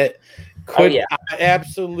and Whit could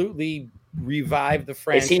absolutely revive the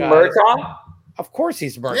franchise. Is he Murtaugh? Of course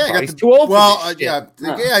he's Murtaugh. Yeah, he's too old. Well, yeah,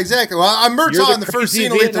 exactly. Well, I'm Murtaugh in the first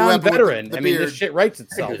scene of Lethal Weapon. Veteran. The I mean, beard. this shit writes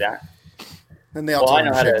itself. I could do that. Then they all told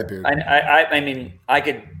him to shave the beard. I mean, I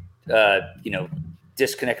could,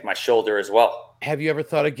 disconnect my shoulder as well. Have you ever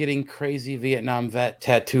thought of getting crazy Vietnam vet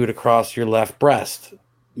tattooed across your left breast?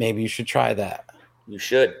 Maybe you should try that. You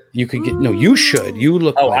should. You could get you should. You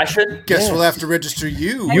look. Oh, like I should. Guess we'll have to register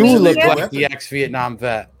you. You look like the ex-Vietnam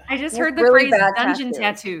vet. I just heard the phrase dungeon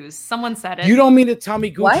tattoos. Someone said it. You don't mean to tell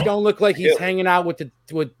me Gucci don't look like he's hanging out with De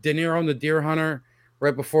Niro and the Deer Hunter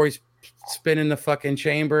right before he's spinning the fucking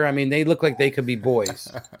chamber? I mean, they look like they could be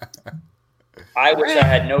boys. I wish I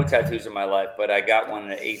had no tattoos in my life, but I got one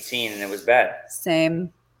at 18 and it was bad.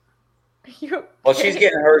 Same. Well, she's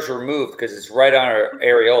getting hers removed because it's right on her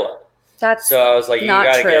areola. That's so I was like, you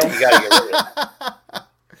gotta get rid of it.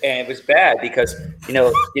 And it was bad because some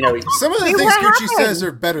of the things Gucci says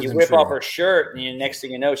are better than true. You whip off her shirt, and next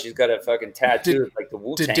thing you know, she's got a fucking tattoo like the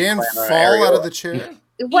Wu-Tang. Did Dan fall out of the chair?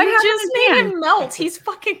 What you just made him melt. He's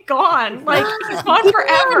fucking gone. Like he's gone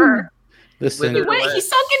forever. He sunk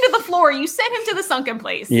into the floor. You sent him to the sunken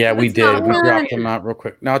place. Yeah, we did. We dropped him out real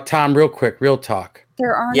quick. Now, Tom, real quick, real talk.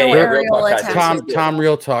 There are no areola tattoos. Tom,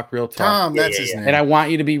 real talk. Tom, that's his name. And I want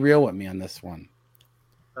you to be real with me on this one.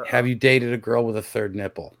 Have you dated a girl with a third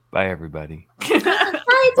nipple? Bye, everybody.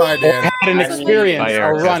 Bye, Dan. Had an experience,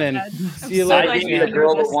 a run-in. See you later. I dated a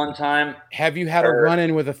girl at one time. Have you had a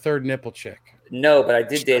run-in with a third nipple chick? No, but I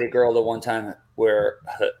did date a girl at one time where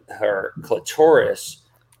her clitoris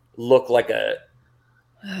looked like a.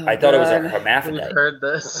 I thought it was a hermaphrodite. I've heard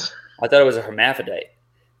this. I thought it was a hermaphrodite,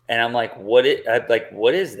 and I'm like, what is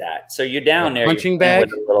that? So you're down there, punching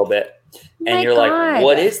bag a little bit, and you're like,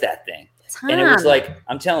 what is that thing? And it was like,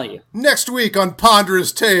 I'm telling you. Next week on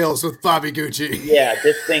Ponderous Tales with Bobby Gucci. Yeah,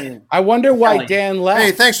 this thing. I wonder why Dan left.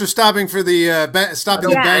 Hey, thanks for stopping for the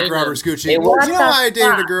the bank robbers, Gucci. You know why I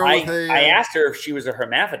dated a girl with a... I asked her if she was a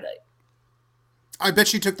hermaphrodite. I bet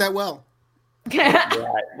she took that well. Yeah,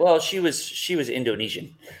 well, she was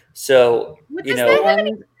Indonesian. So, he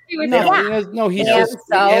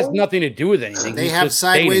has nothing to do with anything. They have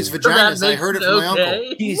sideways vaginas. I heard it from my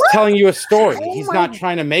uncle. He's telling you a story. He's not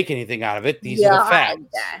trying to make anything out of it. These are the facts.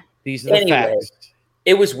 These are the facts.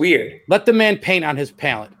 It was weird. Let the man paint on his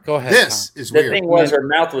palate. Go ahead. This is weird. The thing was, her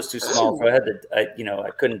mouth was too small, so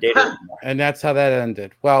I couldn't date her anymore. And that's how that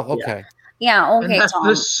ended. Well, okay. Yeah, okay,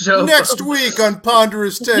 Tom. Next week on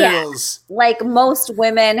Ponderous Tales. Yeah. Like most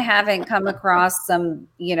women haven't come across some,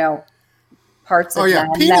 parts of them.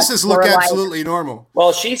 Penises look absolutely normal.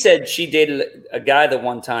 Well, she said she dated a guy the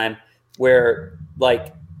one time where,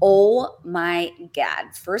 like... Oh, my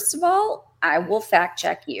God. First of all, I will fact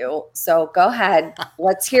check you. So go ahead.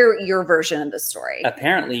 Let's hear your version of the story.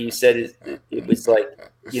 Apparently, you said it was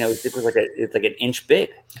like, it was like an inch big.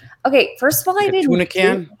 Okay, first of all, I didn't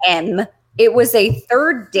date him. It was a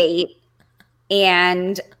third date,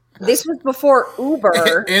 and this was before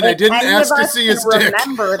Uber. And I didn't ask to see his dick.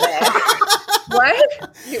 Remember this.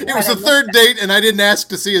 What? It was a third date, and I didn't ask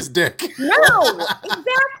to see his dick. No,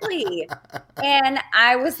 exactly. And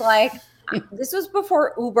I was like, this was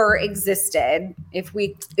before Uber existed. If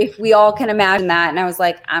we all can imagine that. And I was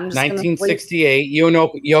like, I'm just 1968. You and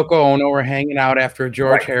Yoko Ono were hanging out after a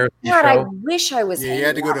George Harrison God, show. I wish I was. Yeah, you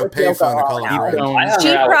had to go to a payphone to call him.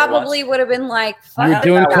 She probably would have been like, "You're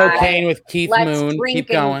doing cocaine with Keith Moon. Keep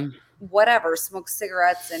going. Whatever, smoke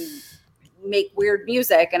cigarettes and make weird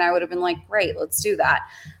music." And I would have been like, "Great, let's do that."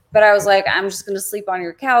 But I was like, I'm just going to sleep on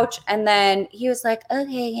your couch. And then he was like,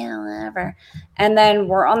 okay, yeah, whatever. And then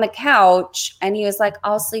we're on the couch and he was like,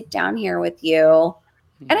 I'll sleep down here with you.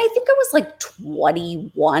 And I think I was like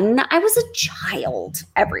 21. I was a child,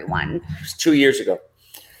 everyone. It was 2 years ago.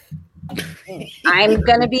 I'm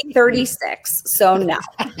going to be 36. So no.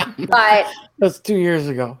 But that's 2 years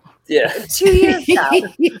ago. Yeah. 2 years ago.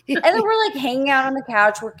 And then we're like hanging out on the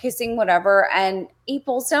couch, we're kissing, whatever. And he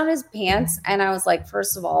pulls down his pants. And I was like,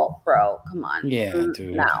 first of all, bro, come on. Yeah,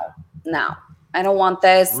 dude. No. I don't want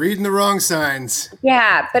this. Reading the wrong signs.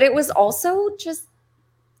 Yeah. But it was also just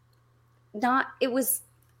it was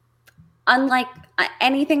unlike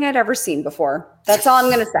anything I'd ever seen before. That's all I'm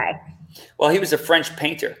going to say. Well, he was a French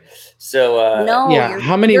painter. So,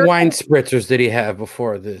 how many wine spritzers did he have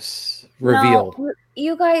before this reveal. No,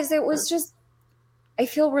 you guys, it was just. I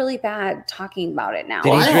feel really bad talking about it now.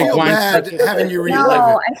 I feel bad having you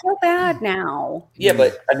relive it. I feel bad now. Yeah,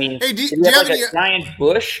 but I mean, hey, do you you have have a giant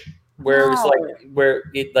bush where it was like where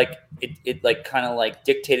it kind of like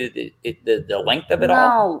dictated the length of it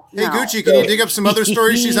all. Hey, Gucci, can you dig up some other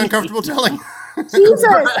stories she's uncomfortable telling? Jesus,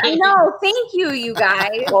 I know. Thank you, you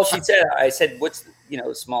guys. Well, I said, what's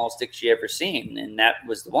the smallest dick she ever seen, and that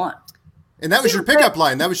was the one. And that was your pickup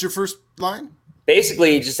line. That was your first line.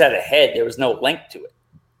 Basically, it just had a head. There was no length to it.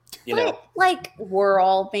 Like we're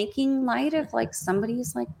all making light of like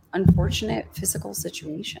somebody's like unfortunate physical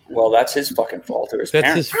situation. Well, that's his fucking fault. Or his That's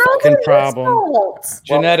parents. his fucking problem.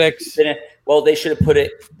 Genetics. Well, they should have put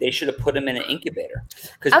him in an incubator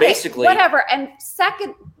because basically whatever. And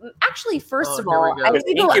first of all, I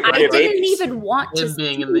didn't even want to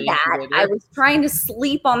see that. I was trying to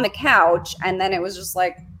sleep on the couch, and then it was just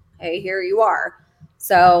like, hey, here you are.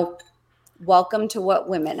 So. Welcome to what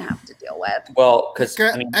women have to deal with. Well, because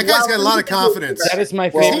that guy's got a lot of confidence. That is my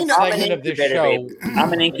favorite segment of this show.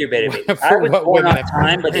 I'm an incubator baby. I was born on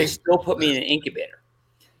time, but they still put me in an incubator.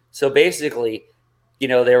 So basically, they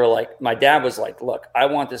were like, my dad was like, "Look, I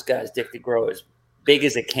want this guy's dick to grow as big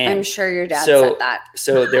as it can." I'm sure your dad said that.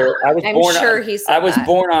 So I was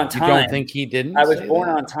born on time. You don't think he didn't? I was born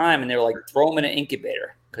on time, and they were like, "Throw him in an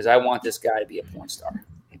incubator," because I want this guy to be a porn star.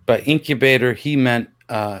 But incubator, he meant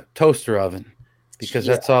toaster oven, because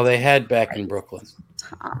that's all they had back in Brooklyn.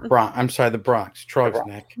 The Bronx, Troy's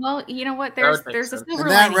neck. Well, you know what? There's a silver lining. And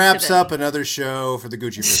that wraps up another show for the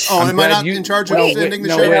Gucci Bros. Oh, am I not in charge of ending the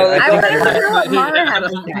show?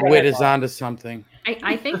 I think Wit is onto something.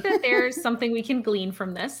 I think that there's something we can glean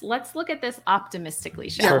from this. Let's look at this optimistically,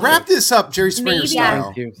 shall we? Yeah, wrap this up, Jerry Springer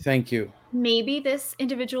style. Thank you. Maybe this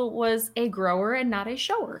individual was a grower and not a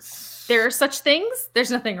shower. There are such things.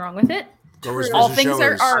 There's nothing wrong with it. All things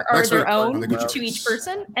are their own to each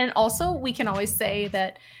person. And also, we can always say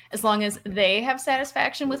that as long as they have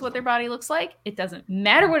satisfaction with what their body looks like, it doesn't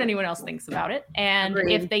matter what anyone else thinks about it. And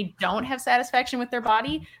if they don't have satisfaction with their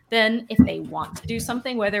body, then if they want to do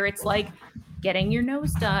something, whether it's like getting your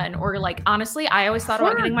nose done, or like, honestly, I always thought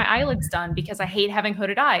about getting my eyelids done because I hate having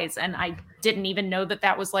hooded eyes, and I didn't even know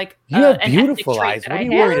that was like you have beautiful eyes. What are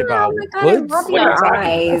you worried about? Hoods?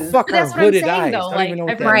 Eyes. Fuck that's what I'm saying, eyes. though. Like,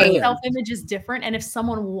 everyone's self-image is different, and if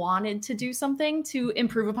someone wanted to do something to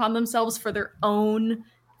improve upon themselves for their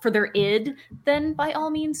id, then by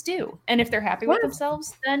all means do. And if they're happy with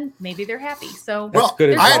themselves, then maybe they're happy. So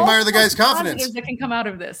I admire the guy's confidence that can come out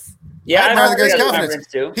of this. Yeah, I admire the guy's confidence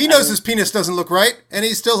too. He knows his penis doesn't look right, and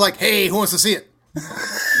he's still like, "Hey, who wants to see it?"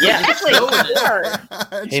 Yeah, actually,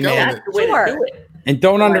 hey man, that's the way to do it. And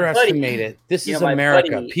don't underestimate it. This is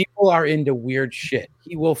America. Buddy, people are into weird shit.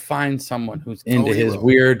 He will find someone who's into his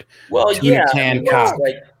weird can cock.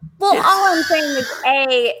 Well, all I'm saying is,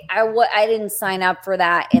 I didn't sign up for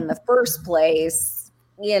that in the first place.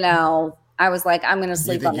 I was like, I'm going to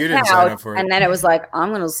sleep on the couch. And then it was like, I'm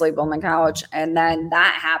going to sleep on the couch. And then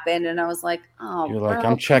that happened. And I was like, oh, you're like,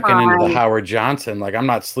 I'm checking into the Howard Johnson. Like, I'm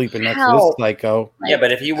not sleeping next to this psycho. Yeah,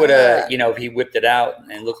 but if he would have, if he whipped it out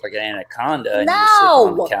and looked like an anaconda and you sleep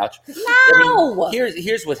on the couch. No. I mean,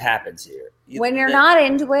 here's what happens here. When you're not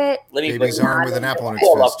into it. Baby's arm with an apple on its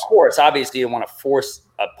fist. Well, of course. Obviously, you don't want to force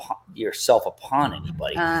yourself upon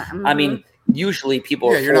anybody. I mean, usually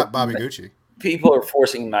people you're not Bobby Gucci. People are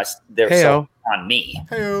forcing themselves on me,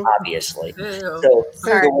 obviously. So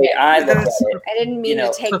the way I look at it, I didn't mean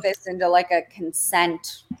to take this into like a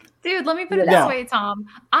consent. Dude, let me put it this way, Tom.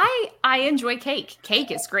 I enjoy cake.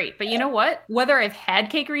 Cake is great. But you know what? Whether I've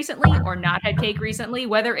had cake recently or not had cake recently,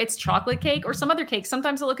 whether it's chocolate cake or some other cake,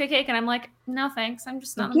 sometimes I look at cake and I'm like, no, thanks. I'm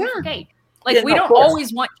just not for cake. Like, we don't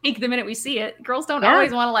always want cake the minute we see it. Girls don't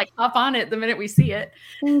always want to like hop on it the minute we see it.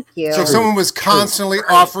 Thank you. So if someone was constantly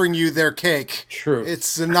offering you their cake,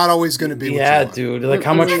 it's not always going to be what you want. Dude. Like,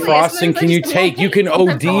 how much frosting can you take? You can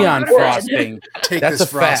OD on frosting. That's a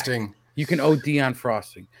frosting. Fact. You can OD on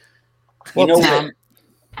frosting. Well, Tom,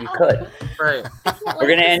 you could. Right. We're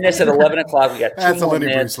gonna end this at 11 o'clock. We got 2 more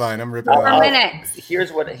minutes. Bruce line. I'm ripping it minutes.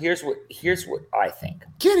 Here's what I think.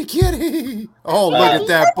 Kitty. Oh, look at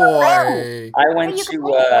that boy. I went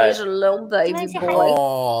to he's a little baby boy.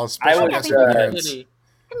 Oh, I was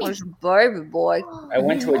He's a baby boy. I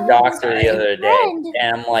went to a doctor the other day,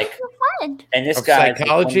 and I'm like, and this guy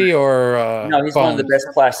psychology or no, he's one of the best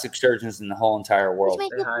plastic surgeons in the whole entire world.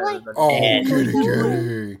 Oh, and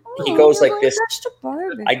he goes like this.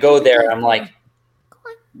 I go there. I'm like,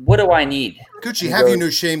 what do I need? Gucci, have you no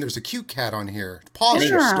shame? There's a cute cat on here. Pause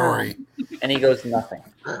your story. And he goes, nothing.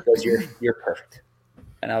 He goes, you're perfect.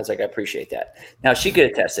 And I was like, I appreciate that. Now she could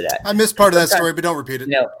attest to that. I missed part of that story, but don't repeat it.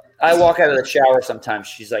 I walk out of the shower sometimes.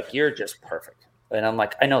 She's like, "You're just perfect," and I'm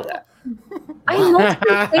like, "I know that." I hope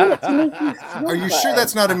you say it to make you feel Are you good. sure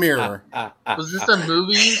that's not a mirror? Was this a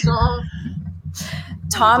movie you saw?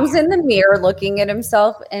 Tom's in the mirror looking at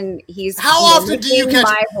himself, and he's How often do you catch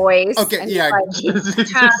my voice? Okay, yeah.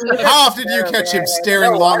 Like, How often do you catch him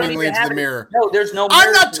staring longingly into the mirror? No, there's no.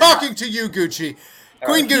 I'm not talking to you, Gucci.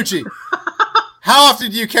 Queen Gucci. How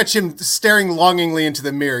often do you catch him staring longingly into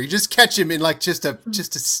the mirror? You just catch him in like just a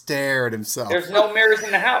stare at himself. There's no mirrors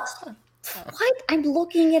in the house. What? I'm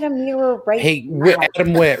looking at a mirror right Hey, now.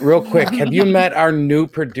 Adam Witt, real quick. Have you met our new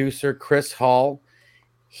producer, Chris Hall?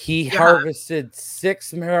 He harvested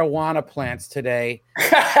 6 marijuana plants today,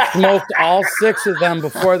 smoked all 6 of them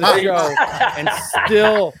before the show, and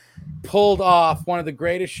still pulled off one of the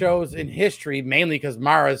greatest shows in history, mainly because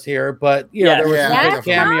Mara's here. But, you know, there was some big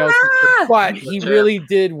cameos. But he really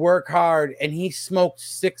did work hard, and he smoked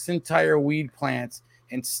 6 entire weed plants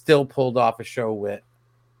and still pulled off a show with.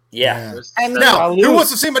 Yeah. I mean, now, who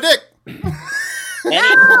wants to see my dick? And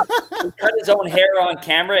he cut his own hair on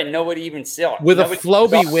camera and nobody even saw it. With a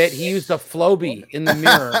Floby wit, he used a Floby in the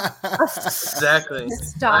mirror. Exactly.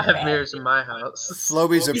 I have mirrors in my house.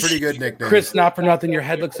 Floby's a pretty good nickname. Chris, not for nothing, your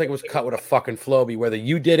head looks like it was cut with a fucking Floby. Whether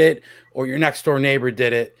you did it or your next door neighbor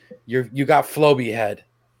did it, you got Floby head.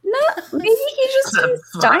 No, maybe he just didn't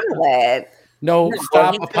style it. No,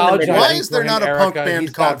 stop apologizing. Why is there for not him, a punk Erica. band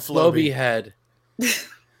He's called got Floby head?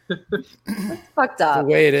 Fucked up.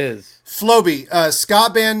 The way it is. Floby, ska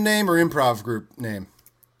band name or improv group name?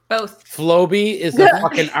 Both. Floby is a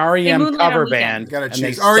fucking REM cover band. Gotta and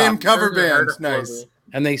choose. they REM suck. cover bands. Nice.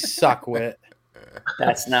 And they suck with.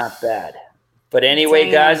 That's not bad. But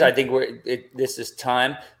anyway, guys, I think this is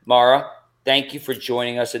time. Mara, thank you for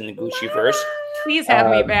joining us in the Gucci-verse. Please have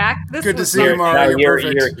me back. This good to was see you, Mara. You're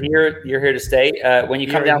here to stay. When you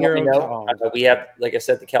come down, let me know. We have, like I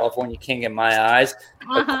said, the California King in my eyes,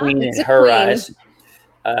 a queen in her eyes.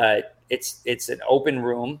 It's an open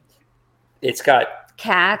room. It's got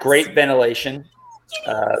cats, great ventilation.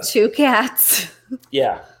 2 cats.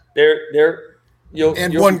 Yeah, they're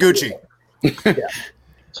one Gucci. Yeah.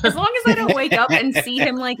 As long as I don't wake up and see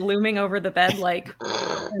him like looming over the bed, like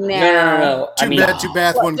no. Two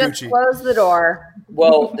bath, one just Gucci. Close the door.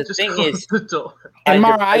 Well, the thing is, and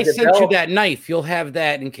Mara, I sent you that knife. You'll have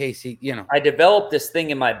that in case I developed this thing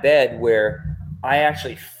in my bed where I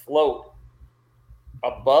actually float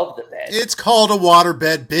above the bed. It's called a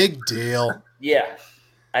waterbed. Big deal. Yeah.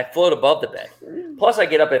 I float above the bed. Plus, I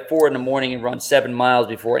get up at 4 a.m. and run 7 miles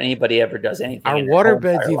before anybody ever does anything. Are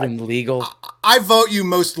waterbeds even legal? I vote you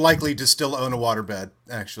most likely to still own a waterbed,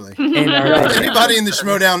 actually. If anybody in the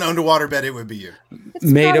Schmodown owned a waterbed, it would be you. It's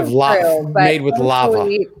made of lava. Made with lava.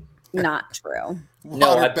 Not true.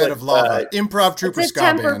 Waterbed of lava. Improv Trooper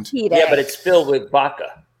ska band. Yeah, but it's filled with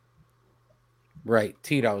vodka. Right.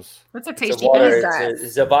 Tito's. What's a tasty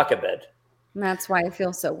It's a vodka bed. And that's why I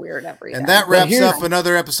feel so weird every day. And that wraps up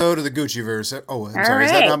another episode of the Gucci-verse. Oh, I'm sorry.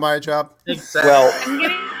 Is that not my job? Exactly. Well,